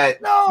that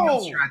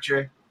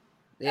stretcher.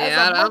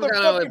 Yeah, I'm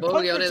kind of with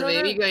Boogie on this.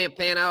 Maybe you're going to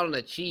pan out on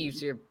the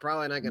Chiefs. You're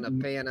probably not going to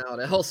pan out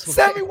elsewhere.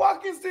 Sammy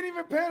Watkins didn't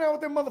even pan out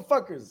with them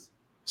motherfuckers.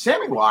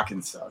 Sammy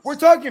Watkins sucks. We're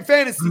talking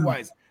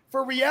fantasy-wise.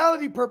 For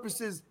reality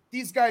purposes,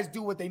 these guys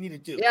do what they need to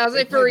do. Yeah, I was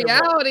like, for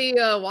reality,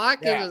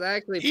 Watkins was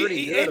actually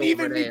pretty good. And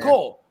even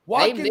Nicole.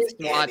 Watkins, they missed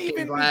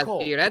Watkins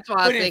last year. That's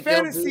why I think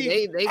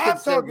fantasy, they could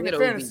still get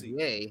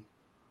OBJ.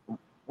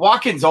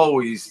 Watkins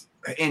always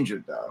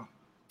injured, though.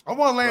 I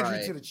want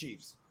Landry to the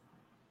Chiefs.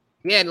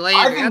 Yeah, and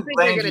Landry. I think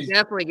they're going to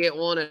definitely get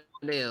one of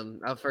them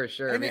for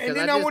sure. And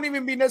then I won't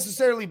even be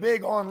necessarily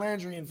big on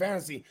Landry in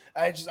fantasy.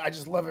 I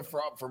just love it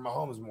for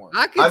Mahomes more.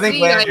 I think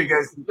see Landry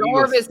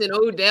Jarvis and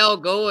Odell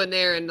going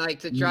there and like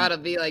to try to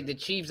be like the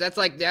Chiefs.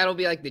 That'll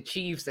be like the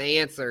Chiefs'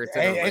 answer.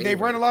 And they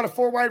run a lot of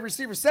 4 wide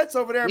receiver sets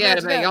over there. Yeah,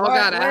 y'all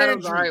got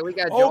Adams. All right, we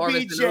got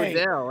Jarvis and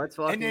Odell. Let's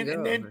fucking go.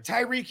 And then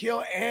Tyreek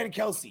Hill and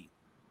Kelsey.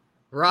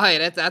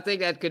 Right, I think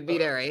that could be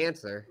their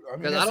answer.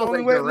 Because I don't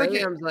think the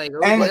Rams like.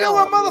 And look at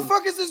what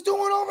motherfuckers is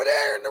doing over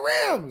there in the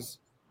Rams.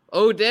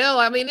 Odell,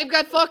 I mean, they've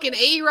got fucking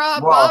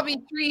A-Rob, Bobby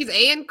Trees,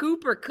 and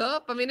Cooper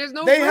Kupp. I mean, there's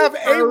no. They have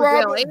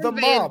A-Rob, and the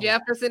Van mob.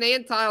 Jefferson,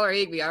 and Tyler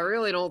Higbee. I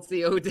really don't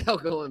see Odell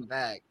going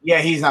back. Yeah,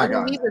 he's not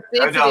going. He's a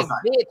sensitive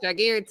bitch. I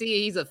guarantee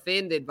you, he's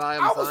offended by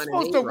him. I was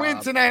supposed to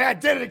win tonight. I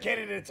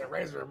dedicated it to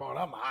Razor Ramon.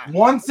 I'm hot.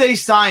 Once they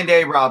signed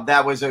A-Rob,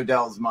 that was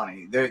Odell's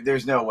money.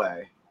 There's no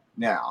way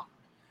now.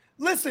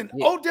 Listen,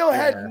 Odell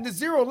had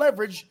zero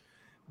leverage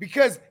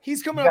because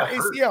he's coming off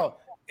ACL.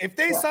 If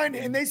they sign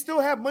and they still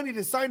have money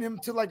to sign him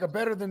to like a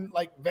better than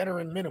like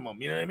veteran minimum,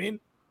 you know what I mean?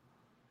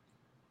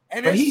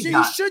 And he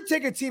should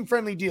take a team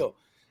friendly deal.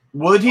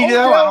 Would he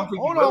though? I don't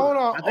think hold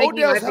on.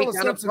 Odell's hella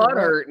sensitive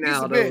hurt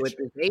now though with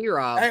this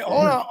A-Rob. Hey,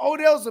 hold on.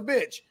 Odell's a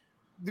bitch.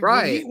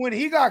 Right. When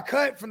he got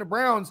cut from the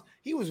Browns,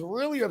 he was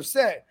really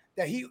upset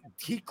that he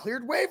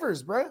cleared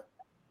waivers, bro.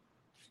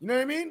 You know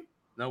what I mean?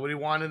 Nobody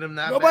wanted him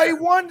that Nobody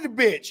bad. wanted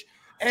the bitch.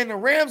 And the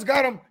Rams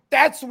got him.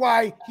 That's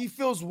why he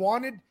feels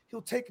wanted.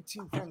 He'll take a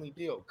team-friendly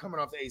deal coming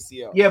off the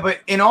ACL. Yeah,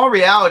 but in all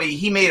reality,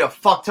 he made a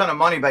fuck ton of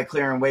money by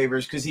clearing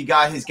waivers because he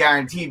got his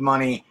guaranteed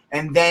money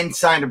and then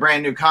signed a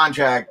brand new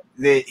contract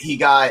that he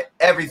got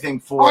everything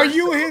for. Are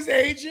you his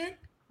agent?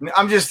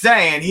 I'm just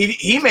saying,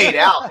 he made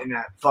out in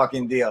that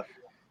fucking deal.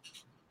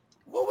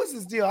 What was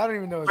his deal? I don't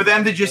even know. For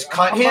them to just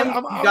cut him,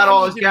 he got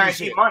all his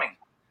guaranteed money.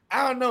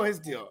 I don't know his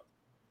deal.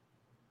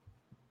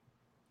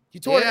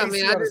 I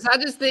mean, I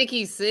just think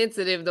he's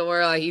sensitive to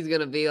where like he's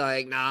gonna be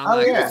like, nah.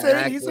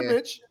 He's a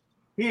bitch.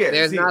 He is.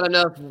 There's not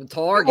enough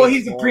targets. Well,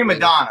 he's a prima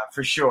donna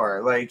for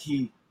sure. Like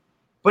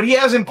but he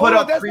hasn't put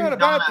up. That's not a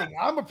bad thing.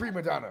 I'm a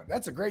prima donna.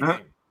 That's a great name.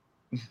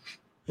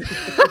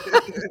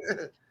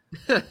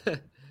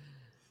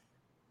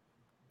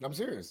 I'm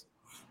serious.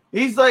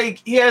 He's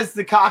like he has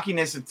the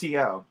cockiness of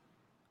T.O.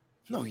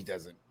 No, he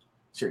doesn't.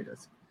 Sure, he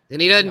does.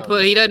 And he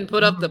doesn't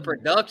put up the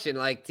production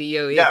like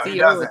T.O. Yeah,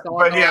 T.O.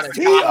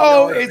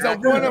 is a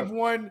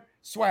one-of-one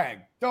swag.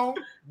 Don't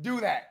do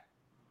that.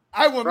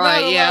 I will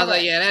not allow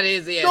that. That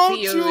is. Yeah, don't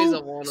T.O. you is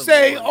a one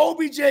say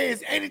OBJ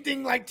is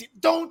anything like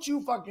don't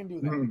you fucking do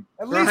that.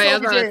 At least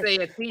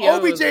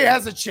OBJ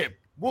has a chip.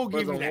 We'll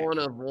give you that.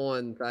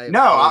 One-of-one type.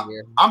 No,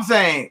 I'm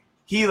saying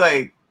he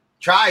like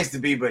tries to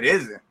be, but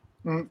isn't.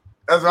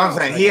 That's what I'm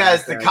saying. He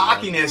has the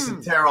cockiness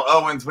of Terrell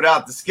Owens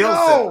without the skill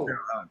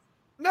set.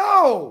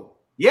 No.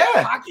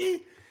 Yeah.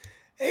 Cocky?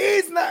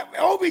 He's not.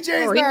 OBJ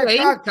is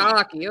not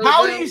cocky.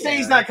 How do you say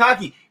he's not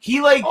cocky?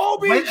 He like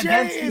OBJ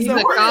he's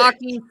a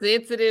cocky,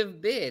 sensitive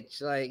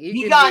bitch. Like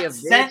he got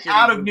sent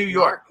out of New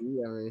York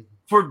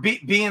for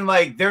being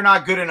like they're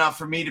not good enough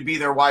for me to be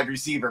their wide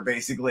receiver,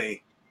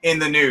 basically in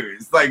the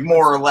news, like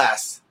more or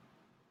less.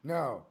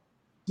 No.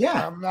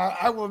 Yeah.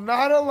 I will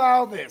not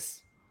allow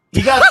this.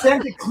 He got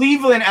sent to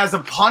Cleveland as a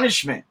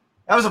punishment.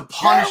 That was a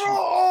punishment. Terrell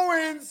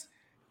Owens,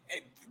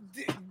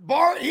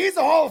 he's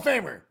a Hall of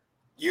Famer.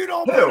 You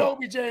don't put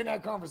OBJ in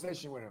that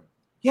conversation with him.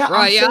 Yeah,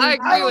 right. I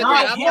agree with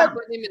that. I'm not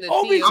putting him in the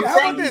team. OBJ,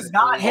 how about this?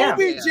 Not him.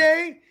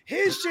 OBJ,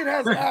 his shit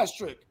has an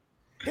asterisk.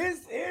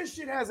 His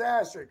shit has an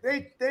asterisk.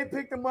 They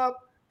picked him up.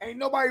 Ain't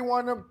nobody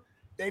want him.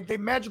 They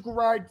magical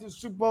ride to the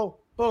Super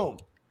Bowl. Boom.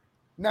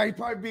 Now he'd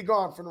probably be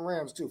gone from the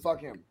Rams too.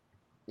 Fuck him.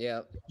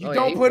 Yeah. You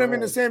don't put him in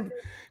the same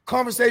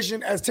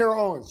conversation as Terrell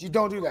Owens. You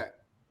don't do that.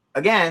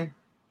 Again,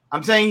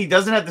 I'm saying he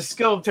doesn't have the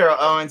skill of Terrell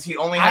Owens. He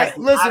only has.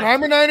 Listen,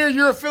 I'm a Niner.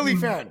 You're a Philly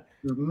fan.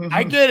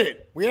 I get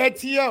it. We had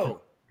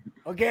T.O.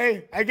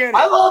 Okay? I get it.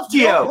 I love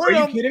T.O. Are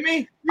you kidding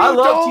me? I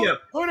love T.O.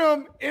 Put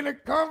him in a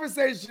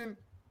conversation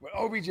With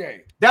OBJ.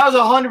 That was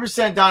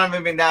 100%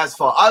 Donovan McNabb's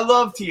fault. I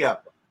love T.O.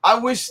 I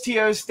wish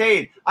T.O.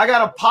 stayed. I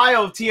got a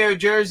pile of T.O.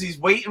 jerseys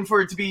waiting for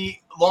it to be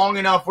long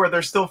enough where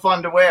they're still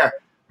fun to wear.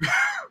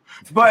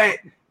 But,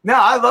 no,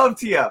 I love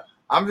T.O.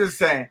 I'm just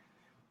saying.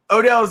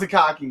 Odell's a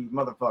cocky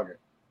motherfucker.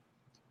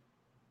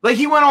 Like,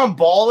 he went on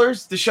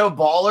Ballers to show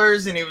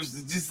Ballers, and he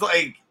was just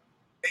like,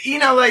 you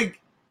know, like,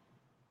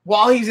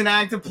 while he's an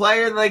active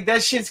player, like,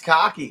 that shit's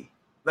cocky.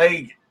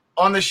 Like,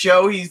 on the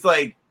show, he's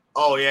like,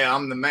 oh, yeah,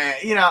 I'm the man.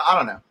 You know, I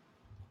don't know.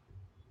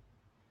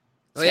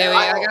 Oh, yeah,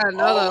 I got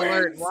another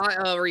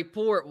alert.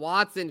 Report,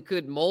 Watson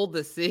could mold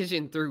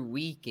decision through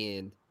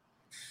weekend.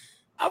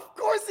 Of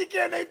course he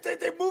can. They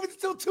moved it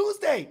until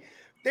Tuesday.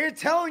 They're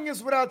telling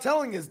us without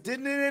telling us.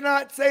 Didn't they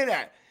not say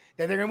that?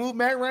 That they're going to move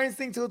Matt Ryan's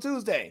thing till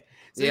Tuesday.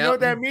 So you know what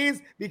that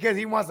means? Because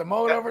he wants to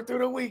mow it over through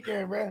the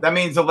weekend, bro. That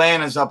means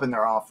Atlanta's up in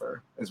their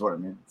offer, is what it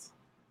means.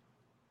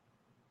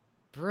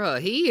 Bro,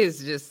 he is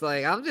just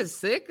like, I'm just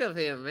sick of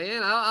him,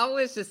 man. I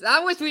wish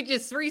we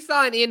just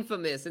re-sign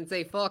Infamous and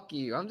say fuck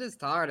you. I'm just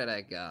tired of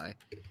that guy.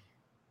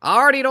 I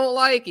already don't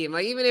like him.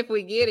 Like, even if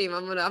we get him,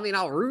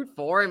 I'll root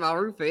for him. I'll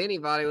root for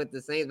anybody with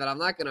the Saints, but I'm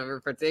not gonna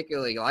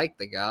particularly like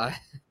the guy.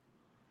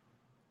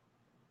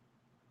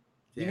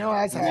 You know,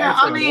 that's how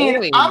I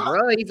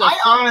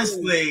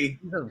honestly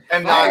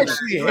am not. I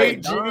actually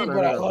hate Jimmy,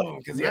 but I love him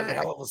because he has a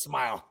hell of a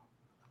smile.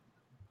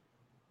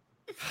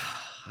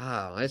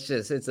 Oh, it's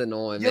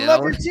annoying, you man.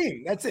 love your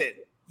team. That's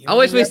it. I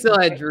wish we still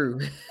had Drew.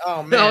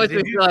 Oh man, I wish we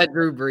still had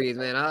Drew Brees,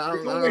 man. I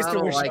don't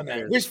like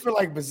that. Wish for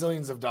like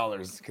bazillions of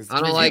dollars because I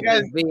don't like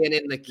being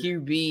in the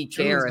QB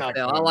carousel.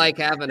 I like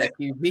having a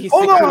QB.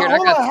 Hold on. I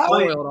got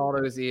spoiled all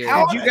those years.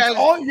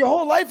 Your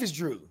whole life is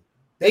Drew.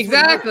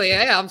 Exactly.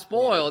 Yeah, I'm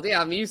spoiled. Yeah,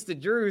 I'm used to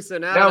Drew, so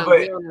now that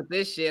I'm dealing with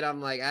this shit,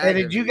 I'm like. Hey,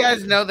 did you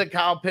guys know that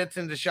Kyle Pitts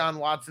and Deshaun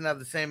Watson have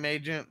the same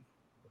agent?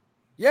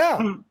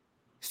 Yeah.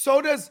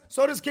 So does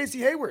Casey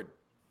Hayward.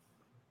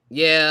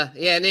 Yeah,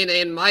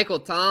 and Michael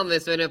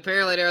Thomas, and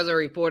apparently there was a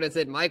report that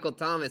said Michael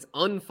Thomas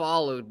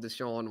unfollowed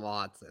Deshaun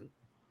Watson.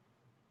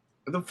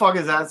 What the fuck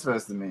is that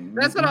supposed to mean?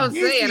 That's what I'm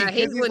saying. I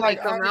hate when they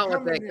come out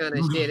with that kind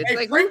of shit. It's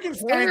like, who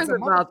cares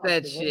about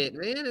that shit,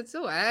 man? It's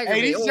so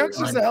aggravating. Hey, these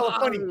youngsters are hella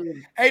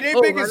funny. Hey, they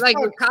big as like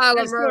fuck. with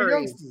Kyler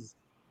Murray.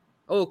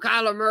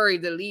 Kyler Murray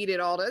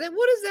deleted all that.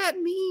 What does that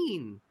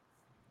mean?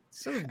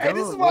 So dumb, hey,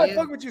 this is why I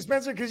fuck with you,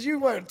 Spencer, because you,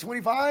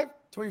 25?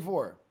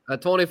 24?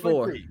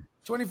 24.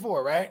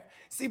 24, right?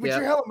 See, but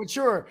you're hella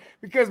mature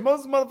because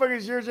most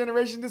motherfuckers your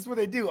generation, this is what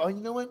they do. Oh,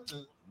 you know what?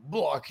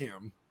 Block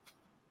him.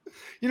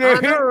 You know, I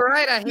know,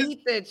 right? I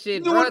hate that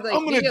shit, bro. Like,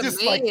 I'm gonna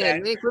dislike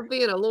that. Man, quit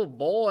being a little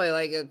boy.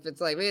 Like,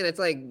 it's like, man, it's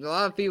like a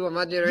lot of people in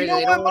my generation.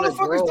 You know what?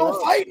 Motherfuckers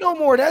don't fight no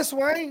more. That's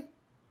why.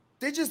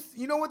 They just,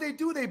 you know what they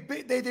do?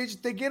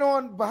 They get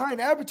on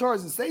behind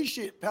avatars and say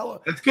shit,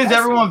 Pella. It's because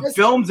everyone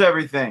films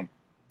everything.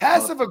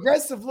 Passive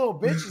aggressive little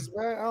bitches,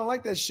 man. I don't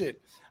like that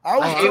shit. I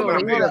always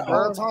that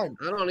all the time.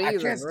 I don't either.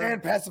 I can't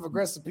stand passive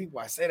aggressive people.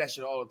 I say that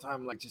shit all the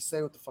time. Like, just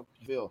say what the fuck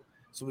you feel,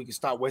 so we can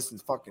stop wasting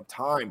fucking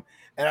time.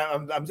 And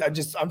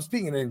I'm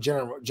speaking in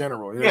general. You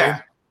know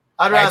yeah,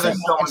 I'd rather.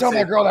 I tell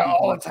my girl that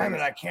all the time, that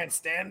I can't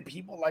stand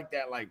people like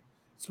that. Like,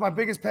 it's my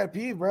biggest pet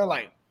peeve, bro.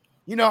 Like,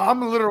 you know,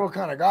 I'm a literal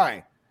kind of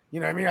guy. You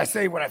know what I mean? I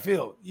say what I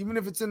feel, even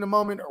if it's in the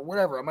moment or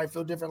whatever. I might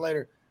feel different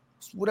later.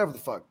 Whatever the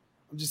fuck.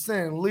 I'm just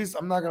saying. At least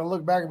I'm not gonna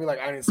look back and be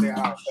like, I didn't say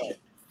how I felt. You know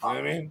what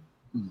I mean?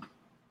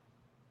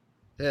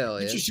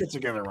 Hell yeah. Get your shit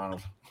together,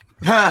 Ronald.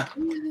 I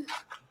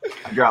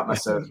dropped my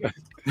soda.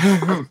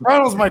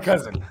 Ronald's my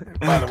cousin,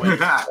 by the way.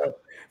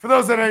 For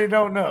those that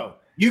don't know.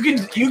 You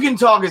can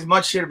talk as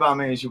much shit about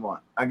me as you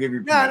want. I'll give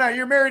you No,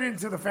 you're married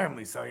into the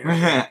family, so you know.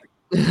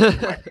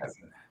 My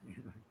cousin.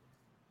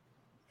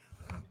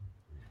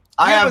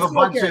 I have a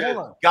bunch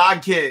of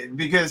God kids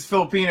because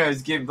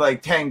Filipinos give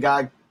like 10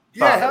 God.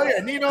 Yeah, hell yeah.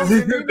 Nino.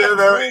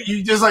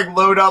 You just like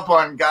load up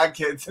on God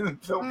kids in the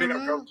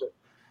Filipino culture.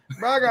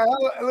 Bro,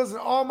 listen,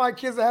 all my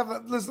kids I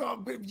have.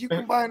 Listen, if you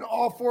combine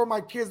all 4 of my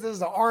kids,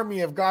 there's an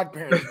army of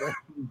godparents.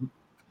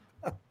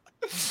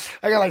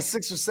 I got like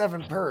 6 or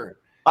 7 per.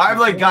 I have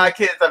like God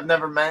kids I've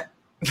never met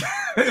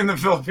in the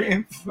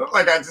Philippines.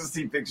 Like I just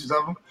see pictures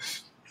of them.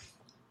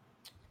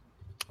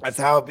 That's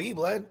how it be,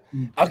 blood.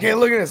 Okay,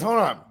 look at this. Hold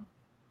on.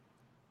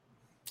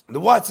 The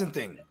Watson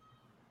thing.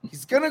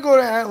 He's gonna go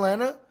to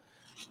Atlanta.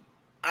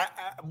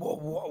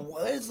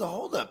 What is the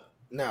holdup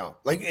now?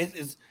 Like,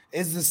 is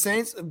the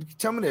Saints?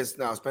 Tell me this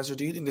now, Spencer.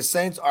 Do you think the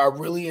Saints are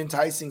really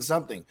enticing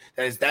something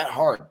that is that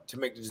hard to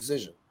make the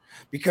decision?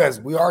 Because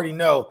we already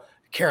know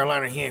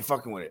Carolina, he ain't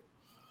fucking with it.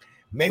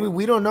 Maybe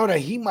we don't know that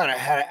he might have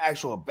had an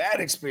actual bad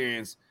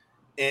experience,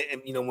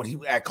 and you know, when he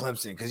at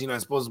Clemson, because you know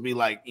it's supposed to be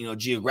like, you know,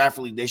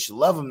 geographically they should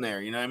love him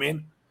there. You know what I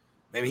mean?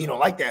 Maybe he don't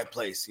like that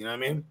place. You know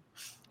what I mean?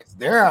 Because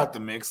they're out the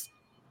mix.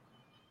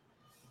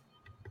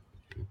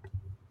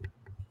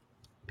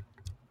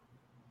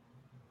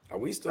 Are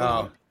we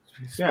still?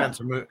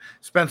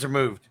 Spencer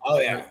moved. Oh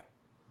yeah.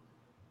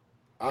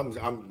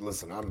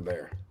 Listen, I'm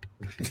there.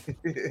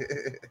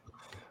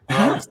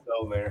 I'm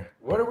still there.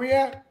 What are we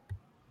at?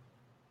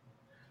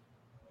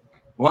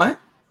 What?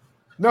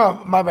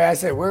 No, my bad. I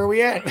said, where are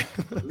we at?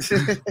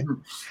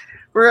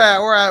 We're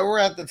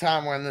at the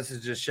time when this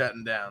is just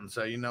shutting down.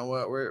 So you know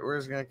what? We're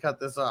just gonna cut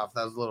this off.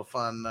 That was a little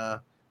fun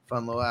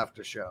little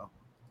after show.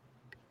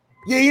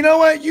 Yeah, you know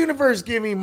what? Universe, give me